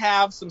does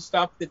have some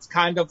stuff that's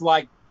kind of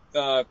like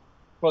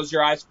Close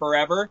Your Eyes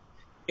Forever.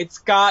 It's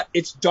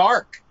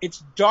dark. It's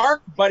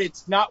dark, but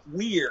it's not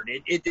weird.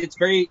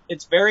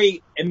 It's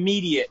very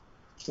immediate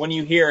when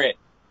you hear it.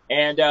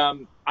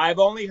 And I've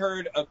only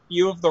heard a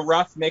few of the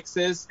rough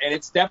mixes, and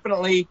it's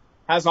definitely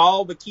has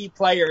all the key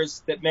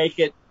players that make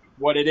it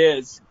what it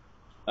is.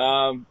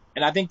 And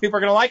I think people are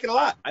going to like it a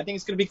lot. I think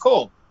it's going to be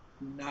cool.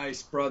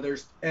 Nice,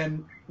 brothers.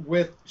 And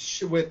with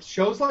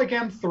shows like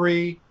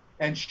M3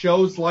 and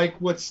shows like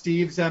what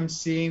Steve's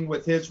emceeing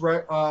with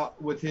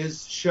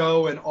his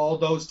show and all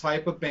those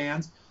type of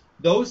bands,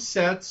 those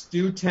sets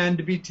do tend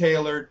to be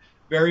tailored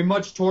very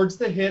much towards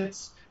the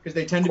hits, because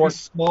they tend to be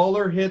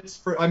smaller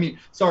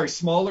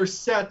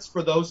sets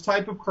for those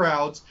type of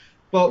crowds.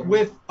 But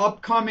with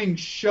upcoming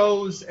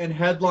shows and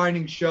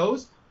headlining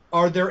shows,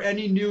 are there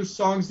any new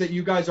songs that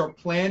you guys are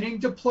planning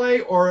to play,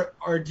 or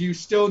do you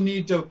still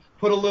need to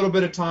put a little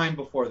bit of time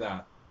before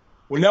that?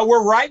 Well, no,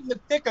 we're right in the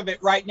thick of it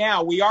right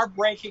now. We are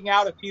breaking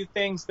out a few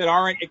things that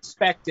aren't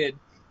expected.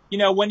 You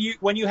know, when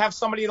you have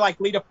somebody like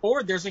Lita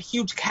Ford, there's a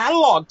huge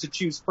catalog to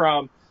choose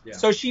from. Yeah.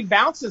 So she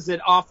bounces it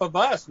off of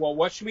us. Well,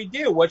 what should we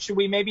do? What should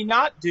we maybe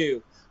not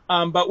do?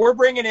 But we're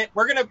bringing it.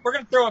 We're gonna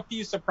throw a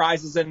few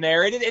surprises in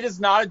there. It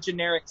is not a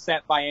generic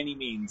set by any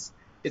means.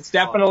 It's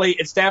definitely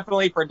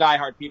for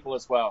diehard people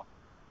as well.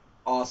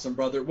 Awesome,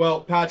 brother.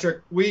 Well,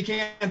 Patrick, we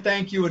can't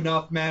thank you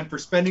enough, man, for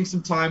spending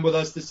some time with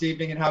us this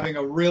evening and having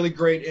a really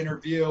great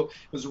interview. It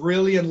was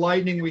really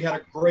enlightening. We had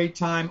a great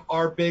time.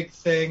 Our big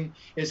thing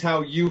is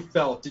how you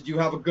felt. Did you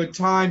have a good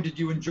time? Did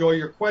you enjoy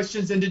your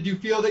questions? And did you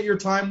feel that your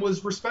time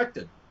was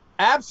respected?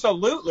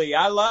 Absolutely.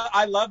 I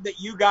love that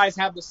you guys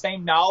have the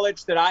same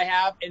knowledge that I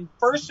have. And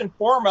first and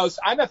foremost,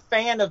 I'm a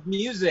fan of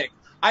music.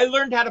 I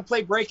learned how to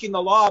play Breaking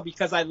the Law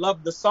because I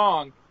loved the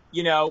song,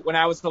 you know, when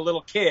I was a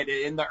little kid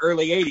in the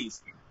early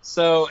 80s.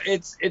 So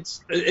it's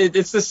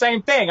the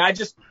same thing. I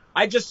just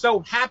so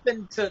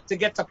happened to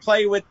get to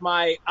play with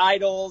my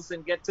idols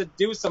and get to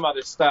do some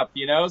other stuff,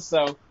 you know,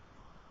 so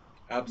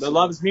absolutely. The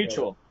love is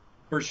mutual.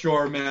 For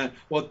sure, man.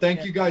 Well,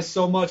 thank you guys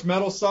so much.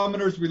 Metal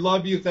Summoners, we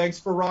love you. Thanks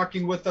for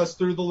rocking with us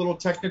through the little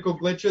technical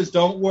glitches.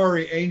 Don't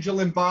worry,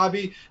 Angel and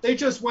Bobby, they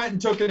just went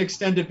and took an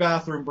extended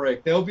bathroom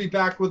break. They'll be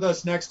back with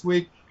us next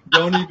week.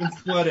 Don't even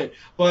sweat it.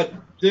 But,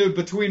 dude,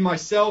 between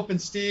myself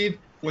and Steve,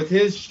 with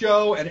his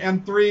show and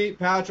M3,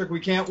 Patrick, we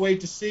can't wait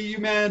to see you,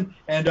 man,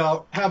 and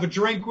have a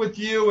drink with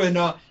you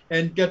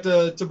and get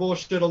to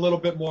bullshit a little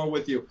bit more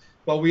with you.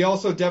 But we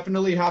also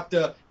definitely have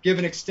to give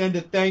an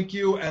extended thank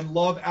you and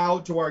love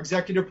out to our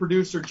executive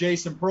producer,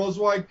 Jason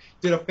Prosweig.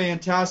 Did a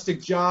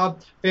fantastic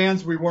job.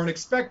 Fans, we weren't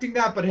expecting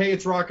that, but hey,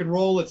 it's rock and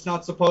roll. It's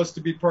not supposed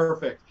to be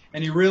perfect.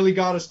 And he really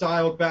got us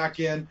dialed back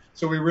in.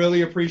 So we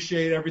really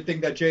appreciate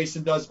everything that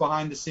Jason does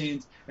behind the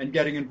scenes and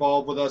getting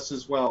involved with us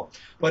as well.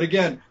 But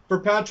again, for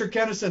Patrick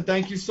Kennison,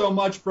 thank you so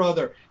much,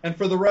 brother. And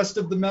for the rest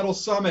of the Metal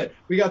Summit,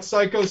 we got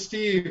Psycho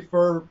Steve,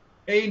 for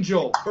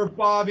Angel, for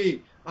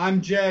Bobby.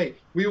 I'm Jay.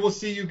 We will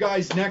see you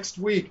guys next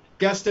week.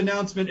 Guest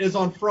announcement is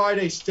on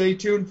Friday. Stay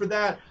tuned for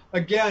that.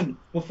 Again,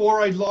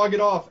 before I log it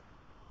off,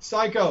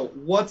 Psycho,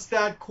 what's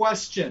that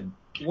question?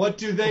 What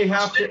do they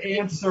have to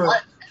answer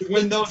to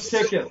win those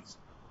tickets?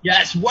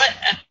 Yes, what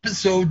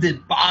episode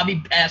did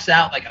Bobby pass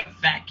out like a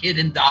fat kid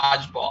in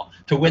dodgeball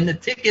to win the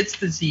tickets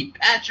to see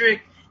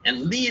Patrick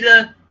and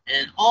Lita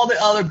and all the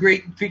other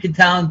great freaking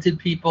talented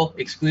people,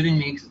 excluding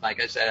me, because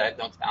like I said, I have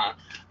no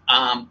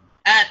talent,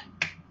 at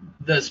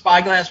the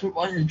Spyglass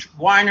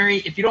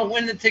Winery. If you don't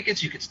win the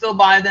tickets, you can still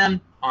buy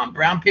them on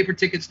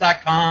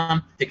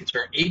brownpapertickets.com. Tickets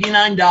are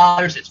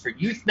 $89. It's for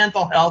youth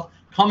mental health.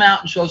 Come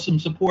out and show some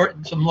support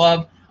and some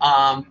love.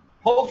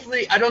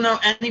 Hopefully, I don't know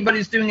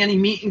anybody's doing any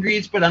meet and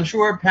greets, but I'm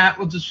sure Pat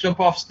will just jump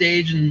off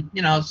stage and,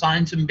 you know,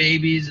 sign some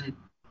babies and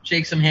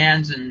shake some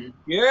hands and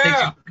take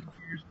some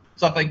pictures,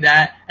 stuff like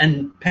that.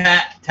 And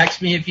Pat,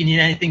 text me if you need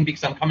anything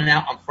because I'm coming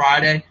out on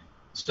Friday.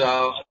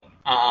 So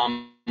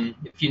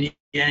if you need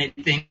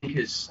anything,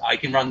 because I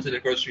can run to the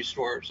grocery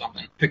store or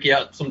something, pick you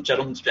up some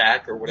Gentleman's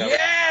Jack or whatever.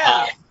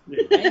 Yeah,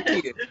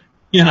 thank you.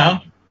 You know,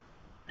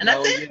 And that's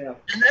Oh, it. yeah.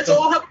 And let's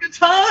all have a good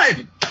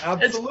time.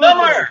 Absolutely. It's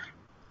summer.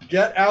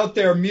 Get out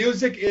there.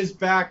 Music is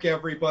back,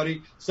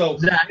 everybody. So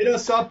Exactly. hit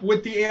us up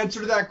with the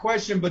answer to that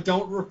question. But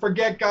don't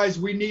forget, guys,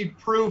 we need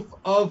proof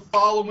of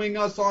following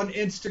us on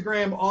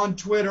Instagram, on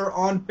Twitter,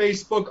 on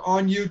Facebook,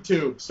 on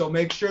YouTube. So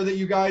make sure that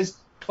you guys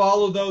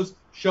follow those.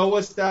 Show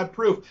us that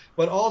proof.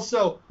 But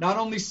also, not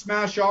only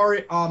smash our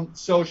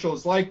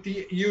socials like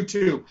the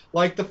YouTube,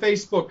 like the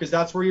Facebook, because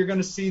that's where you're going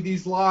to see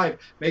these live.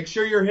 Make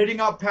sure you're hitting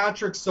up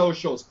Patrick's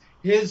socials.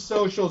 His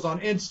socials on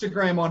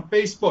Instagram, on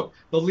Facebook,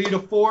 the Lita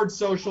Ford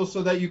social,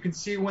 so that you can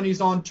see when he's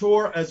on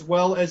tour, as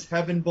well as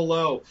Heaven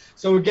Below.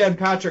 So again,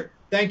 Patrick,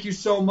 thank you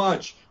so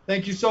much.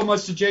 Thank you so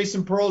much to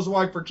Jason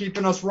Perlsweig for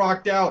keeping us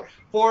rocked out.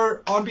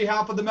 On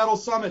behalf of the Metal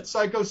Summit,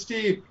 Psycho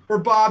Steve, for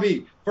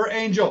Bobby, for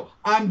Angel,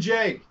 I'm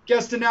Jay.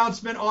 Guest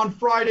announcement on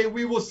Friday.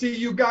 We will see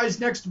you guys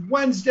next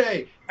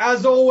Wednesday.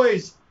 As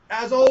always,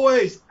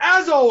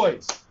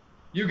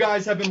 you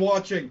guys have been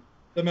watching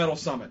the Metal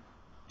Summit.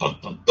 Dun,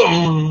 dun,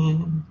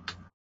 dun.